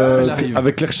avec, Elle arrive.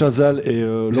 avec Claire Chazal et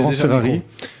Laurence déjà le Ferrari. micro.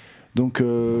 Donc,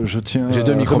 je tiens J'ai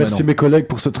deux à micros remercier maintenant. mes collègues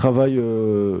pour ce travail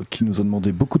qui nous a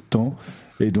demandé beaucoup de temps.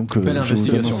 Et donc, Belle je vous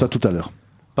investigation. annonce ça tout à l'heure.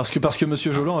 Parce que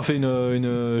Monsieur Jolan a fait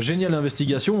une géniale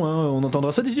investigation, hein. On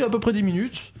entendra ça d'ici à peu près 10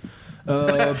 minutes.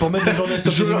 Pour mettre les journalistes au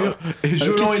pied du mur. Et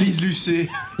Jolan qu'est-ce et Lise Lucet.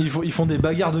 Ils font des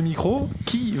bagarres de micro.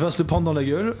 Qui va se le prendre dans la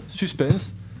gueule?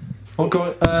 Suspense. Encore.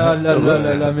 Ah là là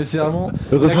là là, mais c'est vraiment.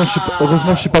 Heureusement,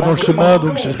 je suis pas dans le chemin,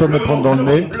 donc je vais pas me prendre dans le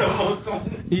nez.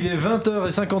 Il est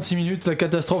 20h56, la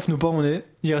catastrophe nous pend au nez.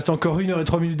 Il reste encore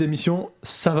 1h03 d'émission.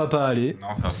 Ça va pas aller. Non,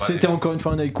 ça va pas C'était aller. encore une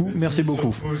fois un haïku. Merci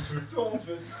beaucoup.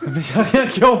 Mais y'a rien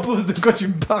qui est en pause, de quoi tu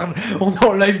me parles? On est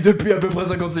en live depuis à peu près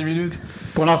 56 minutes.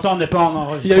 Pour l'instant, on n'est pas en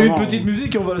Il y enregistrement. a eu une petite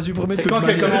musique et on va la supprimer de C'est toute quand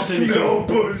qu'elle manière. commence l'émission?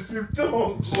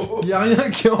 Il y a rien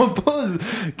qui est en pause.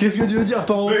 Qu'est-ce que tu veux dire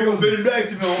par en Mec, on pause? fait une blague,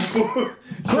 tu mets en pause.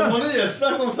 Je t'ai demandé il y a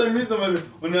 55 minutes,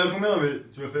 on est à combien? Mais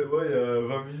tu m'as fait, ouais, il y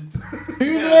a 20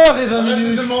 minutes. 1h20 Arrête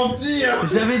minutes. de mentir.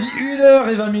 J'avais dit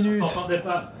 1h20 minutes. T'entendais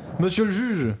pas. Monsieur le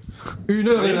juge,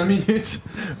 1h20 minutes.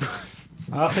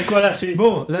 Alors, c'est quoi la suite?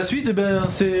 Bon, la suite, eh ben,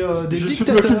 c'est des Je suis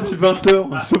dictateurs. bloqué depuis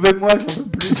 20h, sauvez-moi, j'en peux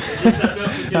plus.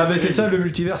 Ah, ben c'est ça le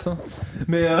multiverse. Hein.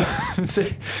 Mais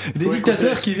c'est des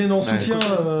dictateurs qui viennent en soutien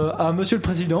à Monsieur le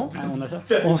Président. Ah, on a ça.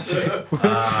 On sait-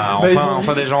 Ah, Bah, ils enfin, ont-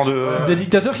 enfin des gens de. Des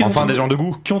dictateurs qui, Enfin des gens de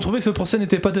goût. qui ont trouvé que ce procès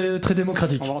n'était pas très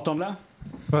démocratique. On va entendre là?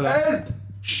 Voilà.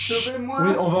 Sauvez-moi.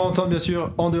 Oui, on va entendre bien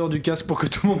sûr en dehors du casque pour que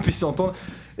tout le monde puisse entendre.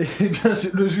 Et bien sûr,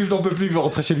 le juge n'en peut plus, il va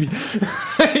rentrer chez lui.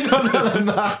 Il en a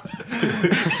marre.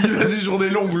 Il a des journées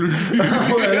longues, le juge.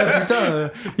 Oh là là, putain.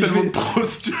 Il Tellement fait de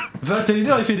procédures.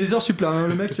 21h, il fait des heures sup là, hein,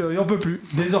 le mec, il en peut plus.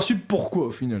 Des heures sup pour quoi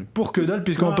au final? Pour que dalle,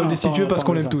 puisqu'on Non, peut le destituer attends, parce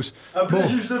qu'on attends, l'aime attends. tous. Appelez Bon. le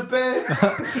juge de paix.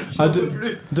 Ah, J'en peux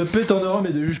plus. de paix t'en auras,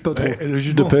 mais de juge pas trop. Le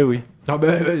juge Bon. de paix, oui. Ah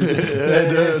ben,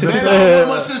 c'était Mais non,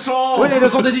 moi ce son. Oui, le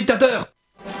son des dictateurs.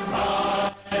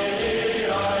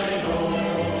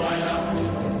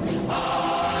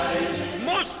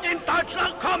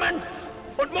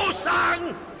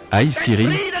 Aïe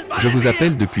Cyril, je vous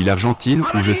appelle depuis l'Argentine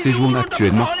où je séjourne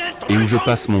actuellement et où je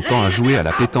passe mon temps à jouer à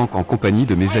la pétanque en compagnie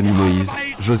de mes amis Moïse,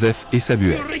 Joseph et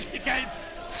Samuel.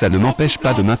 Ça ne m'empêche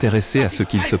pas de m'intéresser à ce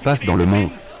qu'il se passe dans le monde,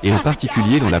 et en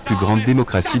particulier dans la plus grande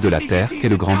démocratie de la Terre qu'est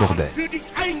le grand bordel.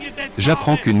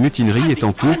 J'apprends qu'une mutinerie est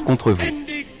en cours contre vous.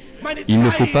 Il ne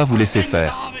faut pas vous laisser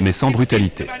faire, mais sans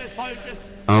brutalité.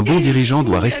 Un bon dirigeant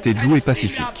doit rester doux et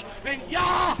pacifique.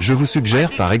 Je vous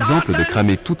suggère par exemple de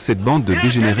cramer toute cette bande de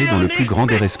dégénérés dans le plus grand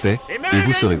des respects, et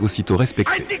vous serez aussitôt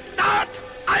respecté.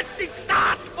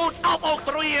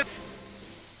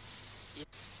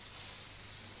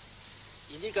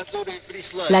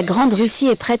 La Grande Russie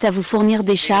est prête à vous fournir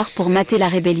des chars pour mater la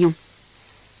rébellion.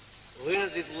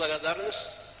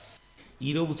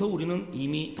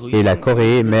 Et la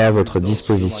Corée met à votre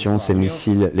disposition ses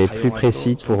missiles les plus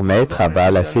précis pour mettre à bas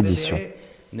la sédition.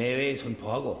 Le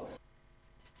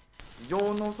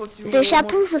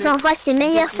Japon vous envoie ses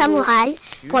meilleurs samouraïs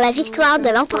pour la victoire de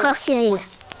l'empereur Cyril.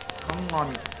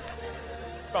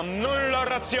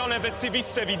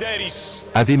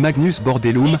 Ave Magnus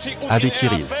Bordellum, Ave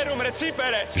Kirill.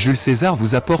 Jules César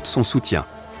vous apporte son soutien.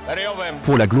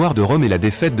 Pour la gloire de Rome et la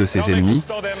défaite de ses ennemis,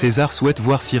 César souhaite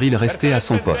voir Cyril rester à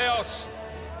son poste.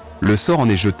 Le sort en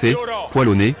est jeté, poil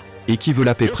au nez, et qui veut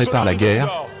la paix prépare la guerre,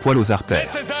 poil aux artères.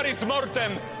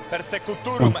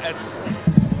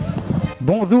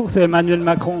 Bonjour, c'est Emmanuel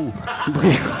Macron.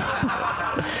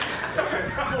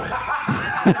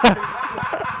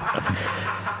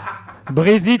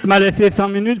 Brigitte m'a laissé 5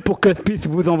 minutes pour que je puisse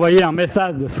vous envoyer un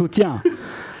message de soutien.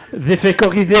 J'ai fait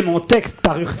corriger mon texte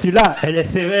par Ursula, elle est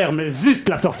sévère mais juste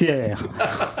la sorcière.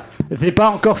 J'ai pas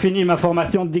encore fini ma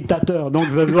formation de dictateur, donc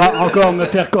je dois encore me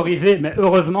faire corriger, mais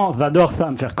heureusement, j'adore ça,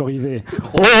 me faire corriger.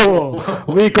 Oh,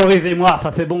 oui, corrigez-moi,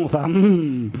 ça c'est bon, ça.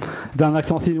 J'ai un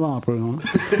accent chinois un peu. Hein.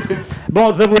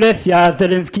 Bon, je vous laisse, il y a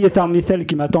Zelensky et Saint-Michel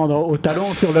qui m'attendent au talon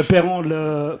sur le perron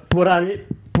pour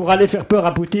aller faire peur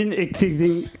à Poutine et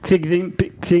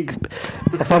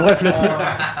enfin bref,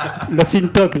 le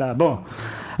Sintok là, bon.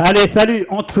 Allez, salut,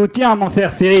 on te soutient, mon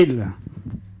frère Cyril.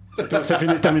 C'est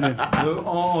fini, terminé.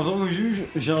 En tant que juge,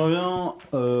 j'aimerais bien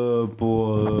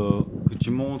pour que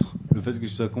tu montres le fait que tu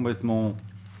sois complètement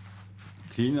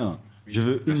clean. Je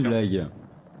veux une blague.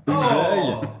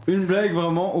 Une blague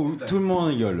vraiment où tout le monde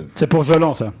rigole. C'est pour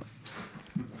Jolan, ça.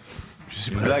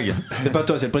 Une blague. C'est pas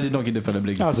toi, c'est le président qui doit faire la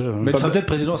blague. Ah, mais tu seras peut-être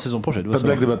président la saison prochaine. Pas de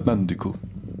blague de Batman, du coup.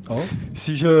 Oh.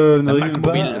 Si je ne rigole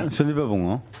pas, ce n'est pas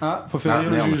bon. Hein. Ah, faut faire rire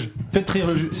le juge. Faites rire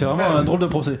le juge. C'est vraiment un drôle de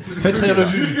procès. Faites rire le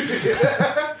juge.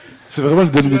 C'est vraiment le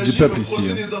Dominique du peuple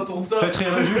ici. Faites rire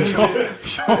le juge.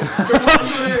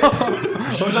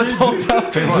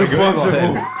 Fais-moi rigoler,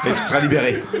 bordel. Et tu seras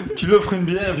libéré. Tu lui offres une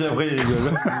bière et puis après il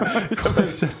rigole. Comment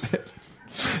il s'appelle?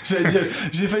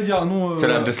 J'ai failli dire un nom. C'est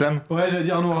l'âme de slam. Ouais, j'allais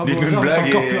dire un nom Dites-nous une blague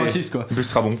encore plus raciste quoi. Ce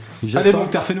sera bon. Allez, bon,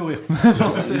 t'as refait nourrir.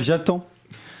 J'attends.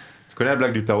 Tu connais la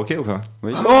blague du perroquet ou pas?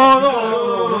 Oui. Oh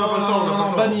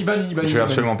non, banni. Je vais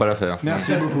absolument pas la faire.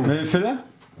 Merci beaucoup. Mais fais-la.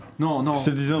 Non.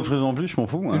 C'est 10 ans présent en plus, je m'en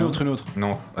fous. Une autre.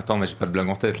 Non, attends, mais j'ai pas de blague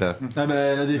en tête là. Ah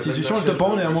bah la destitution, je te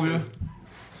prends, mon vieux.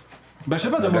 Bah je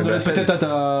sais pas, demande peut-être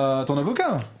à ton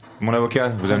avocat. Mon avocat,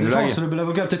 vous avez une blague?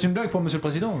 L'avocat a peut-être une blague pour monsieur le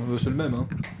président, c'est le même. Hein.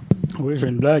 Oui, j'ai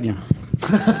une blague.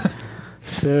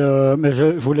 Mais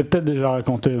je voulais peut-être déjà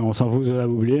raconter, on s'en vous a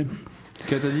oublié.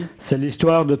 Qu'est-ce que t'as dit? C'est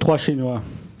l'histoire de 3 Chinois.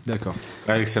 D'accord.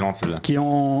 Ah, excellente celle-là.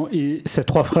 C'est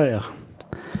 3 frères.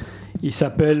 Ils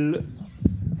s'appellent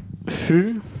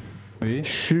Fu,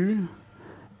 Chu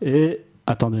et...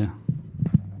 Attendez.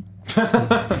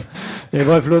 Et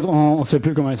bref, l'autre, on sait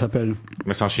plus comment il s'appelle.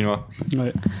 Mais c'est un Chinois.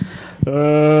 Ouais.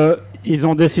 Ils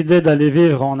ont décidé d'aller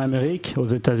vivre en Amérique, aux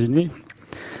États-Unis.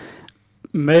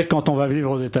 Mais quand on va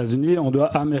vivre aux États-Unis, on doit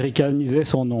américaniser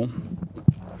son nom.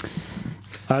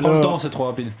 Alors... Prends le temps, c'est trop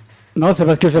rapide. Non, c'est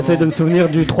parce que j'essaie de me souvenir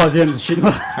du 3e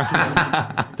chinois.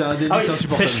 T'as un début, c'est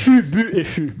insupportable. C'est Chu, Bu et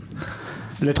Fu.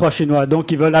 Les 3 Chinois.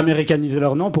 Donc ils veulent américaniser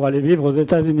leur nom pour aller vivre aux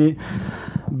États-Unis.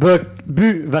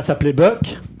 Bu va s'appeler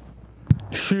Buck.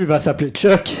 Chu va s'appeler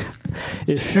Chuck.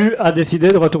 Et Fu a décidé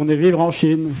de retourner vivre en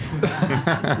Chine.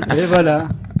 Et voilà.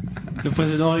 Le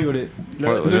président a rigolé.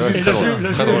 Le juge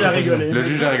a rigolé. Le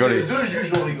juge a rigolé. Les 2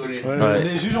 juges ont rigolé. Ouais.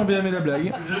 Les juges ont bien aimé la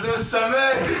blague. Je le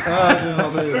savais. Ah,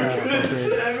 désolé.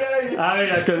 Ah oui,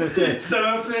 il la connaissait. Ça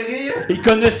m'a fait rire. Il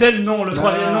connaissait le nom, le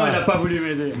 3e nom, il n'a pas voulu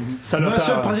m'aider. Monsieur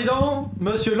le président,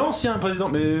 monsieur l'ancien président,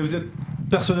 mais vous êtes...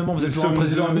 Personnellement, vous êtes toujours un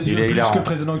président à mes yeux, plus que le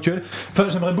président actuel. Enfin,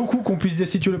 j'aimerais beaucoup qu'on puisse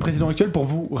destituer le président actuel pour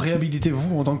vous réhabiliter,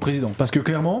 vous, en tant que président. Parce que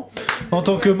clairement, en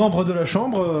tant que membre de la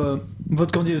Chambre,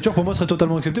 votre candidature, pour moi, serait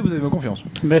totalement acceptée, vous avez ma confiance.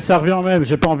 Mais ça revient même,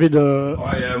 j'ai pas envie de...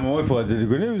 Ouais, il y a un moment, il faudrait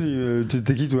déconner aussi.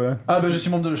 T'es qui, toi? Ah, bah, je suis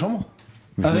membre de la Chambre.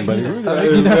 Avec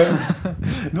Nina.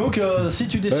 Donc, si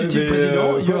tu destitues le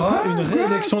président, il y aura une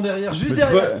réélection derrière, juste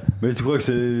derrière. Mais tu crois que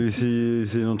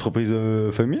c'est une entreprise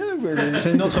familiale ou quoi?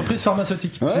 C'est une entreprise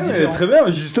pharmaceutique. Ouais, c'est différent. très bien,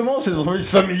 mais justement, c'est une entreprise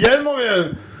familiale, mon gars.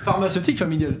 Pharmaceutique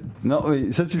familiale. Non, oui,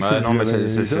 ça tu sais. Non, mais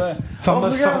c'est vrai.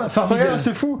 Familiale,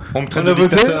 c'est fou. On me traite de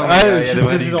dictateur. Il y a des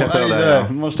vrais dictateurs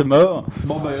derrière. Moi, j'étais mort.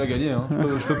 Bon, bah, il a gagné, hein.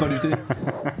 Je peux pas lutter.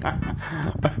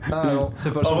 Ah non,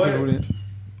 c'est pas le son que je voulais.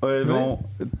 Ouais, bon,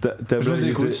 je vous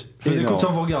écoute. Je vous écoute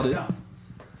sans vous regarder. Moi,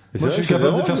 je suis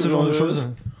capable de faire ce genre de choses.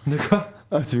 De quoi?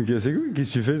 Ah, tu me casses les couilles?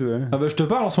 Qu'est-ce que tu fais, toi? Ah, bah, je te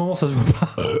parle en ce moment, ça se voit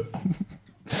pas.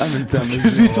 Ah, mais t'es un Parce mec. que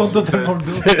je lui tourne totalement le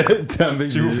dos. T'es un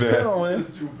mec. S'il vous plaît.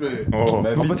 S'il vous plaît. Oh. Ma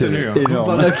On bite, peut tenir. elle est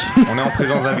énorme. On est en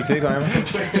présence d'invités quand même.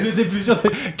 J'étais plus sûr.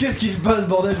 Qu'est-ce qui se passe,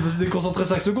 bordel? Je me suis déconcentré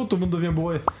 5 secondes, tout le monde devient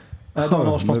bourré. Ah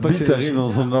non, je pense Ma pas que bite c'est. arrive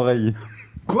dans son oreille.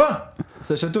 Quoi?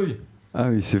 Ça chatouille. Ah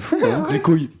oui, c'est fou, hein. Les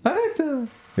couilles. Arrête.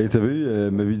 Et t'as vu,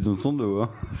 ma bite dans ton dos, hein.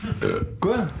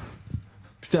 Quoi?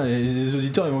 Putain, les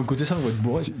auditeurs ils vont écouter ça, ils vont être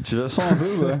bourrés. Tu la sens un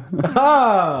peu, ouais.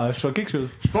 Ah, je sens quelque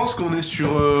chose. Je pense qu'on est sur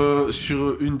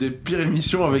une des pires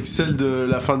émissions avec celle de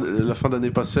la fin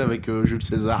d'année passée avec Jules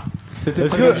César. C'était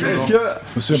Est-ce prévu. que.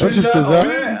 Je me souviens pas de Jules César.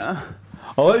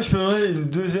 En vrai, je peux donner une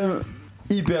deuxième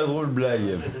hyper drôle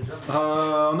blague.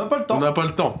 On n'a pas le temps. On n'a pas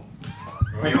le temps.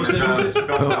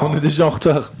 On est déjà en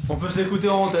retard. On peut se l'écouter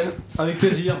en antenne, avec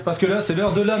plaisir, parce que là c'est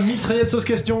l'heure de la mitraillette sauce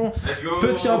question.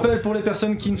 Petit rappel pour les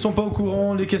personnes qui ne sont pas au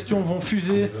courant, les questions vont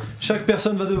fuser, chaque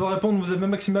personne va devoir répondre, vous avez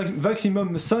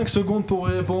maximum 5 secondes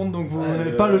pour y répondre, donc vous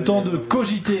n'avez pas le temps de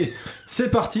cogiter. C'est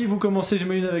parti, vous commencez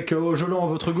j'imagine avec Jolan à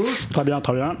votre gauche. Très bien,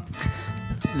 très bien.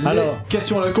 Les Alors,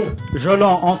 question à la con.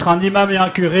 Jolan, entre un imam et un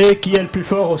curé, qui est le plus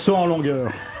fort au saut en longueur?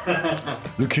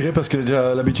 Le curé parce qu'il a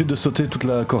déjà l'habitude de sauter toute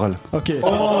la chorale. Ok.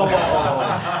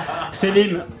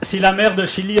 Célim, si la mère de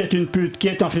Chili est une pute, qui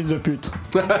est un fils de pute?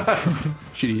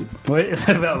 Chili. Oui,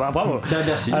 bravo.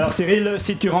 Merci. Alors Cyril,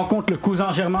 si tu rencontres le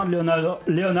cousin germain de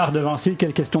Léonard de Vinci,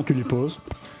 quelle question tu lui poses?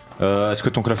 Est-ce que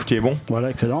ton clafoutis est bon?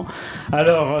 Voilà, excellent.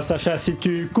 Alors Sacha, si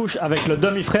tu couches avec le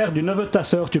demi-frère du neveu de ta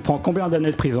sœur, tu prends combien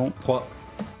d'années de prison? 3.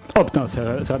 Oh putain, c'est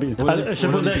rapide. Ouais, Je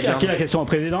pose à qui la question? Au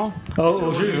président?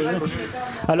 Au juge.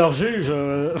 Alors juge,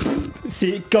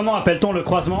 comment appelle-t-on le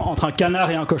croisement entre un canard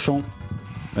et un cochon?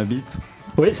 Ma bite.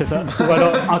 Oui, c'est ça. Ou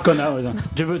alors un connard. Oui.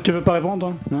 Tu veux pas répondre,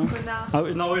 toi? Non. Ah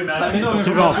oui, non, oui, mais à la non, mais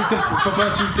faut pas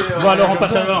insulter. Bon, alors on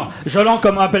passe à l'avant. Jolan,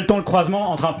 comment appelle-t-on le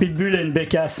croisement entre un pitbull et une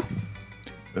bécasse?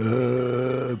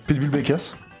 Pitbull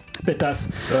Bécasse. Pétasse.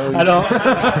 Oui. Alors,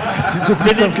 C'est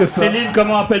aussi simple que ça. Céline,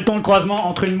 comment appelle-t-on le croisement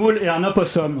entre une moule et un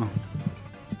opossum?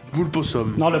 Moule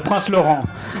possum. Non, le prince Laurent.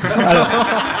 Alors,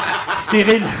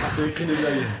 Cyril,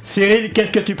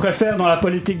 qu'est-ce que tu préfères dans la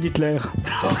politique d'Hitler?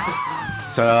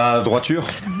 Sa droiture.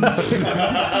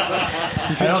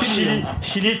 Alors,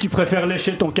 Chili, tu préfères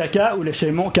lécher ton caca ou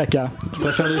lécher mon caca? Je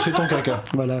préfère lécher ton caca.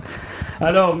 Voilà.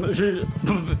 Alors,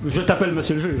 je t'appelle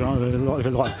monsieur le juge, hein, j'ai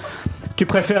le droit. Tu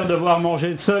préfères devoir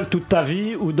manger seul toute ta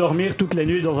vie ou dormir toutes les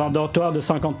nuits dans un dortoir de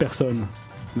 50 personnes?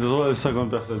 Nous 50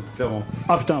 personnes, clairement.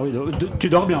 Ah putain, oui, tu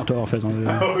dors bien toi en fait. Oui.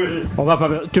 On va pas.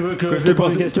 Tu veux que je te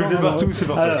pose une question? Partout, c'est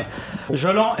parfait. Alors,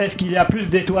 Jolan, est-ce qu'il y a plus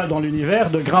d'étoiles dans l'univers,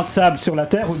 de grains de sable sur la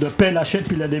Terre ou de pelles lâchées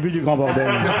depuis le début du grand bordel?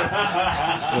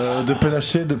 De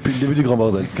Pélaché depuis le début du grand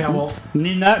bordel. Clairement.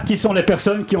 Nina, qui sont les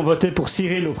personnes qui ont voté pour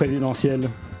Cyril au présidentiel?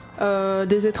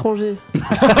 Des étrangers.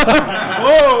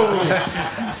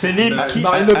 Céline,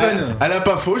 Marine Le Pen. Elle a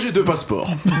pas faux, j'ai 2 passeports.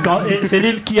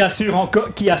 Céline qui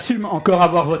assume encore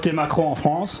avoir voté Macron en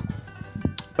France?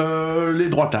 Les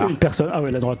droitards. Personne. Ah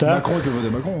oui, la droite. Macron, il peut voter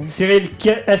Macron. Hein. Cyril,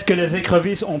 est-ce que les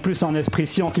écrevisses ont plus un esprit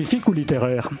scientifique ou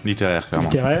littéraire? Littéraire, clairement.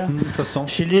 Littéraire. Ça se sent.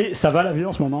 Chili, ça va la vie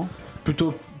en ce moment?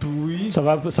 Plutôt oui. Ça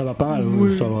va pas mal.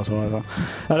 Oui. Ça va.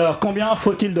 Alors, combien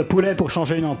faut-il de poulets pour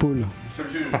changer une ampoule?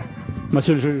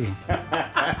 Monsieur le juge.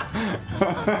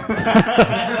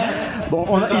 Bon,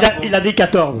 il a dit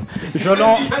 14.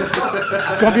 Jolan,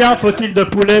 combien faut-il de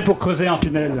poulets pour creuser un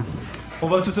tunnel? On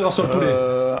va tout savoir sur le poulet.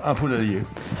 Un poulailler.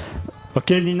 Ok,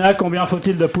 Nina, combien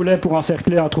faut-il de poulets pour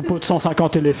encercler un troupeau de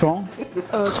 150 éléphants?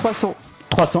 300.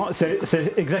 300,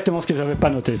 c'est exactement ce que j'avais pas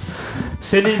noté.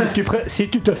 Céline, si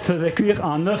tu te faisais cuire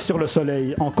un œuf sur le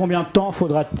soleil, en combien de temps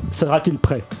sera-t-il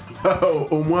prêt?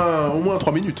 Au moins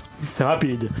 3 minutes. C'est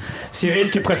rapide.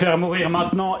 Cyril, tu préfères mourir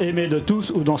maintenant aimé de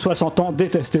tous ou dans 60 ans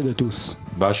détesté de tous?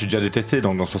 Bah, je suis déjà détesté,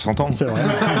 donc dans 60 ans. C'est vrai.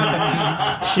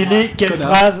 Chili,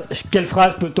 quelle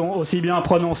phrase peut-on aussi bien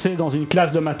prononcer dans une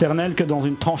classe de maternelle que dans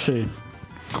une tranchée?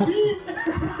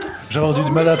 J'avais eu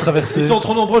du mal à traverser. Ils sont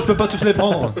trop nombreux, je peux pas tous les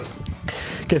prendre.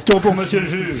 Question pour monsieur le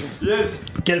juge. Yes.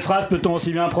 Quelle phrase peut-on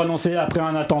aussi bien prononcer après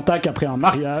un attentat qu'après un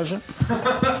mariage?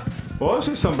 Oh,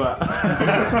 c'est sympa.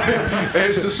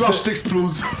 Et ce soir, je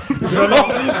t'explose.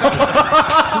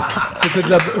 C'était de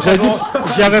la.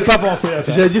 J'y avais pas pensé à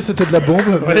ça. J'allais dire c'était de la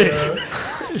bombe. Oui.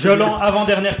 Jolan,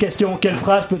 avant-dernière question. Quelle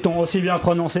phrase peut-on aussi bien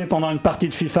prononcer pendant une partie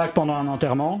de FIFA que pendant un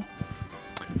enterrement?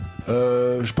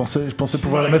 Je pensais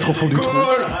pouvoir la mettre au fond du trou.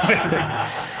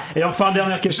 Et enfin,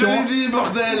 dernière question. Je l'ai dit,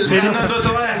 bordel.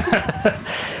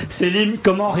 Céline,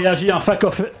 comment réagit un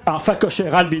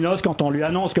facochère albinos quand on lui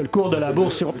annonce que le cours de la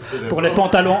bourse pour les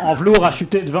pantalons en velours a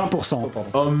chuté de 20%?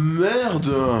 Oh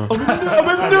merde. Oh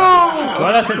mais non.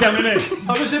 Voilà, c'est terminé.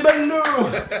 Ah mais c'est ballot.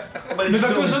 Mes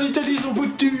vacances en Italie sont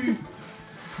foutues.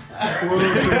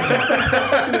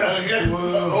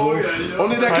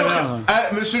 On est d'accord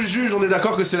monsieur le juge, on est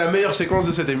d'accord que c'est la meilleure séquence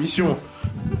de cette émission.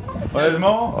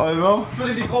 Honnêtement. Tous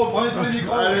les micros, prenez tous les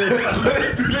micros. Allez,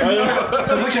 tous les micros.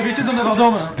 C'est vrai qu'il y a l'habitude d'en avoir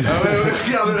dans main. Ah ouais,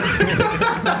 regarde.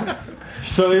 Je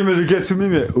fais rimer le Katsumi,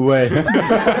 mais ouais.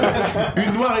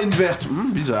 Une noire et une verte,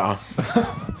 bizarre.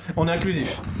 On est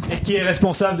inclusif. Et qui est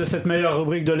responsable de cette meilleure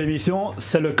rubrique de l'émission?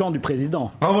 C'est le camp du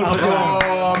président. Bravo le président.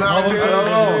 Oh, mais arrêtez.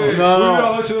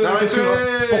 Non. Arrêtez.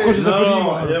 Pourquoi je les applaudis,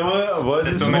 moi?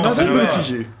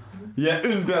 Il y a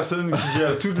une personne qui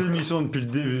gère toute l'émission depuis le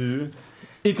début.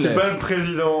 Hitler. C'est pas le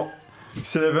président,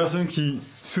 c'est la personne qui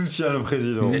soutient le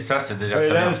président. Et ça, c'est déjà Et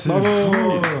très là, bien. c'est Bravo.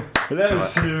 fou. Là,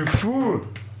 c'est fou.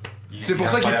 C'est pour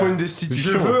ça qu'il faut une Je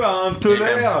destitution. veux un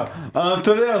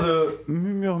tolère de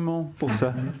murmurement pour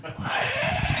ça.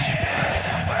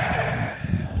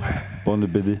 Bande de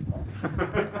BD.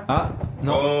 Ah,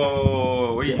 non.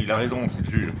 Oh, oui, il a raison, c'est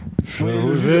le juge. Oui, Je le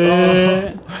vous juge.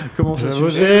 ai... Comment ça Je se vous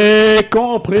fait ai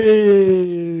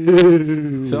compris.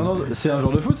 C'est un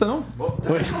jour de foot, ça, non?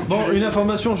 Oui. Bon, une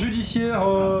information judiciaire,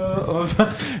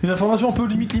 une information un peu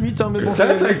limite, hein, mais bon. Ça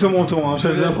va être avec ton menton, hein. J'ai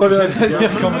un problème avec ça.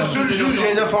 Monsieur le juge,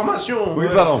 j'ai une information. Oui,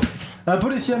 pardon. Un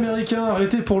policier américain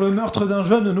arrêté pour le meurtre d'un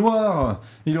jeune noir.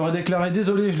 Il aurait déclaré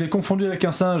désolé, je l'ai confondu avec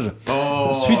un singe.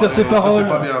 Oh, Suite à ses non, paroles, ça, c'est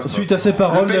pas bien, ça. suite à ses Le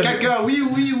paroles, PKK, oui.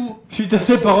 suite à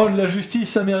ces paroles, la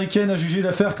justice américaine a jugé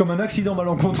l'affaire comme un accident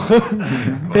malencontreux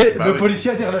et Bah le oui.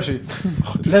 policier a été relâché.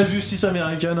 La justice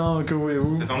américaine, hein, que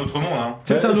voulez-vous? C'est un autre monde, hein.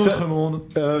 C'est un ça- autre monde.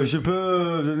 Je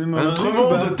peux donner mon Un autre indice ou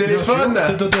monde, pas téléphone.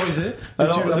 C'est autorisé.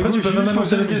 Alors, Après, tu peux même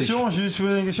annoncer la musique. j'ai juste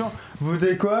posé une question. Vous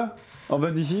votez quoi en bas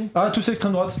d'ici? Ah, tous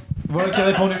extrême droite. Voilà qui a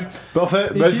répondu. Parfait.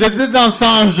 Ici- Bah, c'était un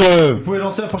singe. Vous pouvez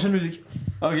lancer la prochaine musique.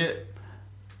 Ok.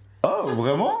 Oh,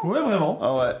 vraiment? Ouais, vraiment.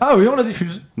 Ah ouais. Ah oui, on la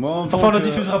diffuse. Moi, en tant Enfin, on la que-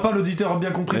 diffusera pas, l'auditeur a bien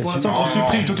compris. Mais Pour si- l'instant, on non,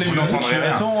 supprime toutes les vous musiques. l'entendrez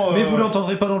rien. Attends, Mais vous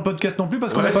l'entendrez pas dans le podcast non plus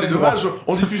parce qu'on Ouais, n'a pas c'est les droits. dommage.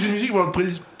 On diffuse une musique pour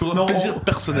notre Non, plaisir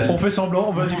personnel. On fait semblant,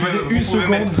 on va Vous diffuser pouvez une seconde.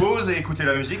 mettre pause et écouter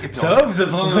la musique. Et puis Ça va, vous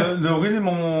êtes en train de ruiner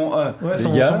mon. Ouais, les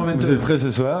son gars, momentum. vous êtes prêts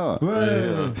ce soir? Ouais.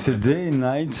 C'est Day and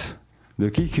Night de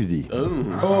KQD.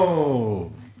 Oh.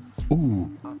 Ouh.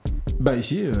 Bah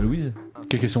ici, Louise.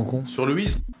 Quelle question con. Sur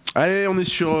Louise. Allez, on est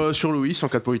sur Louis,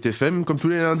 104.8 FM, comme tous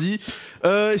les lundis.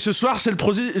 Et ce soir, c'est le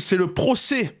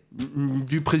procès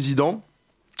du président.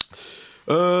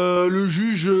 Le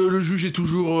juge est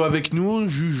toujours avec nous,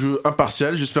 juge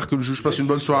impartial. J'espère que le juge passe une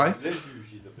bonne soirée.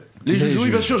 Les juges, oui,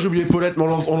 bien sûr, j'ai oublié Paulette, mais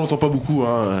on l'entend pas beaucoup.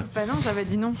 Hein. Bah non, j'avais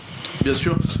dit non. Bien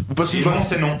sûr. Vous passez une non, bonne...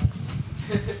 c'est non.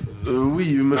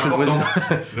 Oui, monsieur le président.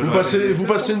 Vous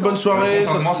passez une bonne soirée. Le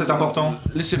consentement, c'est important.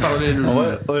 Laissez parler le juge.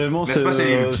 Ouais, honnêtement, Laisse passer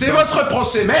les luttes. C'est votre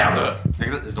procès, merde.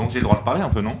 Donc j'ai le droit de parler un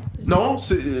peu, non? Non,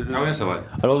 c'est... Ah ouais, c'est vrai.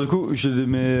 Alors, du coup, je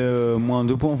mets moins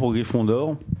 2 points pour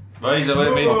Gryffondor. Ouais, ils avaient,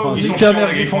 mais ils sont Caméra chiants,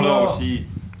 les Gryffondors Gryffondor. aussi.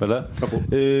 Voilà.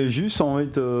 Et juste envie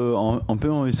de, un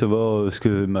peu envie de savoir ce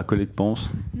que ma collègue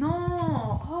pense. Non.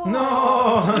 Oh.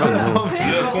 Non.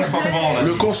 Le consentement, là.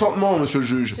 Le consentement, monsieur le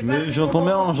juge. Mais j'entends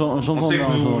bien, j'entends On sait bien.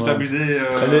 que vous abusez.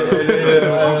 Elle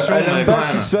mais aime quand pas ce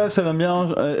qui même. se passe, elle aime bien,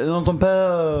 elle n'entend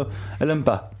pas, elle aime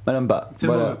pas. C'est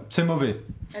Voilà. mauvais. C'est mauvais.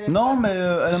 Non, mais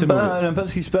elle C'est aime pas, mauvais. elle aime pas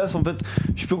ce qui se passe. En fait,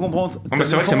 je peux comprendre. Non, mais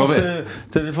c'est vrai que c'est mauvais.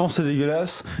 Ta défense, c'est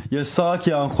dégueulasse. Il y a Sarah qui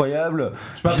est incroyable.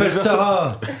 Je m'appelle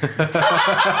Sarah.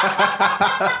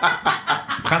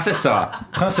 Princesse Sarah.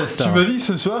 Princesse Tu Sarah. m'as dit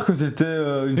ce soir que t'étais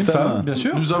une femme. bien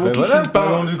sûr. Nous avons Ben tous voilà, une part.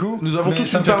 pardon, du coup. Nous avons Mais tous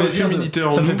ça une me fait part de plaisir féminité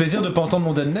en Ça me fait nous. plaisir de pas entendre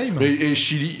mon dead name. Et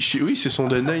Chili, oui, c'est son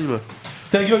dead name.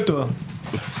 Ta gueule, toi.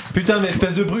 Putain, mais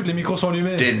espèce de brute, les micros sont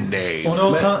allumés. Dead name. On est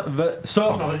en train.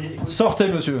 Sortez,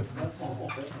 monsieur.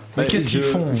 Mais qu'est-ce qu'ils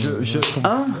font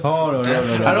Hein? Oh là là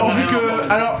là là. Alors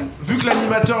vu que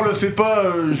l'animateur le fait pas,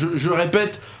 je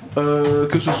répète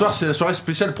que ce soir c'est la soirée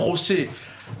spéciale procès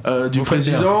du Vous faites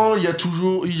président. Il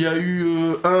y a eu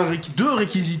deux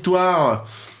réquisitoires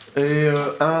et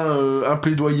un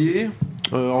plaidoyer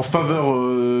en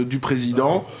faveur du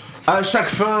président. À chaque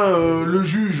fin, le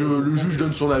juge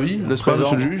donne son avis, n'est-ce pas,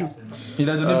 monsieur le juge? Il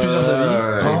a donné plusieurs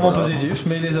avis, rarement positifs,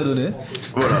 mais il les a donnés.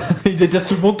 Voilà. Il déteste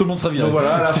tout le monde sera viré. Donc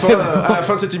voilà, à la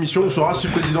fin de cette émission, on saura si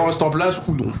le président reste en place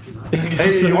ou non. Et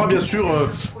il y aura bien sûr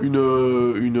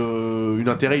une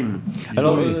intérim.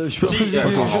 Alors, je peux Si, préciser quelque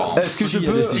attends, chose. Est-ce que si, je il y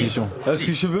a peux, destitution. est-ce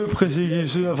que je peux préciser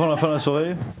quelque chose avant la fin de la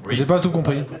soirée? J'ai pas tout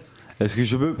compris. Est-ce que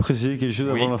je peux préciser quelque chose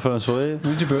avant la fin de la soirée?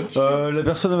 Oui, tu peux. La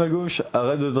personne à ma gauche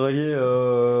arrête de draguer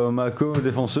ma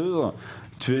co-défenseuse.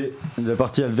 Tu es de la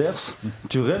partie adverse.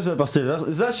 Tu restes de la partie adverse.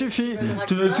 Ça suffit.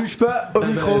 Tu ne touches pas au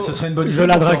micro. Ce serait une bonne idée. Je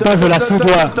la drague pas, je la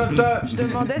sous-dois. Je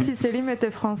demandais si Célim était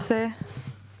français.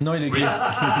 Non, il est gay.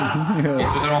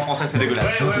 Totalement français, c'est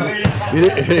dégueulasse.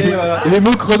 Et les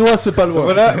mots crenois, c'est pas loin.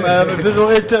 Voilà, ma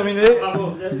journée est terminée.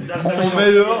 On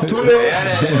met dehors tous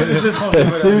les étrangers.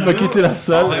 C'est m'a quitté la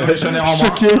salle,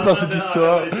 choqué par cette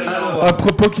histoire. Un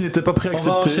propos qui n'était pas On va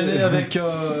préaccepté. enchaîner avec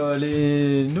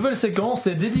les nouvelles séquences,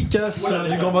 les dédicaces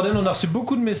du Grand Bordel. On a reçu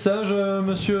beaucoup de messages,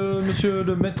 monsieur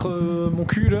le maître, mon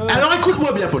cul là. Alors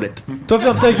écoute-moi bien, Paulette. Toi,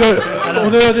 ferme ta gueule.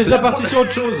 On est déjà parti sur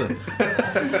autre chose.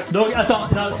 Donc attends,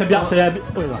 non, c'est bien, c'est la...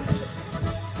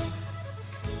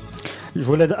 Je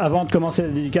voulais, avant de commencer la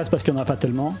dédicace, parce qu'il n'y en a pas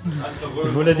tellement, je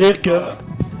voulais dire que,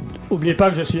 oubliez pas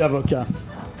que je suis avocat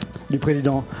du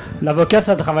président. L'avocat,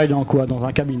 ça travaille dans quoi? Dans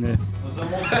un cabinet.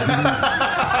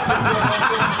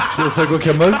 C'est un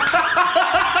guacamole.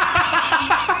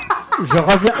 Je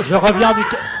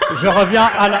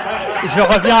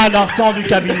reviens à l'instant du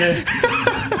cabinet.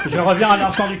 Je reviens à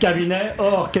l'instant du cabinet.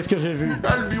 Or, qu'est-ce que j'ai vu?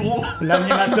 Le bureau.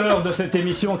 L'animateur de cette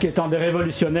émission, qui est un des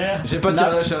révolutionnaires, J'ai pas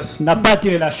tiré la chasse. n'a pas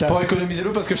tiré la chasse. Pour économiser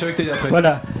l'eau parce que je savais que t'allais après.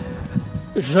 Voilà.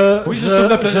 sauve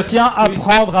la planète. Je tiens à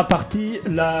prendre à partie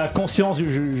la conscience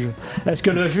du juge. Est-ce que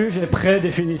le juge est prêt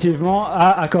définitivement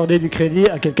à accorder du crédit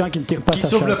à quelqu'un qui ne tire pas Qui sa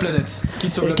sauve la chasse planète. Qui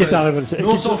sauve et la qui est un planète. révolutionnaire.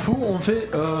 Nous, on s'en fout, on fait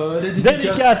les dédicaces.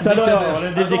 Dédicace alors,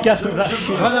 les dédicaces aux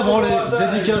archives. Rien à branler,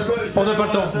 dédicaces, on n'a pas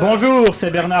le temps. Bonjour,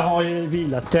 c'est Bernard-Henri Lévy,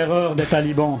 la terreur des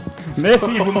talibans. Mais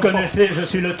si vous me connaissez, je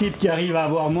suis le type qui arrive à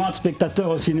avoir moins de spectateurs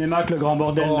au cinéma que le grand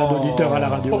bordel d'auditeurs à la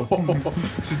radio.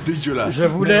 C'est dégueulasse. Je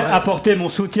voulais apporter mon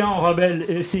soutien aux rebelles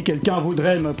et si quelqu'un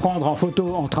voudrait me prendre en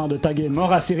photo en train de taguer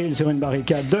mort à Cyril sur une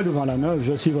barricade de Louvain-la-Neuve,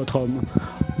 je suis votre homme.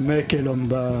 Mais quel homme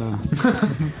bas.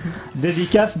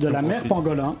 Dédicace de la mère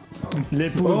Pangolin,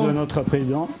 l'épouse de notre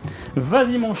président.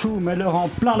 Vas-y mon chou, mets-leur en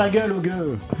plein la gueule au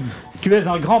gueux. Tu es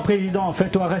un grand président,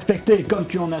 fais-toi respecter comme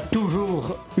tu en as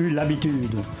toujours eu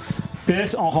l'habitude.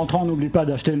 PS, en rentrant, n'oublie pas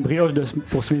d'acheter une brioche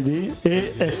pour ce midi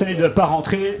et essaye de pas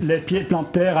rentrer les pieds pleins de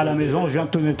terre à la maison, je viens de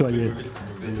tout nettoyer.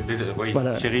 Oui,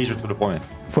 Voilà. chérie, je te le promets.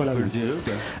 Voilà.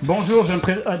 Bonjour,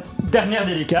 dernière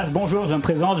dédicace. Bonjour, je me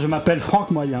présente, je m'appelle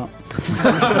Franck Moyen.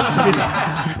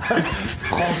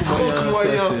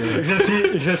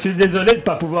 Je suis désolé de ne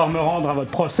pas pouvoir me rendre à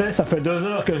votre procès. Ça fait 2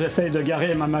 heures que j'essaye de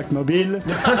garer ma Mac mobile.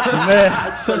 Mais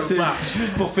ça, c'est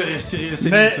juste pour faire Cyril.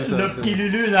 Mais le petit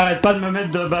Lulu n'arrête pas de me mettre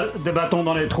des bâtons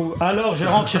dans les trous. Alors je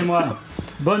rentre chez moi.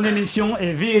 Bonne émission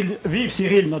et vive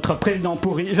Cyril, notre président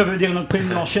pourri. Je veux dire notre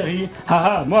président chéri.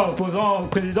 Haha, moi opposant au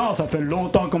président, ça fait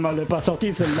longtemps qu'on m'avait pas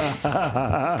sorti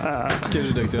celle-là. Quel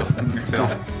jeu d'acteur. Excellent.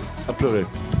 À pleurer.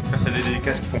 Ça, c'est des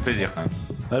dédicaces qui font plaisir quand même.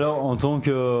 Alors, en tant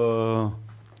que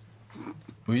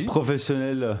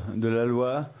professionnel de la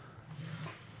loi,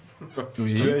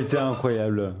 tu as été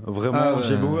incroyable. Vraiment,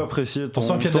 j'ai beaucoup apprécié ton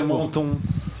menton.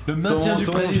 Le maintien du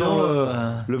président.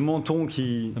 Le menton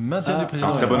qui. Le maintien du président.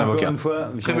 Un très bon avocat. Une fois,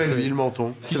 Très belle vie, le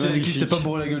menton. Qui s'est pas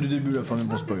bourré la gueule du début, là. Enfin, mais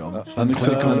bon, c'est pas grave.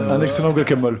 Un excellent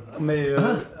guacamole. Mais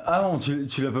non,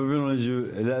 tu l'as pas vu dans les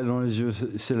yeux. Et là, dans les yeux,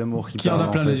 c'est l'amour qui Qui parle. en a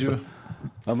plein les yeux.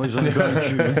 Ah, moi j'en ai plein le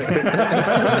cul.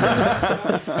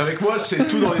 Avec moi, c'est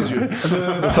tout dans les yeux.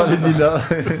 Enfin, les Nina.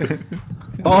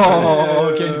 Oh,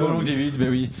 quelle conjonctivite, mais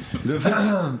oui. Le fait,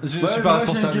 je suis pas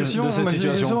responsable de cette J'ai une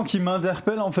situation. question qui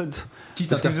m'interpelle en fait. Qui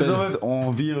Parce que vous t'interpelle êtes en fait,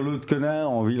 on vire l'autre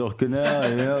connard, on vire leur connard.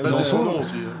 C'est son nom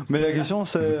aussi. Mais la question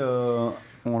c'est,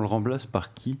 on le remplace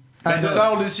par qui?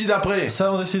 Ça, on décide après.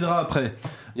 Ça, on décidera après.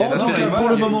 Il y a En tout cas, pour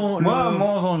le moment, Moi,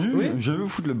 en juge, je veux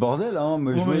foutre le bordel, hein,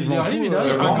 mais je il m'en arrive, fous. il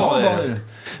arrive. Le grand bordel.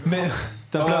 Mais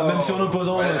même si en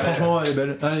opposant, franchement, elle est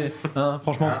belle. Allez,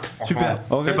 franchement, super.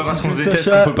 C'est pas parce qu'on se déteste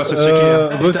Sacha, qu'on peut pas se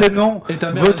checker. Votez non. Et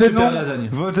ta mère Votez est super non. lasagne.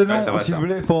 Votez non, Ouais, c'est vrai, s'il ça. vous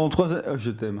plaît, pendant 3 ans.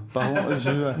 Je t'aime. Pardon.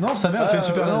 Non, sa mère, elle fait une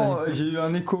super lasagne. Non, j'ai eu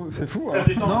un écho, c'est fou. Hein.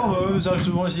 Non, ça arrive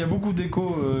souvent ici, il y a beaucoup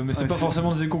d'échos, mais c'est pas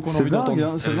forcément des échos qu'on a C'est envie d'entendre. dingue,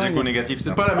 hein, C'est c'est des échos dingue. négatifs.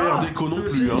 C'est pas la meilleure déco non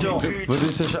plus. Hein.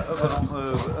 Votez Sacha.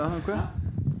 Quoi?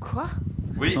 Quoi?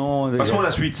 Oui. Non, Passons à la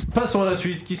suite. Passons à la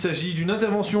suite, qu'il s'agit d'une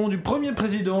intervention du premier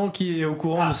président qui est au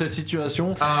courant de cette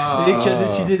situation Ah. et qui a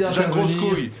décidé Jacques d'intervenir.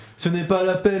 Groscouille. Ce n'est pas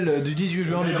l'appel du 18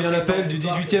 juin, mais bien l'appel du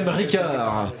 18e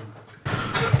Ricard.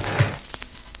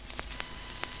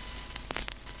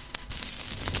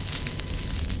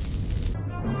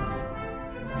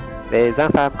 Les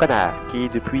infâmes connards qui,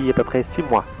 depuis à peu près 6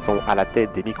 mois, sont à la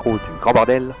tête des micros du grand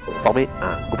bordel, ont formé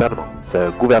un gouvernement. Ce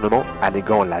gouvernement,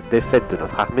 alléguant la défaite de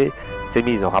notre armée, s'est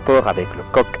mis en rapport avec le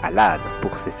coq à l'âne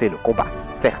pour cesser le combat.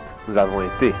 Certes, nous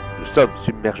sommes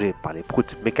submergés par les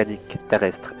proutes mécaniques,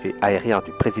 terrestres et aériens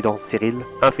du président Cyril,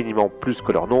 infiniment plus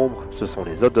que leur nombre, ce sont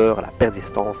les odeurs, la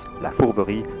persistance, la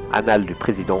fourberie anale du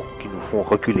président qui nous font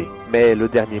reculer. Mais le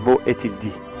dernier mot est-il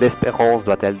dit? L'espérance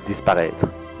doit-elle disparaître?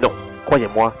 Non,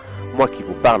 croyez-moi, moi qui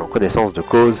vous parle en connaissance de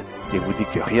cause et vous dis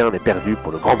que rien n'est perdu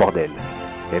pour le grand bordel.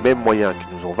 les mêmes moyens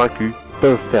qui nous ont vaincus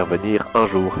peuvent faire venir un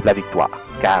jour la victoire.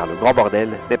 Car le grand bordel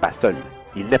n'est pas seul.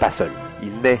 Il n'est pas seul.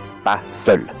 Il n'est pas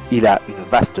seul. Il a une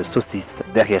vaste saucisse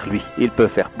derrière lui. Il peut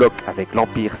faire bloc avec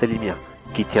l'Empire sélimien,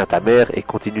 qui tient à mer et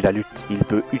continue la lutte. Il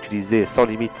peut utiliser sans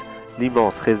limite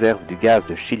l'immense réserve du gaz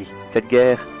de Chili. Cette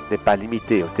guerre n'est pas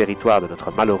limitée au territoire de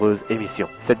notre malheureuse émission.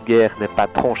 Cette guerre n'est pas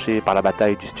tranchée par la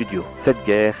bataille du studio. Cette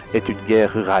guerre est une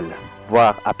guerre rurale,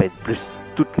 voire à peine plus.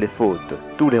 Toutes les fautes,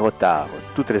 tous les retards,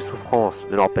 toutes les souffrances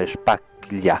ne l'empêchent pas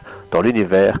qu'il y a dans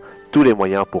l'univers tous les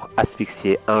moyens pour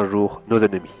asphyxier un jour nos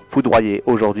ennemis. Foudroyés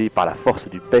aujourd'hui par la force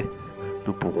du paix,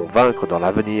 nous pourrons vaincre dans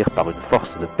l'avenir par une force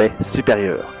de paix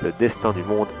supérieure. Le destin du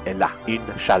monde est là,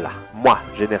 Inch'Allah. Moi,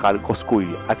 général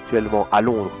Grosse-Couille, actuellement à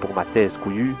Londres pour ma thèse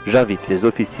couillue, j'invite les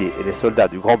officiers et les soldats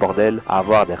du grand bordel à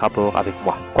avoir des rapports avec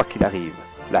moi. Quoi qu'il arrive,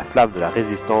 la flamme de la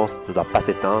résistance ne doit pas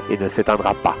s'éteindre et ne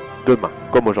s'éteindra pas. Demain,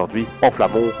 comme aujourd'hui,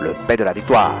 enflammons le paix de la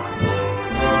victoire.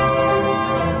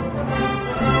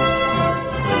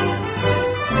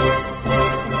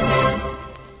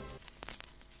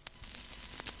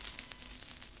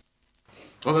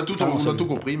 On a tout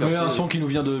compris. Il y a un son qui nous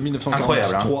vient de 1943.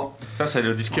 Incroyable. Hein. Ça, c'est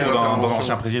le discours d'un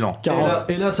ancien président.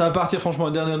 Et là, ça va partir, franchement,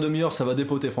 la dernière demi-heure, ça va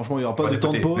dépoter. Franchement, il n'y aura pas de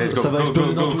temps de pause. Ça va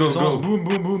exploser dans tous les sens. Boum,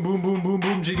 boum, boum, boum, boum, boum,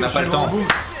 boum. On n'a pas le temps.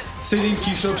 Céline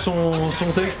qui chope son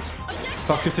texte.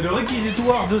 Parce que c'est le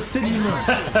réquisitoire de Céline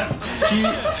qui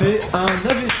fait un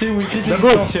AVC ou une crise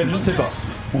existentielle, je ne sais pas.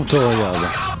 On te regarde.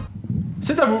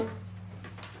 C'est à vous.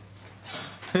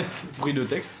 Bruit de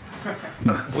texte.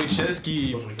 Bruit de chaise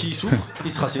qui souffre,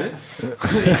 il se rassied.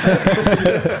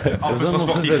 Un peu trop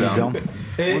sportif là.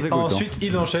 Et ensuite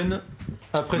il enchaîne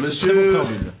après ce très bon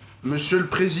préambule. Monsieur le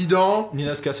Président.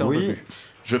 Nina se casse un peu plus.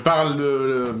 Je parle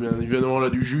bien évidemment là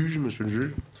du juge, monsieur le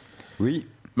juge. Oui.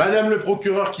 Madame le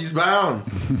procureur qui se barre.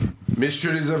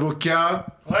 Messieurs les avocats.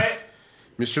 Ouais.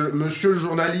 Monsieur le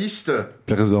journaliste.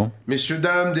 Présent. Messieurs,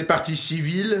 dames des parties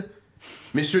civiles.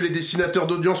 Messieurs les dessinateurs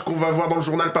d'audience qu'on va voir dans le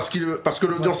journal parce que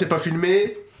l'audience n'est pas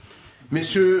filmée.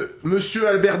 Monsieur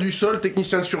Albert Dussol,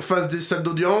 technicien de surface des salles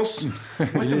d'audience.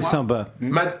 Il est sympa.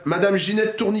 Madame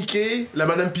Ginette Tourniquet, la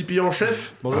Madame Pipi en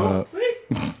chef. Bonjour.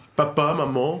 Oui. Papa,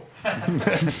 maman.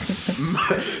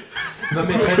 Ma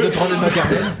maîtresse de 3e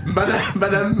maternelle.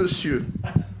 Madame, monsieur.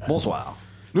 Bonsoir.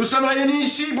 Nous sommes réunis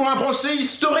ici pour un procès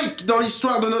historique dans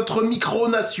l'histoire de notre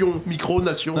micronation.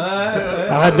 Micronation.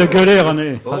 Arrête de gueuler,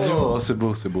 René. Oh, c'est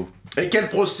beau, c'est beau. Et quel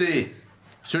procès?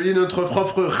 Celui de notre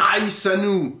propre Raïs à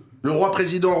nous. Le roi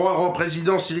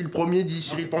président Cyril Ier dit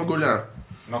Cyril Pangolin.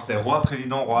 Non, c'est roi,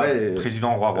 président, roi. Ouais,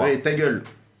 président, roi. Ouais, ta gueule.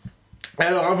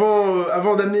 Alors,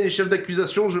 avant d'amener les chefs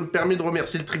d'accusation, je me permets de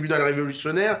remercier le tribunal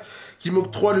révolutionnaire qui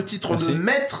m'octroie le titre de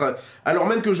maître, alors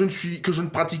même que je ne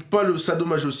pratique pas le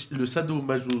sadomasochisme. Le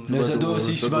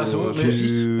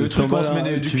truc où on se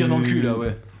met du pied dans le cul, là,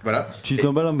 ouais. Voilà. Tu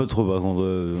t'emballes un peu trop, par contre.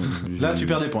 Là, tu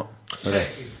perds des points.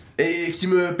 Ouais. Et qui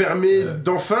me permet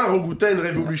d'enfin regoûter à une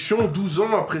révolution 12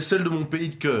 ans après celle de mon pays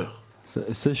de cœur. Ça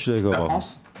je suis d'accord. La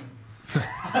France.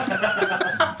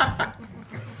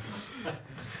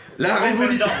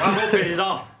 Bravo,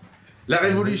 président. La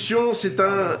révolution, c'est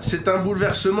un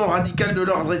bouleversement radical de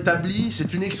l'ordre établi,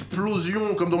 c'est une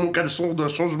explosion, comme dans mon caleçon, d'un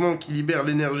changement qui libère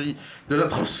l'énergie de la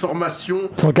transformation.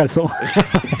 Son caleçon.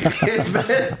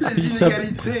 Révèle les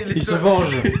inégalités, les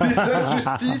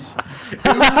injustices,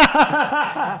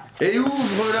 et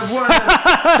ouvre la voie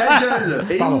à ta gueule,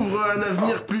 et ouvre un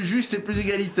avenir plus juste et plus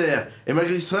égalitaire. Et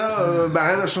malgré ça,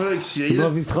 rien n'a changé avec Cyril.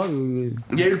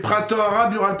 Il y a eu le printemps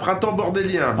arabe, il y aura le printemps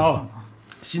bordélien. Oh.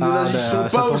 Si nous n'agissons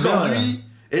pas aujourd'hui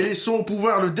et laissons au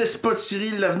pouvoir le despote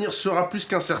Cyril, l'avenir sera plus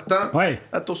qu'incertain. Ouais.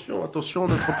 Attention,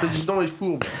 notre président est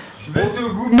fourbe.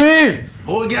 Mais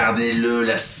regardez-le,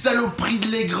 la saloperie de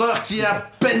l'aigreur qui est à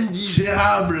peine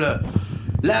digérable.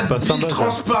 La bile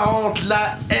transparente,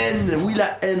 la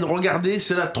haine, regardez,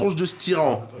 c'est la tronche de ce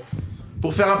tyran.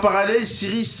 Pour faire un parallèle,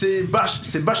 Cyril, c'est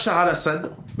Bachar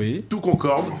al-Assad. Oui. Tout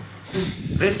concorde.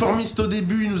 Réformiste au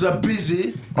début, il nous a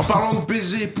baisés. En parlant de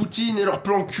baiser, Poutine et leur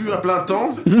plan cul à plein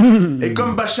temps. Et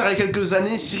comme Bachar il y a quelques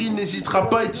années, Cyril n'hésitera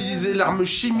pas à utiliser l'arme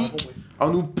chimique en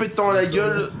nous pétant la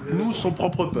gueule, nous, son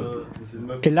propre peuple.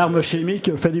 Et l'arme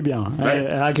chimique fait du bien, ouais.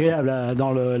 Agréable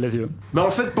dans les yeux. Mais en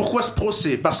fait, pourquoi ce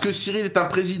procès? Parce que Cyril est un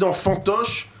président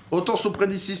fantoche. Autant son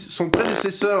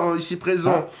prédécesseur ici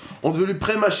présent, on devait lui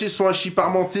prémâcher son hachis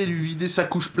parmenté et lui vider sa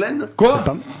couche pleine. Quoi?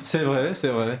 C'est vrai.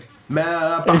 Mais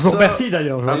à part ça, remercie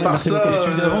d'ailleurs. À part ça,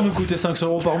 celui d'avant nous coûtait 500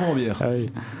 € par mois en bière. Ah oui.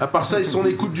 À part ça et son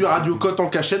écoute du radiocote en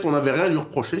cachette, on n'avait rien à lui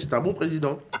reprocher. C'était un bon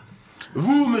président.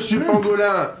 Vous, monsieur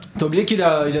Pangolin. T'as oublié qu'il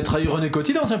a trahi René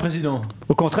Coty, l'ancien président?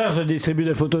 Au contraire, je distribue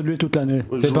des photos de lui toute l'année.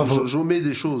 J'omets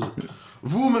des choses.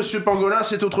 Vous, monsieur Pangolin,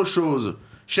 c'est autre chose.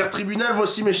 Cher tribunal,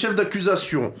 voici mes chefs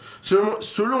d'accusation.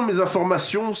 Selon mes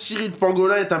informations, Cyril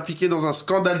Pangolin est impliqué dans un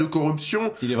scandale de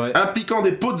corruption impliquant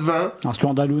des pots de vin. Un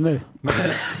scandale ou n'est.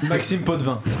 Maxime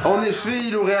Potvin. En effet,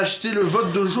 il aurait acheté le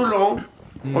vote de Jolan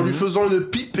en lui faisant une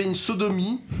pipe et une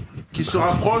sodomie qui se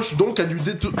rapproche donc à du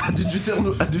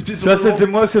détournement. Ça, c'était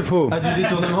moi, c'est faux. À du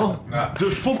détournement de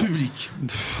fonds publics.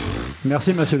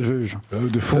 Merci, monsieur le juge.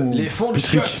 De fonds. Les fonds de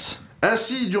Scott.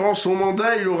 Ainsi, durant son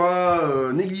mandat, il aura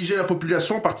négligé la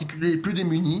population, en particulier les plus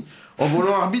démunis, en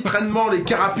volant arbitrairement les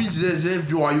carapaces des SDF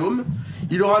du royaume.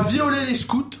 Il aura violé les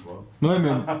scouts. Ouais,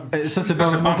 mais ça, c'est pas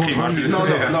un crime. Non,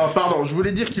 pardon, je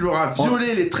voulais dire qu'il aura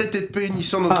violé les traités de paix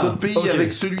unissant notre pays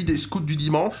avec celui des scouts du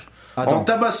dimanche, en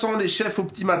tabassant les chefs au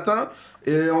petit matin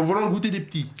et en volant le goûter des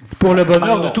petits. Pour le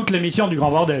bonheur de toute l'émission du Grand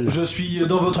Bordel. Je suis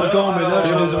dans votre camp, mais là, je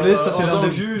suis désolé, ça c'est l'un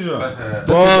des juges.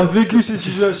 Vécu ces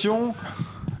situations,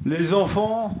 les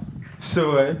enfants, c'est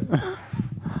vrai.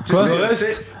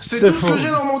 C'est tout ce que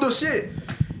j'ai dans mon dossier.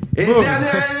 Et dernier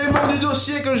élément du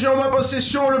dossier que j'ai en ma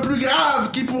possession, le plus grave,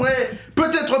 qui pourrait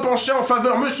peut-être pencher en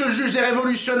faveur monsieur le juge des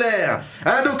révolutionnaires.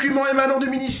 Un document émanant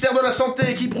du ministère de la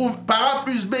Santé qui prouve par A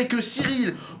plus B que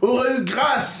Cyril aurait eu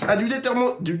grâce à du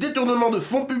détournement de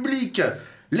fonds publics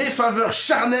les faveurs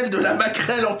charnelles de la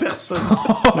maquerelle en personne.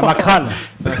 La macrale.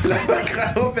 La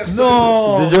maquerelle en personne.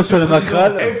 Non. Déjà sur la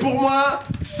macrale. Et pour moi,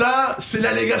 ça, c'est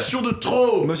l'allégation de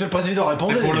trop. Monsieur le Président,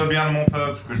 répondez. C'est pour le bien de mon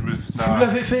peuple que je me fais ça. Vous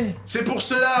l'avez fait. C'est pour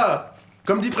cela,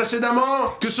 comme dit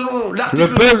précédemment, que selon l'article...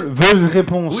 Le peuple veut une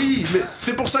réponse. Oui, mais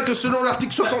c'est pour ça que selon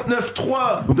l'article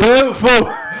 69.3... Vrai ou faux?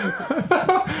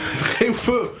 Vrai ou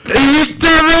faux?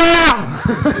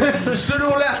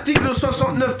 Selon l'article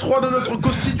 69.3 de notre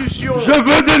Constitution... Je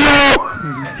veux des noms.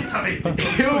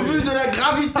 Et au vu de la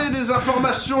gravité des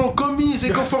informations commises et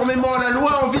conformément à la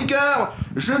loi en vigueur,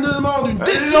 je demande une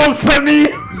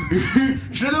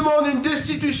Je demande une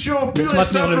destitution pure et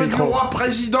simple du roi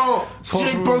président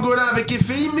Cyril Pangolin avec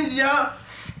effet immédiat,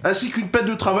 ainsi qu'une peine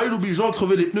de travail l'obligeant à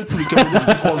crever les pneus de tous les camions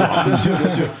qui croisera. Bien sûr, bien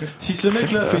sûr. Si ce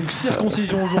mec-là fait une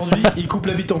circoncision aujourd'hui, il coupe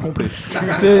la bite en complet.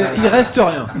 Il reste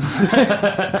rien.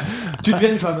 Tu deviens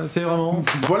une femme, c'est vraiment...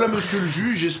 Voilà, monsieur le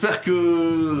juge, j'espère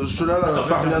que cela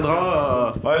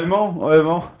parviendra à...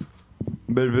 Vraiment.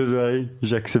 Belvédère,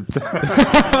 j'accepte.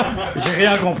 J'ai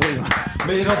rien compris.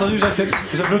 Mais j'ai entendu, j'accepte.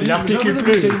 J'applaudis. J'articule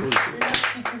plus.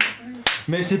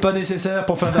 Mais c'est pas nécessaire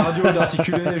pour faire de la radio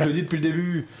d'articuler, je le dis depuis le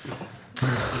début.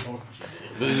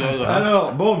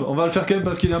 Alors, bon, on va le faire quand même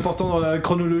parce qu'il est important dans la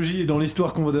chronologie et dans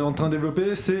l'histoire qu'on va en train de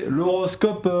développer. C'est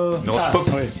l'horoscope.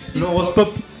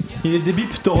 L'horoscope. Il est des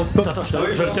bips, t'horoscope. Attends, je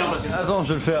le tiens. Attends,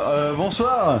 je vais le faire.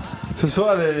 Bonsoir. Ce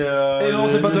soir, Et non,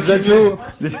 c'est pas toi qui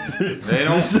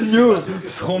les signaux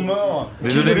seront morts.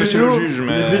 Désolé, monsieur le juge,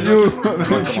 mais.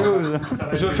 Même chose.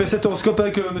 Je fais cet horoscope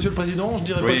avec monsieur le président. Je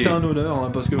dirais pas que c'est un honneur,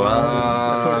 hein, parce que.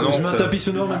 Je mets un tapis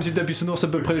sonore, même si le tapis sonore, c'est à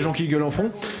peu près les gens qui gueulent en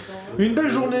fond. Une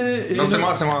belle journée. Non, c'est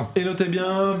moi. Et notez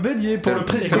bien, bélier pour le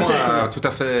président. C'est moi, tout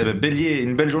à fait. Bélier,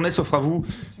 une belle journée s'offre à vous.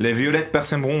 Les violettes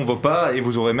percèmeront vos pas et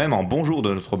vous aurez même un bonjour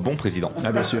de notre bon président.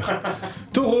 Ah, bien sûr.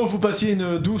 Taureau, vous passiez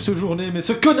une douce journée, mais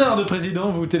ce connard de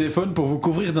président vous téléphone pour vous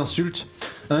couvrir d'insultes.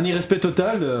 Un irrespect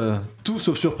total, tout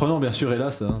sauf surprenant, bien sûr,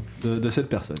 hélas, hein, de cette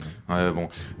personne. Ouais, bon.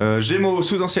 Gémeaux,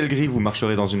 sous un ciel gris, vous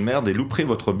marcherez dans une merde et louperez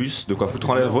votre bus, de quoi foutre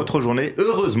en l'air votre journée.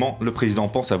 Heureusement, le président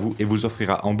pense à vous et vous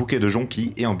offrira un bouquet de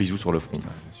jonquilles et un bisou sur le front. Bien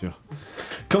sûr.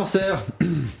 Cancer.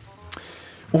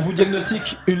 On vous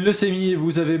diagnostique une leucémie et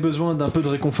vous avez besoin d'un peu de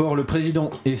réconfort. Le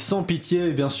président est sans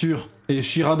pitié, bien sûr, et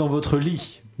chira dans votre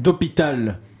lit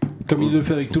d'hôpital, comme il le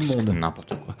fait avec tout le monde. N'importe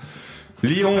quoi.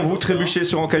 Lion, vous trébuchez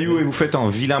sur un caillou et vous faites un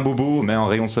vilain bobo, mais un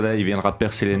rayon de soleil viendra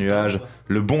percer les nuages.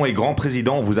 Le bon et grand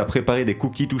président vous a préparé des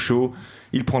cookies tout chauds.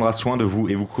 Il prendra soin de vous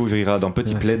et vous couvrira d'un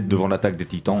petit plaid devant l'attaque des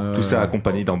titans. Tout ça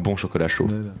accompagné d'un bon chocolat chaud.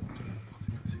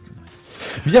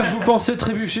 Vierge, vous pensez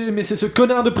trébucher, mais c'est ce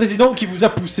connard de président qui vous a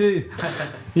poussé.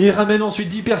 Il ramène ensuite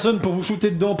 10 personnes pour vous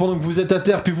shooter dedans pendant que vous êtes à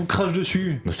terre, puis vous crache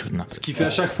dessus. Ce qui fait à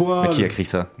chaque fois... Mais qui a écrit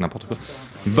ça? N'importe quoi.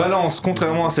 Balance,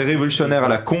 contrairement à ces révolutionnaires à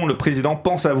la con, le président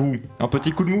pense à vous. Un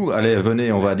petit coup de mou, allez,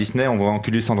 venez, on va à Disney, on va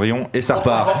enculer Cendrillon, et ça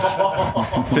repart.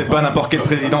 C'est pas n'importe quel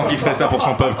président qui ferait ça pour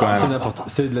son peuple, quand même.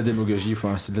 C'est de la démagogie,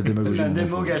 c'est de la démagogie.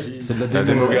 C'est de la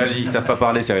démagogie, ils savent pas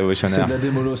parler, ces révolutionnaires. C'est de la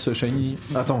démolos shiny.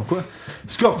 Attends, quoi?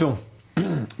 Scorpion.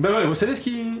 Ben ouais, vous savez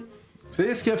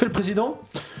ce qu'a fait le président?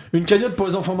 Une cagnotte pour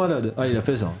les enfants malades. Ah, il a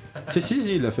fait ça. Si,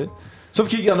 il l'a fait. Sauf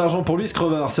qu'il garde l'argent pour lui, ce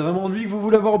crevard. C'est vraiment lui que vous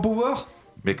voulez avoir au pouvoir?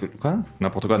 Mais quoi?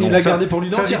 N'importe quoi. Il l'a gardé pour lui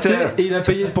d'entièreté et il a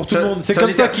payé pour tout le monde. C'est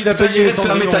comme ça qu'il a payé.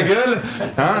 Fermez ta gueule.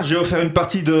 Hein, j'ai offert une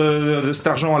partie de cet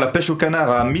argent à la pêche au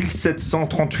canard à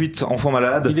 1738 enfants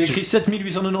malades. Il a écrit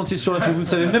 7896 sur la feuille, vous ne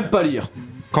savez même pas lire.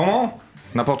 Comment?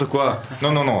 N'importe quoi.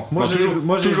 Non. Moi,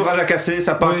 toujours à la casser,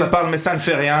 ça parle, mais ça ne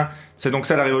fait rien. C'est donc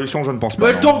ça la révolution, je ne pense pas.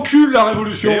 Mais elle t'encule la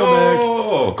révolution, Et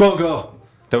mec. Quoi encore?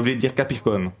 T'as oublié de dire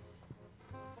Capricorne.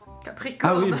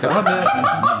 Ah oui, merde.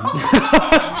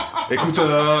 Écoute,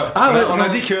 on a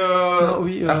dit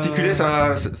que articuler,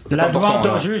 ça. La droite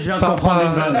d'un juge vient de comprendre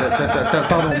une vanne.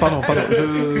 Pardon.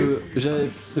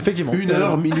 Effectivement.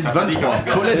 1h, minute 23.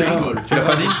 Paulette rigole. Tu l'as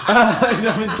pas dit?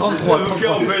 1h minute 33.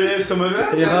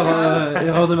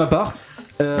 Erreur de ma part.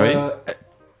 Oui.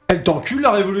 Elle t'encule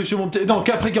la révolution, mon petit. Non,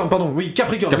 Capricorne, pardon. Oui,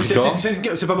 Capricorne. Oui,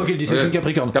 c'est pas moi qui le dis, c'est une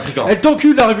Capricorne. Elle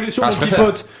t'encule la révolution, mon petit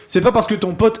pote. C'est pas parce que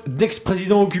ton pote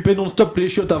d'ex-président occupait non-stop les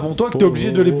chiottes avant toi que t'es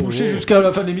obligé de les pousser jusqu'à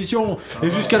la fin de l'émission, et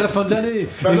jusqu'à la fin de l'année,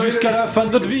 et jusqu'à la fin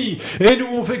de notre vie. Et nous,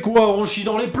 on fait quoi? On chie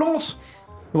dans les plantes?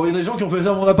 Bon, il y a des gens qui ont fait ça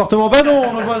à mon appartement. Bah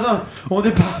non, nos voisins ont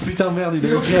des putain merde, il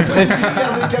a écrit après.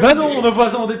 Bah non, nos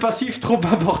voisins ont des passifs trop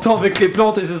importants avec les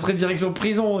plantes et ce serait direction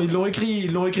prison. Ils l'ont écrit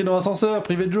dans l'ascenseur,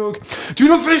 privé de joke. Tu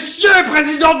nous fais chier,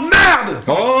 président de merde!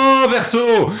 Oh,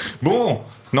 Verseau! Bon,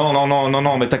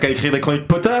 non, mais t'as qu'à écrire des chroniques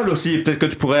potables aussi. Peut-être que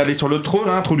tu pourrais aller sur le trône,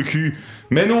 hein, trou du cul.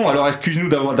 Mais non, alors excuse-nous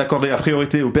d'accorder la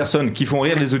priorité aux personnes qui font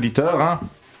rire les auditeurs, hein.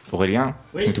 Aurélien,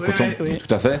 oui, tout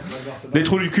à fait. Les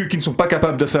trous du cul qui ne sont pas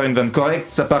capables de faire une vanne correcte,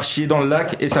 ça part chier dans le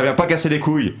lac et ça vient pas casser les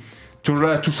couilles. Toujours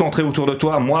là, tout centré autour de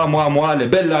toi, moi, les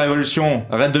belles de la révolution.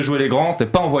 Arrête de jouer les grands, t'es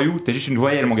pas un voyou, t'es juste une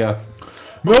voyelle, mon gars.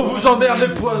 Mais on vous emmerde les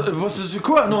poissons. C'est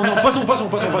quoi? Non, poisson.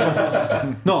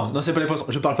 Non, c'est pas les poissons.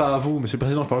 Je parle pas à vous, monsieur le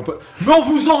président, je parle pas. Mais on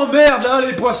vous emmerde là,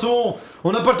 les poissons.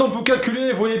 On n'a pas le temps de vous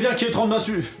calculer, vous voyez bien qu'il est en train de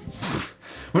m'insulter.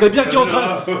 Vous voyez bien qu'il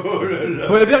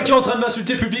est en train de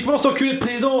m'insulter publiquement, cet enculé de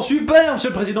président. Super, monsieur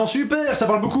le président, super. Ça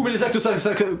parle beaucoup, mais les actes, ça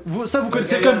vous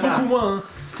connaissez quand même beaucoup moins. Hein.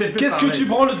 Qu'est-ce que tu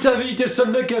branles de ta vie? T'es le seul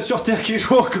mec sur Terre qui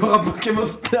joue encore à Pokémon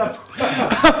Snap.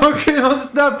 Pokémon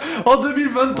Snap en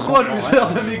 2023, loser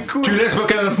de mes couilles. Tu laisses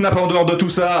Pokémon Snap en dehors de tout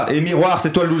ça, et Miroir,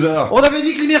 c'est toi le loser. On avait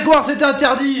dit que les miroirs c'était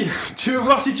interdit. Tu veux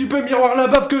voir si tu peux miroir la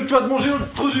baffe que tu vas te manger au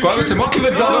trou du cul? Quoi, c'est moi qui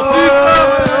vais te donner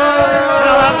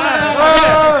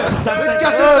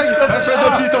Casser ta gueule, espèce de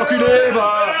petit enculé, va.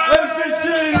 Elle fait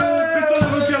chier, putain de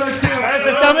votre caractère.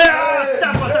 C'est ta mère.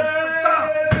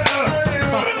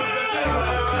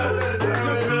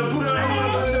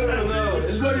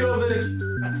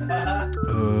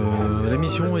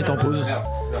 L'émission est en pause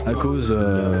à cause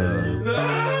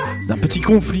d'un petit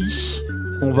conflit.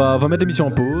 On va mettre l'émission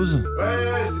en pause. Ouais,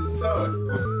 c'est ça, ouais.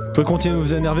 Vous pouvez continuer de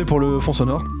vous énerver pour le fond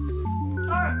sonore.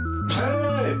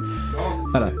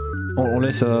 Voilà. On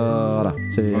laisse. Voilà.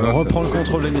 On reprend le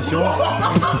contrôle de l'émission.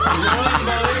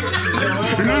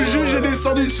 Le juge est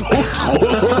descendu de son trône.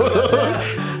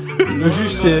 Le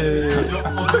juge s'est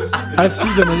assis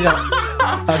de manière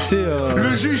assez.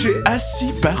 Le juge est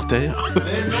assis par terre.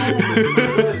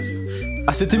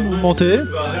 C'était mouvementé.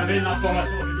 Vous avez une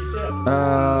information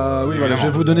judiciaire. Oui, voilà. Je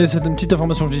vais vous donner cette petite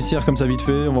information judiciaire comme ça vite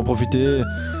fait. On va en profiter.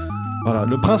 Voilà,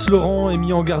 le prince Laurent est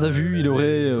mis en garde à vue. Il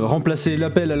aurait remplacé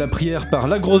l'appel à la prière par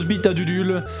la grosse bite à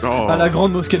Dudule à la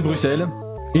grande mosquée de Bruxelles.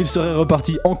 Il serait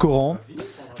reparti en Coran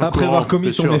après avoir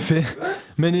commis son effet,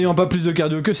 mais n'ayant pas plus de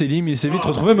cardio que Selim, il s'est vite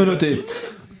retrouvé menotté.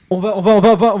 On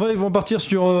va partir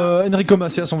sur Enrico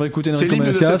Macias. On va écouter Enrico Macias. C'est l'hymne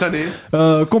de cette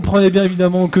année. Comprenez bien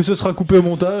évidemment que ce sera coupé au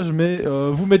montage, mais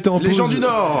vous mettez en pause. Les gens du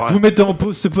Nord. Vous mettez en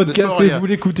pause ce podcast et vous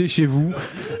l'écoutez chez vous.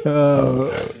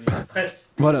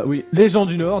 Voilà, oui. Les gens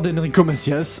du Nord d'Enrico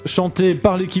Macias, chanté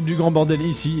par l'équipe du Grand Bordel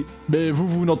ici. Mais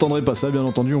vous n'entendrez pas ça, bien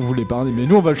entendu, on vous l'épargne, mais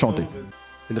nous on va le chanter.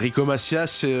 Enrico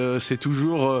Macias, c'est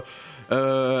toujours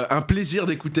un plaisir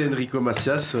d'écouter Enrico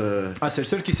Macias. C'est le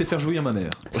seul qui sait faire jouir ma mère.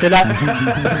 C'est la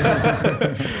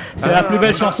plus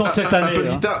belle chanson de cette année.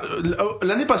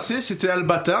 L'année passée, c'était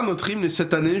Albatar, notre hymne, et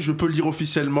cette année, je peux le dire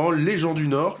officiellement, Les gens du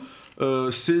Nord.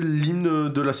 C'est l'hymne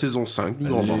de la saison 5 du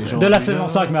Grand Bordel. De la saison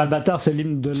 5, mais Albatar, c'est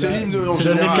l'hymne de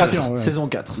la saison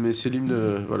 4. Mais c'est l'hymne,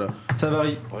 voilà. Ça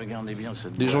varie. Regardez bien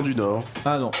cette Les gens du Nord.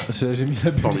 Ah non, j'ai mis la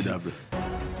pub. Formidable.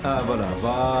 Ah voilà,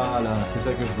 c'est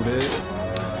ça que je voulais.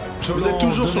 Vous êtes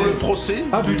toujours sur le procès.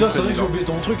 Ah putain, c'est vrai que j'ai oublié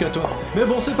ton truc à toi. Mais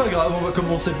bon, c'est pas grave, on va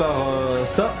commencer par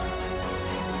ça.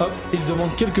 Hop, il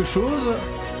demande quelque chose.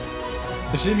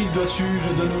 J'ai mis le doigt dessus,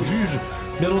 je donne au juge,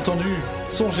 bien entendu,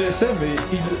 son GSM, et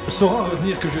il saura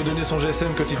retenir que je lui ai donné son GSM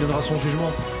quand il donnera son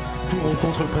jugement pour ou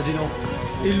contre le président.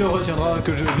 Il le retiendra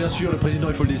que bien sûr, le président,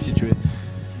 il faut le destituer.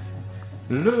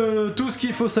 Tout ce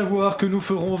qu'il faut savoir que nous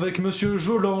ferons avec Monsieur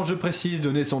Jolan, je précise,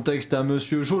 donner son texte à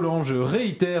Monsieur Jolan, je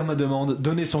réitère ma demande,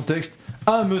 donner son texte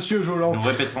à Monsieur Jolan. Nous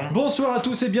répétons. Bonsoir à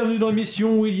tous et bienvenue dans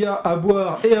l'émission où il y a à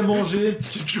boire et à manger. Ce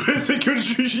qui me tuerait, c'est que le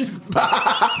juge il se bat.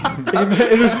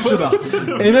 Et le juge se bat.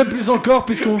 Et même plus encore,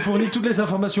 puisqu'on vous fournit toutes les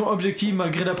informations objectives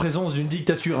malgré la présence d'une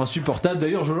dictature insupportable.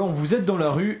 D'ailleurs, Jolan, vous êtes dans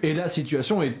la rue et la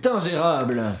situation est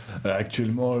ingérable.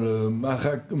 Actuellement,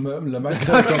 la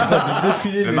macaque est en train de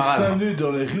défiler les seins nus dans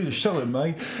les rues de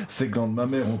Charlemagne. Ces glandes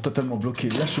mammaires ont totalement bloqué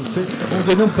la chaussée. On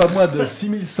dénombre pas moins de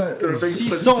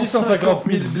 650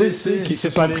 000 blessés qui se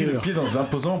sont pris le pied dans un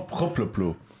imposant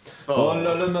propre-plot. Oh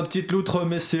là là, ma petite loutre,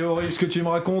 mais c'est horrible ce que tu me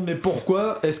racontes. Mais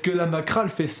pourquoi est-ce que la macrale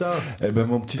fait ça? Eh ben,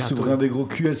 mon petit souverain des gros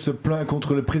culs, elle se plaint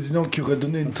contre le président qui aurait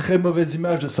donné une très mauvaise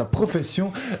image de sa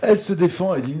profession. Elle se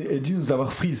défend et dit nous avoir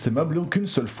pris ses mamelons qu'une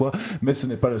seule fois, mais ce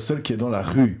n'est pas le seul qui est dans la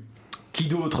rue. Qui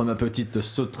d'autre, ma petite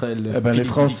sauterelle? Eh ben, les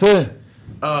Français.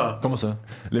 Ah, comment ça?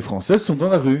 Les Français sont dans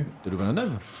la rue. De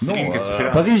Louvain-la-Neuve? Non,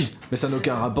 Paris. Mais ça n'a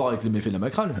aucun rapport avec les méfaits de la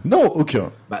macrale? Non, aucun.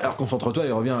 Bah alors concentre-toi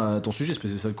et reviens à ton sujet,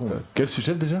 espèce de sale con. Quel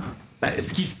sujet déjà? Bah,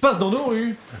 ce qui se passe dans nos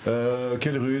rues.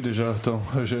 Quelle rue déjà? Attends,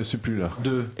 je suis plus là.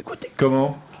 Écoutez.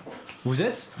 Comment? Vous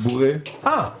êtes? Bourré.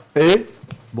 Ah. Et?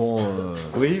 Bon,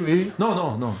 Oui.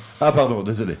 Non. Ah pardon,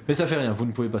 désolé. Mais ça fait rien, vous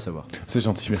ne pouvez pas savoir. C'est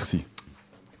gentil, merci.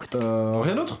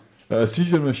 Rien d'autre? Si, je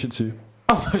viens de me chier dessus.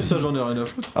 Ah, ça j'en ai rien à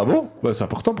foutre. Ah bon? Bah c'est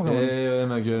important pour moi.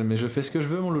 Ma gueule, mais je fais ce que je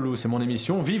veux, mon loulou, c'est mon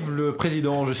émission. Vive le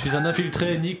président, je suis un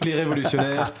infiltré, nique les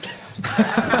révolutionnaires.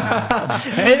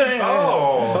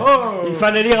 Il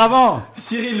fallait lire avant.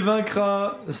 Cyril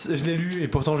vaincra. Je l'ai lu et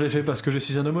pourtant je l'ai fait parce que je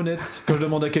suis un homme honnête. Quand je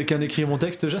demande à quelqu'un d'écrire mon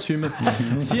texte, j'assume.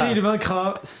 Cyril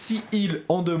vaincra. Si-il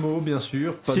en 2 mots, bien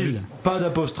sûr. Pas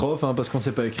d'apostrophe, parce qu'on ne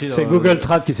sait pas écrire. C'est Google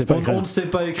Trad qui sait pas écrire. On ne sait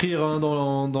pas écrire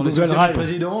dans les soutiens du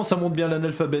président. Ça montre bien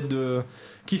l'analphabète de.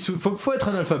 Faut être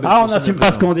analphabète. Ah, on n'assume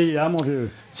pas ce qu'on dit, mon vieux.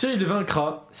 Cyril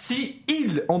vaincra. Si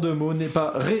il, en 2 mots, n'est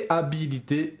pas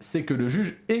réhabilité, c'est que le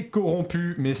juge est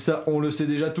corrompu. Mais ça, on le sait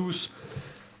déjà tous.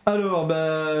 Alors,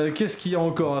 qu'est-ce qu'il y a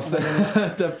encore à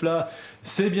faire? Tape là.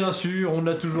 C'est bien sûr, on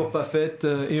ne l'a toujours pas faite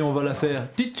et on va la faire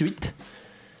tout de suite.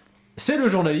 C'est le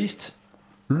journaliste.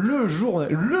 Le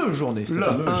journaliste.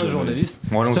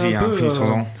 Bon, allons-y,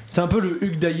 finissons-en. C'est un peu le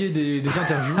Hugues Daillé des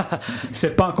interviews.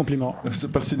 C'est pas un compliment. C'est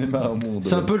pas le cinéma au monde.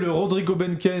 C'est un peu le Rodrigo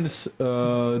Benkens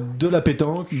de la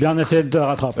pétanque. Bien essayé de te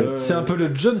rattraper. C'est un peu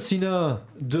le John Cena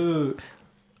de...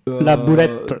 la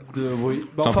boulette. Oui.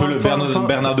 C'est un peu le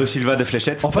Bernardo Silva des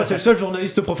fléchettes. Enfin, c'est le seul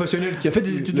journaliste professionnel qui a fait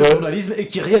des études de journalisme et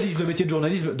qui réalise le métier de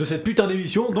journalisme de cette putain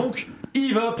d'émission. Donc,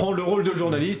 il va prendre le rôle de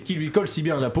journaliste qui lui colle si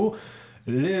bien à la peau.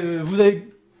 Vous avez...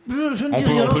 Je ne dis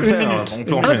rien. On peut le faire. On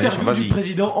peut enchaîner. Interview du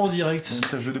président en direct.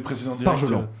 Interview du président Par direct.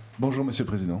 Jolan. Bonjour, monsieur le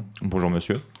président. Bonjour,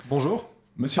 monsieur. Bonjour.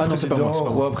 Monsieur le président,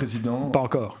 roi président. Pas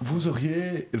encore. Vous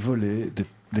auriez volé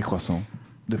des croissants,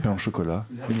 des pains au chocolat,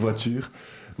 une voiture.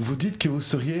 Vous dites que vous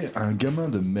seriez un gamin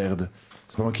de merde.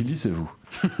 C'est pas moi qui le dis, c'est vous.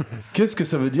 Qu'est-ce que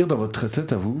ça veut dire dans votre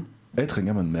tête à vous, être un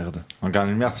gamin de merde? Un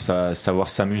gamin de merde, c'est savoir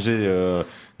s'amuser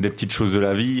des petites choses de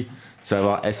la vie,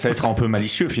 savoir être un peu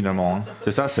malicieux finalement.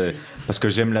 C'est ça, c'est parce que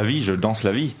j'aime la vie, je danse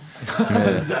la vie.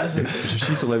 Mais... je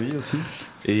chie sur la vie aussi.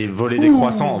 Et voler des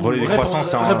croissants,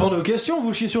 c'est un... Répondez aux questions,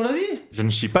 vous chiez sur la vie? Je ne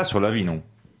chie pas sur la vie, non.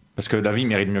 Parce que la vie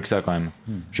mérite mieux que ça quand même.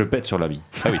 Je pète sur la vie.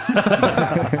 Ah oui.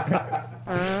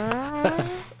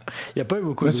 Il n'y a pas eu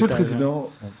beaucoup Monsieur de le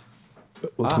Président,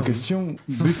 autre question.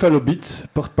 Buffalo Beat,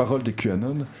 porte-parole des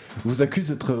QAnon, vous accuse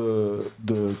d'être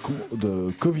de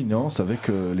covenience avec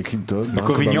les Clinton. De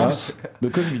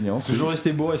covenience. Toujours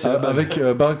resté beau et c'est avec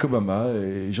Barack Obama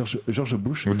et George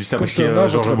Bush. Vous dites ça parce que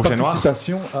George Bush est noir.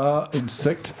 Participation à une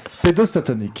secte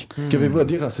pédosatanique. Qu'avez-vous à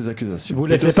dire à ces accusations? Vous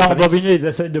laissez pas rembobiner, ils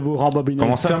essayent de vous rembobiner.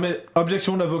 Comment ça?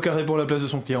 Objection, l'avocat répond à la place de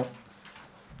son client.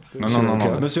 Non.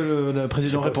 Monsieur le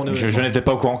président répondait. Je n'étais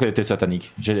pas au courant qu'elle était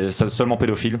satanique. J'ai seulement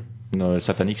pédophile.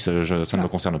 Satanique, ça ne me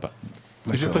concerne pas.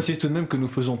 Je précise tout de même que nous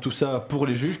faisons tout ça pour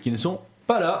les juges qui ne sont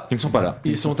pas là.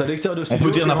 Ils sont à l'extérieur de On studio.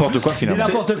 peut dire n'importe quoi finalement.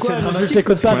 N'importe quoi, c'est je dramatique.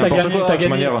 t'écoute pas, t'as gagné.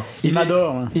 Manière. Il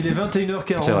m'adore. Il est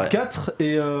 21h44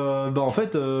 et en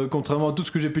fait, contrairement à tout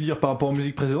ce que j'ai pu dire par rapport aux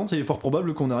musiques précédentes, il est fort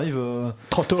probable qu'on arrive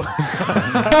trop tôt.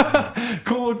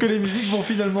 que les musiques vont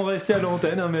finalement rester à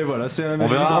l'antenne, mais voilà, c'est un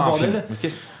magique bordel.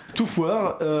 Tout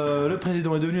foire, le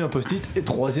président est devenu un post-it. Et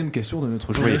troisième question de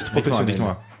notre journaliste professionnel.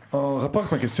 Dites-moi. En rapport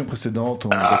avec ma question précédente, on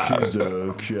vous accuse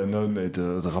de QAnon et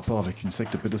de rapport avec une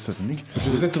secte pédosatanique.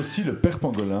 Vous êtes aussi le père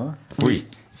pangolin. Oui,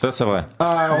 ça c'est vrai.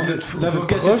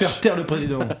 L'avocat sait faire taire le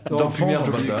président. D'enfants en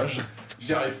bas âge.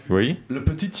 J'y arrive plus. Oui. Le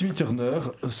petit Timmy Turner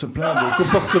se plaint de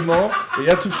comportement et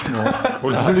attouchement. Vous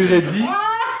lui avez dit,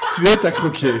 tu es à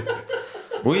croquer.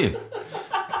 Oui.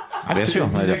 Ah, bien sûr.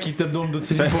 Nina qui tape dans le dos de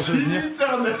Céline pour se tenir.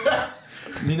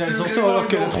 Nina elle s'en sort alors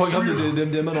qu'elle a 3 grammes de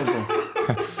MDMA dans le sang.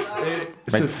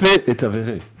 Et ce fait est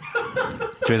avéré.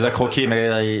 Tu les as croqués,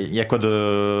 mais il y a quoi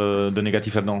de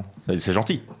négatif là-dedans? C'est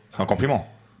gentil, c'est un compliment.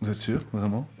 Vous êtes sûr,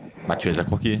 vraiment? Bah tu les as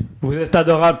croqués. Vous êtes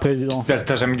adorable, président.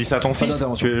 T'as jamais dit ça à ton fils?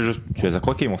 Tu les as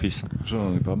croqués, mon fils.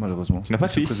 J'en ai pas, malheureusement. Tu n'as pas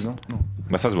de fils? Président? Non.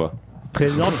 Bah ça se voit.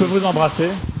 Président, je peux vous embrasser?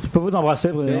 Je peux vous embrasser,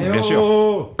 président? Bien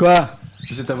sûr. Quoi?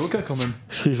 Vous êtes avocat quand même.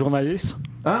 Je suis journaliste.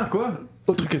 Ah, quoi?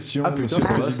 Autre question, Ah, putain, monsieur le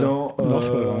c'est vrai, président. ça. Non,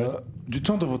 je peux pas, ouais. Du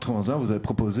temps de votre mandat, vous avez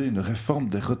proposé une réforme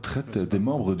des retraites des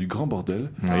membres du Grand Bordel.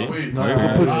 Oui.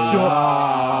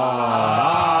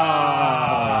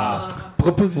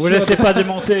 Vous laissez pas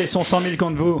démonter, ils sont 100 000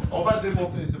 contre vous. On va le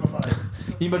démonter, c'est pas pareil.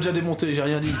 Il m'a déjà démonté, j'ai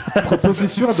rien dit.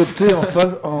 Proposition adoptée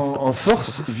en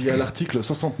force via l'article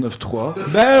 69.3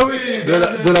 Ben oui.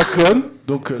 de la CON.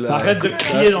 Donc Arrête de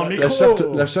crier dans le micro.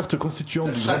 La charte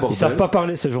constituante du Grand Bordel. Ils savent pas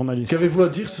parler, ces journalistes. Qu'avez-vous à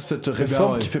dire sur cette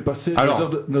réforme qui fait passer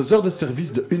nos heures de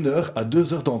service de 1 heure à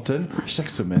 2 heures d'antenne chaque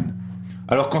semaine?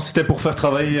 Alors quand c'était pour faire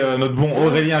travailler notre bon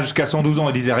Aurélien jusqu'à 112 ans,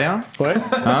 il disait rien. Ouais.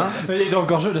 Hein? Il était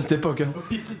encore jeune à cette époque.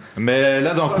 Hein. Mais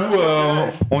là d'un coup,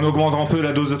 on augmente un peu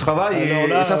la dose de travail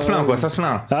et ça se plaint quoi, ça se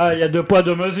plaint. Ah, il y a 2 poids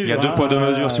 2 mesures. Il y a 2 poids 2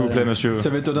 mesures s'il vous plaît monsieur. Ça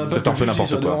m'étonne un peu Faites un peu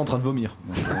n'importe quoi. En train de vomir.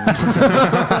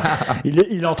 Il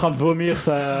est en train de vomir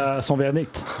son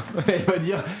verdict.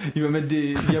 il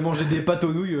va manger des pâtes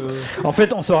aux nouilles. En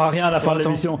fait, on saura rien à la fin de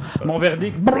l'émission. Mon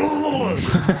verdict,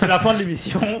 c'est la fin de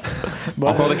l'émission. Bon,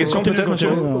 encore des questions peut-être monsieur?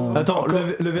 Attends,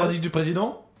 le verdict du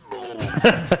président?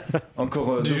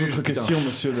 Encore 2 autres questions,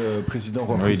 monsieur le président.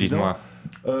 Oui, dites-moi.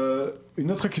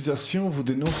 Une autre accusation vous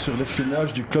dénonce sur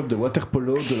l'espionnage du club de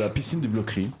waterpolo de la piscine du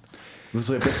Bloquerie.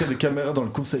 Vous aurez placé des caméras dans le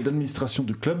conseil d'administration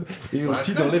du club et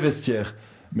aussi dans les vestiaires.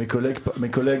 Mes collègues,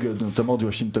 notamment du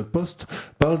Washington Post,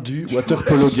 parlent du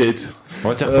Waterpolo Gate.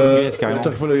 Waterpolo Gate, carrément.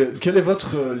 Waterpolo Gate. Quel est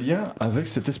votre lien avec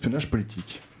cet espionnage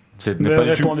politique? Ce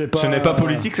n'est pas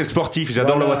politique, c'est sportif.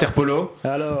 J'adore le waterpolo.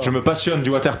 Je me passionne du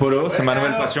waterpolo, c'est ma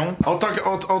nouvelle passion. En tant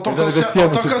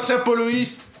qu'ancien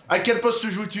poloiste, à quel poste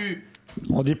joues-tu?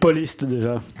 On dit poliste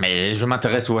déjà. Mais je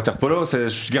m'intéresse au waterpolo, je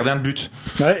suis gardien de but.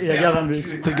 Ouais, il est gardien de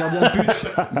but. T'es gardien de but.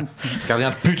 Gardien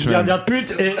de pute même. Gardien de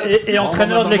pute et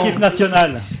entraîneur de l'équipe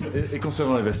nationale. Et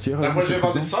concernant les vestiaires Moi je vais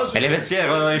voir des singes. Et les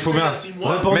vestiaires, il faut bien.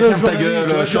 Mais ferme ta gueule,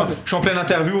 je suis en pleine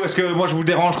interview. Est-ce que moi je vous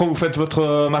dérange quand vous faites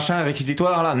votre machin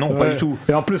réquisitoire là? Non, pas du tout.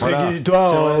 Et en plus,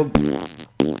 réquisitoire.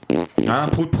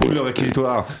 Prout le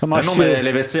réquisitoire. Non, mais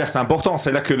les vestiaires c'est important,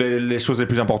 c'est là que les choses les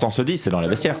plus importantes se disent, c'est dans les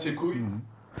vestiaires.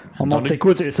 On monte ses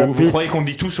coudes et ça vous croyez qu'on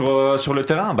dit tout sur le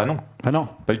terrain? Bah non. Ah non.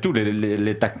 Pas du tout,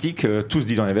 les tactiques, tout se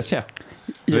dit dans les vestiaires.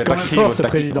 Il est quand même fort ce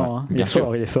président. Hein. Bien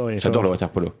sûr. Il est fort. J'adore le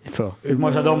waterpolo. Il est fort. Et moi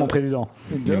j'adore mon président.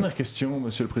 Une dernière question,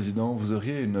 monsieur le président. Vous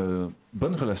auriez une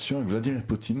bonne relation avec Vladimir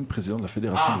Poutine, président de la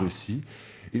Fédération de Russie.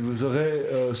 Il vous aurait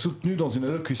soutenu dans une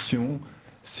allocution.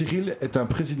 Cyril est un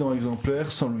président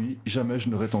exemplaire. Sans lui, jamais je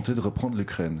n'aurais tenté de reprendre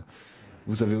l'Ukraine.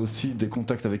 Vous avez aussi des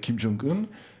contacts avec Kim Jong-un.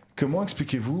 Comment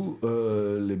expliquez-vous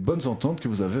les bonnes ententes que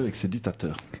vous avez avec ces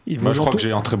dictateurs? Moi, je crois que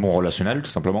j'ai un très bon relationnel,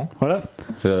 tout simplement. Voilà.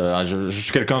 Je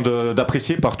suis quelqu'un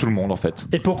d'apprécié par tout le monde, en fait.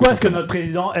 Et pourquoi est-ce que notre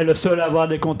président est le seul à avoir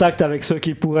des contacts avec ceux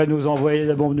qui pourraient nous envoyer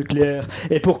des bombes nucléaires?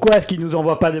 Et pourquoi est-ce qu'il nous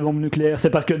envoie pas des bombes nucléaires? C'est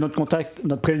parce que notre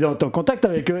président est en contact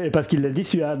avec eux et parce qu'il les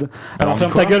dissuade. Alors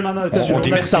ferme ta gueule maintenant,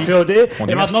 ça fait OD.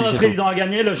 Et maintenant notre président a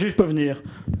gagné, le juge peut venir.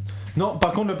 Non,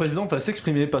 par contre le président va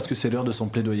s'exprimer parce que c'est l'heure de son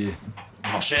plaidoyer.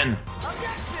 On enchaîne.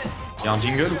 Y'a un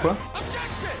jingle ou quoi?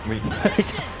 Oui.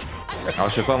 Alors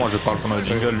je sais pas, moi je parle pendant le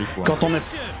jingle du coup. Quand on est...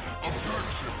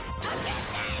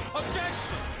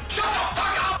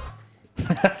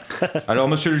 Alors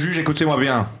monsieur le juge, écoutez-moi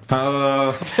bien.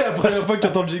 C'est la première fois que tu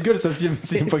entends le jingle, c'est la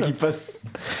sixième fois qu'il passe.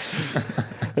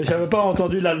 J'avais pas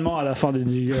entendu l'allemand à la fin du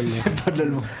jingle. C'est pas de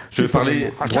l'allemand. Je vais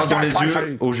parler droit dans les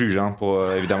yeux au juge, hein, pour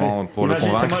évidemment pour le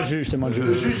convaincre. C'est moi le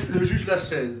juge, Le juge la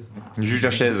chaise. Le juge la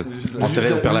chaise.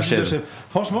 Enterré au père la chaise.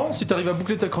 Franchement, si t'arrives à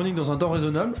boucler ta chronique dans un temps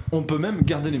raisonnable, on peut même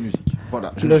garder les musiques.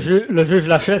 Voilà. Le juge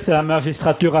la chaise, c'est la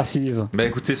magistrature assise. Ben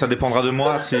écoutez, ça dépendra de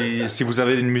moi si vous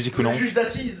avez une musique ou non. Le juge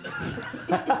d'assises.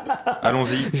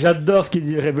 Allons-y. J'adore ce qu'il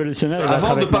dit révolutionnaire.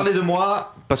 Avant de parler de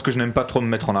moi, parce que je n'aime pas trop me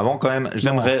mettre en avant quand même,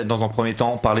 j'aimerais dans un premier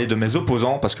temps parler de mes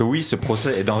opposants, parce que oui, ce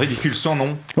procès est d'un ridicule sans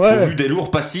nom, au vu des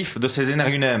lourds passifs de ces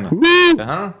énergumènes.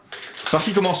 Hein? Par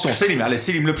qui commençons? Célim, allez,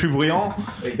 Célim le plus bruyant,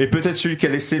 et peut-être celui qui a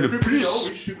laissé le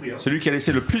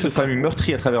plus de familles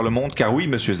meurtries à travers le monde, car oui,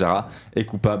 monsieur Zara est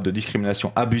coupable de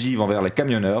discrimination abusive envers les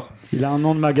camionneurs. Il a un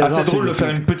nom de magasin. C'est drôle de faire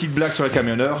une petite blague sur les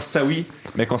camionneurs, ça oui,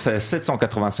 mais quand c'est la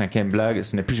 785e blague,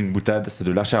 ce n'est plus une boutade, c'est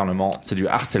de l'acharnement, c'est du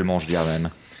harcèlement, je dirais même.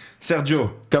 Sergio,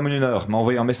 camionneur, m'a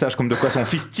envoyé un message comme de quoi son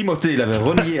fils Timothée l'avait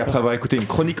renié après avoir écouté une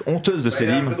chronique honteuse de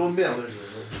Selim.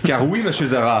 Car oui, monsieur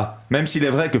Zara, même s'il est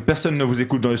vrai que personne ne vous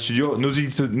écoute dans le studio,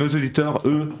 nos auditeurs,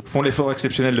 eux, font l'effort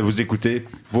exceptionnel de vous écouter,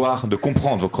 voire de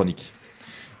comprendre vos chroniques.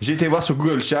 J'ai été voir sur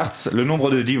Google Charts, le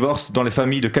nombre de divorces dans les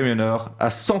familles de camionneurs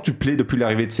a centuplé depuis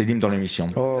l'arrivée de Selim dans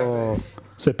l'émission. Oh,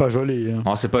 c'est pas joli. Hein.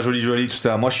 Non, c'est pas joli tout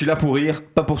ça. Moi, je suis là pour rire,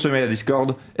 pas pour semer la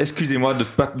discorde. Excusez-moi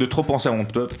de trop penser à mon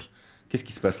peuple. Qu'est-ce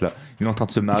qui se passe là? Il est en train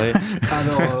de se marrer.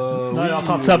 Alors, non, il est en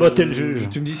train de saboter le juge.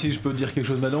 Tu me dis si je peux dire quelque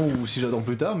chose maintenant ou si j'attends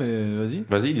plus tard, mais vas-y.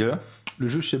 Vas-y, dis-le. Le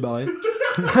juge s'est barré.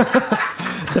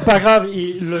 C'est pas grave,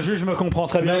 le juge me comprend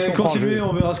très bien. Mais continuez,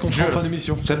 on verra ce qu'on fera en fin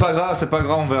d'émission. C'est pas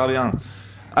grave, on verra bien.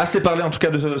 Assez parlé en tout cas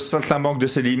de ce saltimbanque de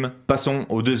Selim. Passons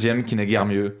au deuxième qui n'est guère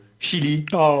mieux. Chili.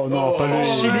 Oh non, pas lui.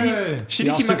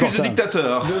 Chili qui m'accuse de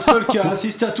dictateur. Le seul qui a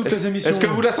assisté à toutes les émissions. Est-ce que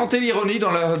vous la sentez l'ironie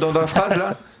dans la phrase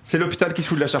là? C'est l'hôpital qui se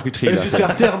fout de la charcuterie. Je vais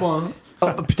faire taire moi. Oh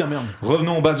putain merde.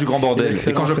 Revenons aux bases du grand bordel.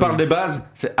 Et quand je parle des bases,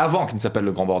 c'est avant qu'il ne s'appelle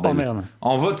le grand bordel. Oh merde.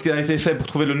 En vote qui a été fait pour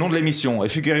trouver le nom de l'émission. Et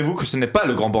figurez-vous que ce n'est pas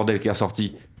le grand bordel qui a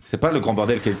sorti. C'est pas le grand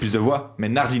bordel qui a le plus de voix, mais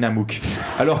Nardinamouk.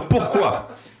 Alors pourquoi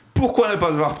ne pas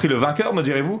avoir pris le vainqueur, me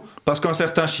direz-vous? Parce qu'un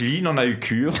certain Chili n'en a eu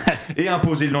cure et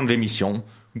imposé le nom de l'émission.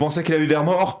 Vous pensez qu'il a eu des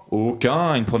remords?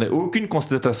 Aucun, il ne prenait aucune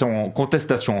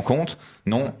contestation en compte.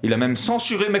 Non, il a même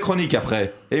censuré mes chroniques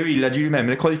après. Et oui, il l'a dit lui-même,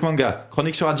 les chroniques manga.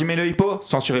 Chronique sur Hajime le Hippo,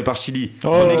 censuré par Chili.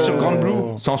 Chronique sur Grand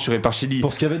Blue, censuré par Chili.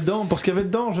 Pour ce qu'il y avait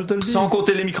dedans, je te le dis. Sans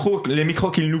compter les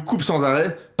micros qu'il nous coupe sans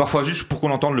arrêt, parfois juste pour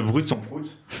qu'on entende le bruit de son prout.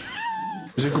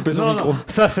 J'ai coupé son micro. Non,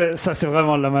 ça c'est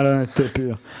vraiment de la malhonnêteté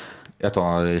pure.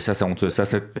 Attends, ça c'est honteux, ça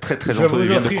c'est très honteux.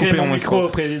 Je vous offrirai mon micro,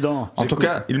 président. En tout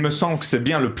cas, il me semble que c'est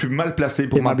bien le plus mal placé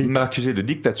pour m'accuser de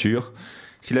dictature.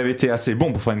 S'il avait été assez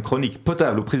bon pour faire une chronique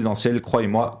potable au présidentiel,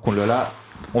 croyez-moi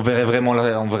on verrait vraiment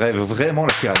la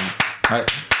tyrannie. Ouais.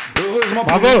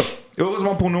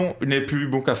 Heureusement pour nous, il n'est plus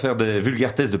bon qu'à faire des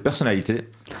vulgaires tests de personnalité.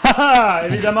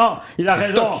 Évidemment, il a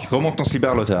raison. Remonte ton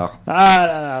cyberlotard. Ah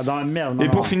là là, dans la merde. Et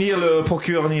pour finir, le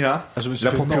procureur Nina,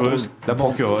 la procuratrice,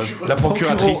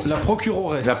 la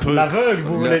procuroresse, l'aveugle,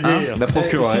 vous voulez dire. La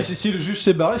procuroresse. Si le juge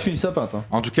s'est barré, je finis sa patte. Hein.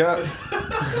 En tout cas.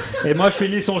 Et moi, je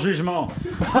finis son jugement.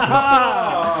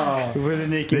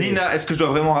 Nina, est-ce que je dois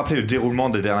vraiment rappeler le déroulement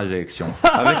des dernières élections?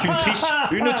 Avec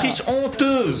une triche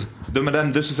honteuse de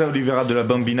Madame de Sousa Oliveira de la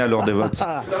Bambina lors des votes.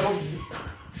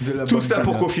 Tout ça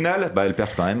pour qu'au final, elle perde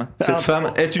quand même. Cette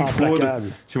femme est une fraude.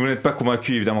 Si vous n'êtes pas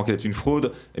convaincu évidemment qu'elle est une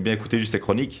fraude, eh bien écoutez juste les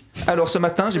chroniques. Alors ce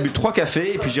matin, j'ai bu 3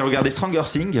 cafés et puis j'ai regardé Stranger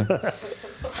Things.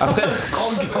 Après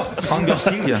Stranger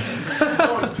Things.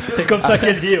 C'est comme ça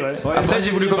qu'elle dit, ouais. Après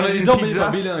j'ai voulu commander une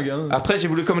pizza. Après j'ai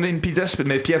voulu commander une pizza,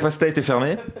 mais Pia Pasta était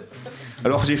fermée.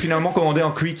 Alors j'ai finalement commandé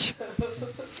en quick.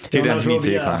 Quelle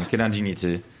indignité quand même, quelle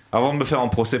indignité. Avant de me faire en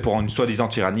procès pour une soi-disant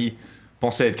tyrannie,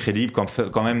 pensez à être crédible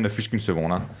quand même, ne fût-ce qu'une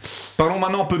seconde. Hein. Parlons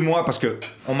maintenant un peu de moi, parce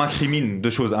qu'on m'incrimine de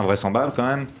choses invraisemblables quand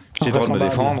même. J'ai le droit de me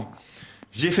défendre.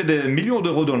 J'ai fait des millions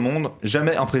d'euros dans le monde.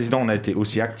 Jamais un président n'a été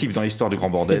aussi actif dans l'histoire du grand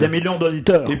bordel. Et des millions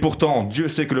d'auditeurs. Et pourtant, Dieu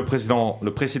sait que le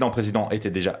précédent président était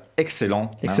déjà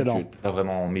excellent. Excellent. Tu as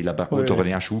vraiment mis la barre haute, t'aurais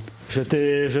dit un chou. Je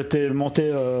t'ai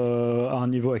monté à un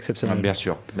niveau exceptionnel. Bien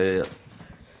sûr, mais...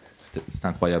 C'est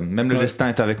incroyable. Même le destin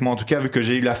est avec moi. En tout cas, vu que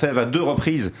j'ai eu la fève à 2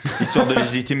 reprises, histoire de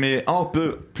légitimer un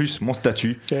peu plus mon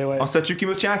statut. Un statut qui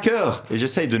me tient à cœur. Et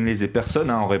j'essaye de ne léser personne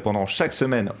en répondant chaque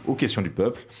semaine aux questions du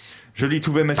peuple. Je lis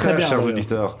tous vos messages, chers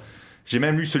auditeurs. J'ai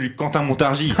même lu celui de Quentin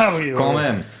Montargis, quand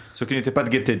même. Ce qui n'était pas de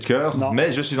gaieté de cœur,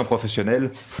 mais je suis un professionnel.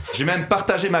 J'ai même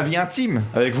partagé ma vie intime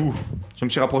avec vous. Je me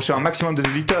suis rapproché un maximum des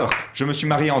auditeurs. Je me suis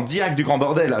marié en direct du grand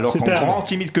bordel, alors qu'en grand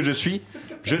timide que je suis,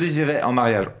 je désirais un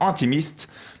mariage intimiste.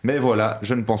 Mais voilà,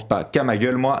 je ne pense pas qu'à ma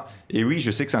gueule, moi. Et oui,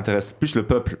 je sais que ça intéresse plus le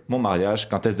peuple, mon mariage,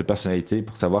 qu'un test de personnalité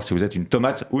pour savoir si vous êtes une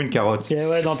tomate ou une carotte. Et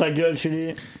ouais, dans ta gueule,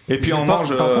 Chili. Et puis on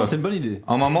mange. Par contre, c'est une bonne idée.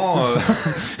 Un moment,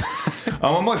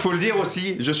 il faut le dire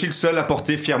aussi, je suis le seul à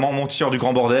porter fièrement mon t-shirt du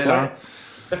grand bordel. Ouais. Hein.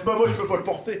 Bah moi, je peux pas le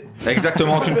porter.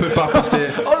 Exactement, tu ne peux pas le porter.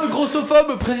 Oh, le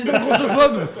grossophobe, président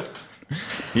grossophobe.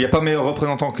 Il n'y a pas meilleur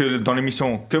représentant que dans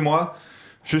l'émission que moi.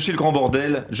 Je suis le grand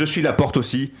bordel, je suis la porte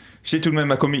aussi. J'ai tout de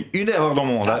même commis une erreur dans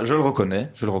mon mandat, je le reconnais.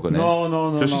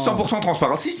 Non. Je suis 100%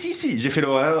 transparent. Si, je fais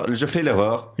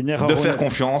l'erreur de faire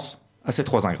confiance à ces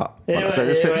 3 ingrats. Voilà,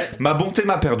 ma bonté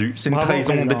m'a perdu, c'est une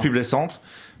trahison des plus blessantes.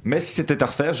 Mais si c'était à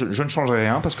refaire, je ne changerais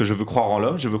rien parce que je veux croire en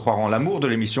l'homme, je veux croire en l'amour de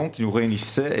l'émission qui nous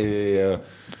réunissait et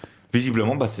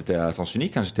visiblement c'était à sens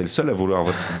unique. Hein, j'étais le seul à vouloir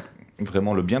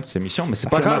vraiment le bien de cette émission, mais c'est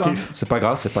pas grave, hein. C'est pas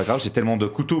grave. J'ai tellement de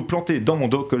couteaux plantés dans mon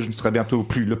dos que je ne serai bientôt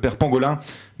plus le père Pangolin,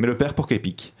 mais le père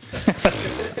Porc-Épic.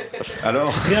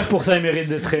 Alors, Rien que pour ça, il mérite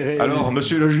d'être très réélu. alors,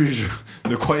 monsieur le juge,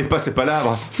 ne croyez pas ces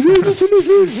palabres. Oui, monsieur le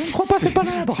juge, ne crois pas ces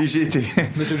palabres. Si j'ai été,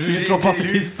 Monsieur le si juge j'ai est toujours été parti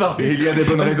élu, disparu. et il y a des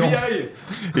bonnes raisons, FBI.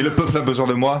 et le peuple a besoin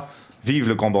de moi, vive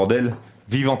le grand bordel,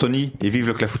 vive Anthony et vive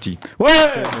le clafoutis. Ouais.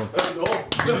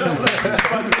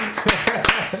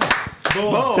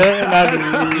 Bon, C'est la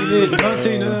il est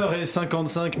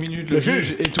 21h55, le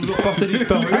juge est toujours porté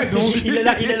disparu. Donc... Il est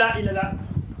là.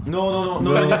 Non,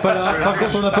 il n'est pas là. Par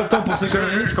contre, on n'a pas le temps pour ces Monsieur le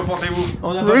conneries. juge, qu'en pensez-vous?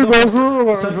 On n'a pas Oui, le temps.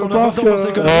 bonjour. Ça, Je on n'a pas le pense temps pour ces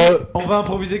que conneries. On va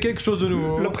improviser quelque chose de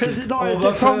nouveau. le président On était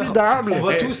va faire- formidable. On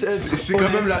va tous être. C'est quand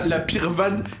même la pire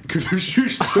vanne que le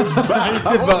juge se barre. Il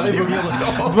s'est barré,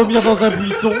 avant vomir dans un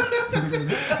buisson.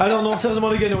 Alors non, sérieusement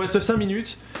les gars, il nous reste 5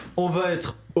 minutes. On va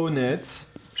être honnête.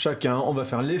 Chacun, on va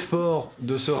faire l'effort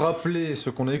de se rappeler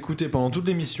ce qu'on a écouté pendant toute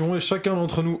l'émission. Et chacun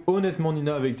d'entre nous, honnêtement,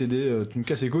 Nina, avec tes dés, tu me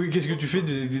casses les couilles. Qu'est-ce que tu fais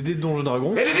des dés de Donjons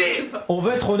Dragons? On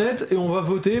va être honnête et on va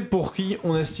voter pour qui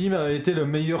on estime a été le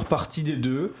meilleur parti des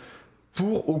deux.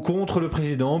 Pour ou contre le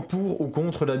président, pour ou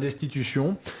contre la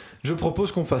destitution. Je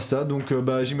propose qu'on fasse ça. Donc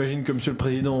j'imagine que monsieur le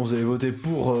président, vous avez voté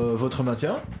pour votre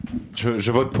maintien.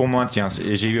 Je vote pour maintien,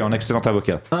 et j'ai eu un excellent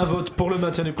avocat. Un vote pour le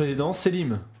maintien du président.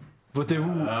 Selim,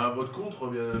 votez-vous Un vote contre,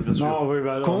 bien sûr. Non, oui,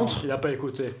 bah non, Contre. non, il n'a pas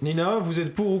écouté. Nina, vous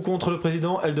êtes pour ou contre le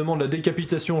président? Elle demande la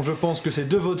décapitation. Je pense que c'est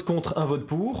 2 votes contre, 1 vote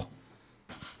pour.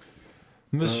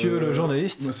 Monsieur le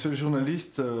journaliste. Monsieur le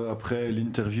journaliste, après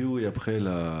l'interview et après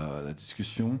la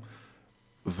discussion,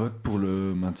 vote pour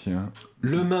le maintien.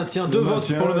 Le maintien, 2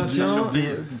 votes pour le maintien.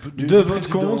 Du Deux votes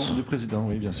président, contre. Du président,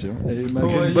 oui, bien sûr. Et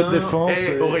malgré Aurélien- une bonne défense.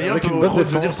 Aurélien avec peut une bonne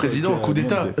redevenir défense, président, coup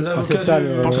d'État. L'avocat c'est ça, du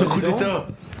le- Pense au coup président. d'État.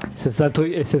 C'est ça le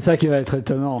truc, et c'est ça qui va être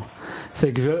étonnant.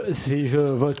 C'est que si je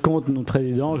vote contre notre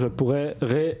président, je pourrais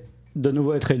de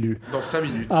nouveau être élu. Dans 5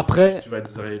 minutes, Après, tu vas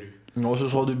être réélu. Non, ce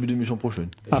sera au début d'émission prochaine.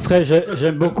 après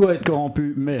j'aime beaucoup être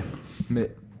corrompu, mais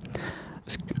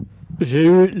j'ai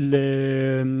eu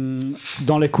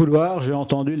dans les couloirs, j'ai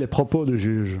entendu les propos du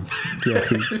juge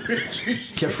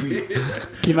Qui a fouillé.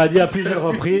 qui m'a dit à plusieurs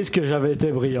reprises que j'avais été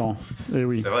brillant. Et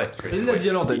oui. C'est vrai. Il l'a dit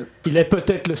à l'antenne. Il est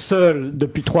peut-être le seul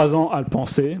depuis 3 ans à le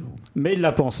penser, mais il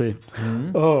l'a pensé.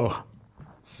 Or,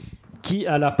 qui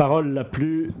a la parole la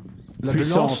plus La plus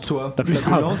puissante? lente, toi. La plus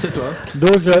lente, c'est toi.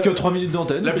 Donc Que 3 minutes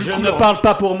d'antenne. La plus je ne coulante. parle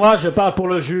pas pour moi, je parle pour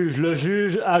le juge. Le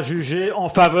juge a jugé en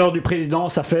faveur du président,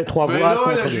 ça fait 3 Mais voix non,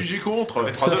 contre il a 2. jugé contre.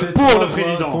 Ça fait Pour 3 le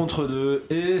président. contre 2.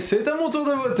 Et c'est à mon tour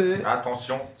de voter.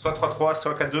 Attention, soit 3-3,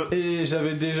 soit 4-2. Et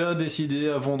j'avais déjà décidé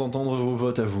avant d'entendre vos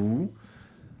votes à vous.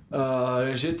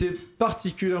 J'étais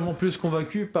particulièrement plus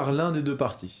convaincu par l'un des deux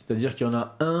partis. C'est-à-dire qu'il y en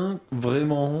a un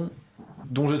vraiment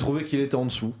dont j'ai trouvé qu'il était en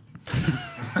dessous.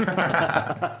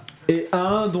 Et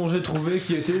un dont j'ai trouvé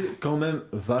qu'il était quand même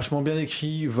vachement bien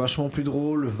écrit, vachement plus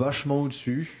drôle, vachement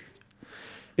au-dessus.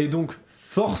 Et donc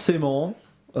forcément,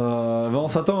 on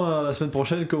s'attend à la semaine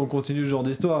prochaine qu'on continue ce genre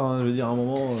d'histoire. Hein. Je veux dire, à un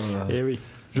moment... Et oui.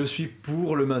 Je suis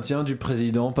pour le maintien du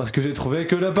président parce que j'ai trouvé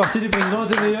que la partie du président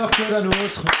était meilleure que la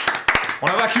nôtre. On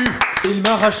l'a vaincu. Il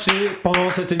m'a racheté pendant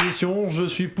cette émission. Je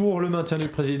suis pour le maintien du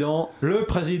président. Le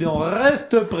président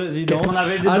reste président. Qu'est-ce qu'on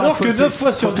avait dit dans Alors que Faucis, 9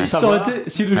 fois sur faut-il 10, ça aurait savoir. été,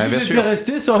 si le Ah, juge bien était sûr.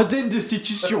 resté, ça aurait été une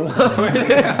destitution.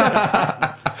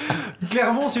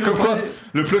 Clairement, si le Comme quoi, président...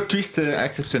 le plot twist est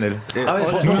exceptionnel. Ah ouais, Nous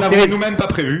franchement, ne l'avons nous-mêmes pas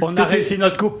prévu. On a réussi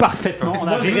notre coup parfaitement, on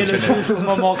a viré le juge au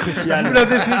moment crucial. Vous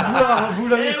l'avez fait boire, vous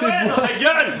l'avez Eh fait ouais, boire. dans sa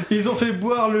gueule. Ils ont fait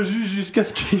boire le juge jusqu'à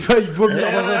ce qu'il vaille vomir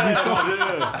dans un buisson.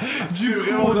 Du coup,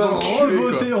 vraiment on des va enculés,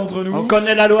 revoter entre nous. On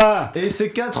connaît la loi. Et c'est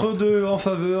 4-2 en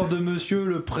faveur de monsieur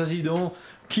le président,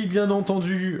 qui bien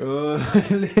entendu,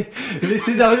 les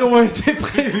scénarios ont été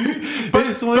prévus et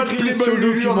ils sont Pas de écrits sur le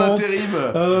Playmobil en document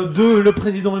intérim. de le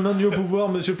président est maintenu au pouvoir.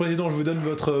 Monsieur le président, je vous donne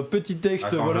votre petit texte,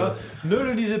 Attends, voilà. Ne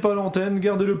le lisez pas à l'antenne,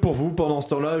 gardez-le pour vous pendant ce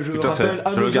temps-là. Je Tout à fait, rappelle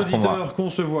à je nos le garde pour moi. auditeurs qu'on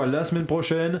se voit la semaine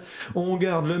prochaine. On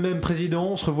garde le même président,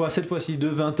 on se revoit cette fois-ci de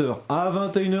 20h à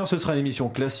 21h, ce sera une émission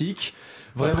classique.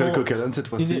 Vraiment, Après le coq à l'âne cette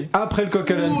fois-ci. après le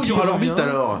coq à l'âne, Ouh, il y qui aura revient. l'orbite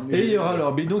alors. Et il y aura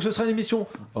l'orbite. Donc ce sera une émission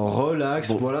relax.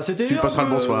 Bon, voilà, c'était tu passeras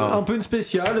le bonsoir. un peu une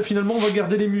spéciale. Finalement, on va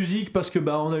garder les musiques parce que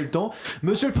on a eu le temps.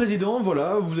 Monsieur le président,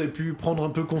 voilà, vous avez pu prendre un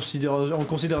peu en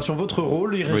considération votre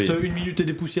rôle. Il reste Oui. 1 minute et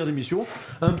des poussières d'émission.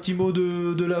 Un petit mot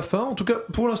de la fin. En tout cas,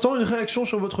 pour l'instant, une réaction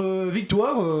sur votre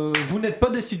victoire. Vous n'êtes pas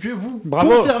destitué. Vous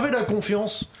Bravo. conservez la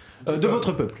confiance de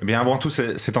votre peuple. Eh bien, avant tout,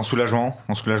 c'est un soulagement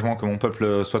que mon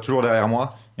peuple soit toujours derrière moi,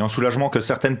 et un soulagement que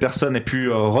certaines personnes aient pu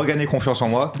regagner confiance en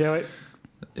moi. Et ouais.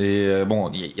 Et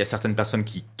bon, il y a certaines personnes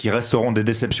qui resteront des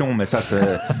déceptions, mais ça, c'est.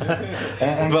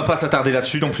 on ne va pas s'attarder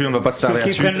là-dessus non plus, on ne va pas Ceux s'attarder qui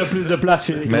là-dessus. prennent le plus de place,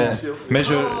 Félix. Mais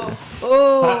je.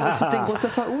 Oh, c'était grosse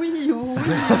affaire. Oui, ouh.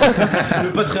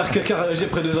 Le patriarcat qui a réagi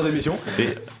après 2 heures d'émission.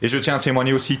 Et je tiens à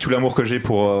témoigner aussi tout l'amour que j'ai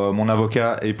pour mon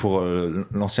avocat et pour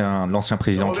l'ancien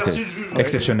président qui était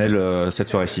exceptionnel cette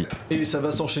soirée-ci. Et ça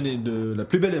va s'enchaîner de la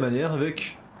plus belle des manières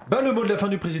avec le mot de la fin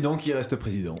du président qui reste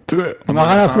président. On a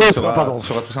rien à foutre.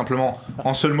 Sera tout simplement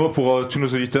en seul mot pour tous nos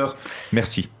auditeurs.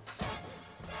 Merci.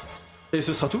 Et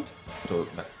ce sera tout.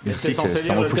 Merci, c'est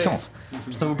un mot puissant.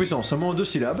 C'est un mot puissant, c'est un mot en 2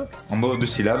 syllabes. En mot 2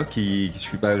 syllabes qui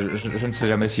je ne sais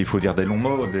jamais s'il faut dire des longs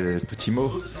mots, des petits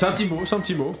mots. C'est un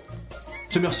petit mot.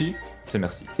 C'est merci. C'est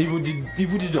merci. Et ils vous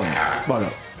disent de rien. Voilà.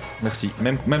 Merci.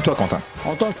 Même toi, Quentin.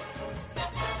 En tant que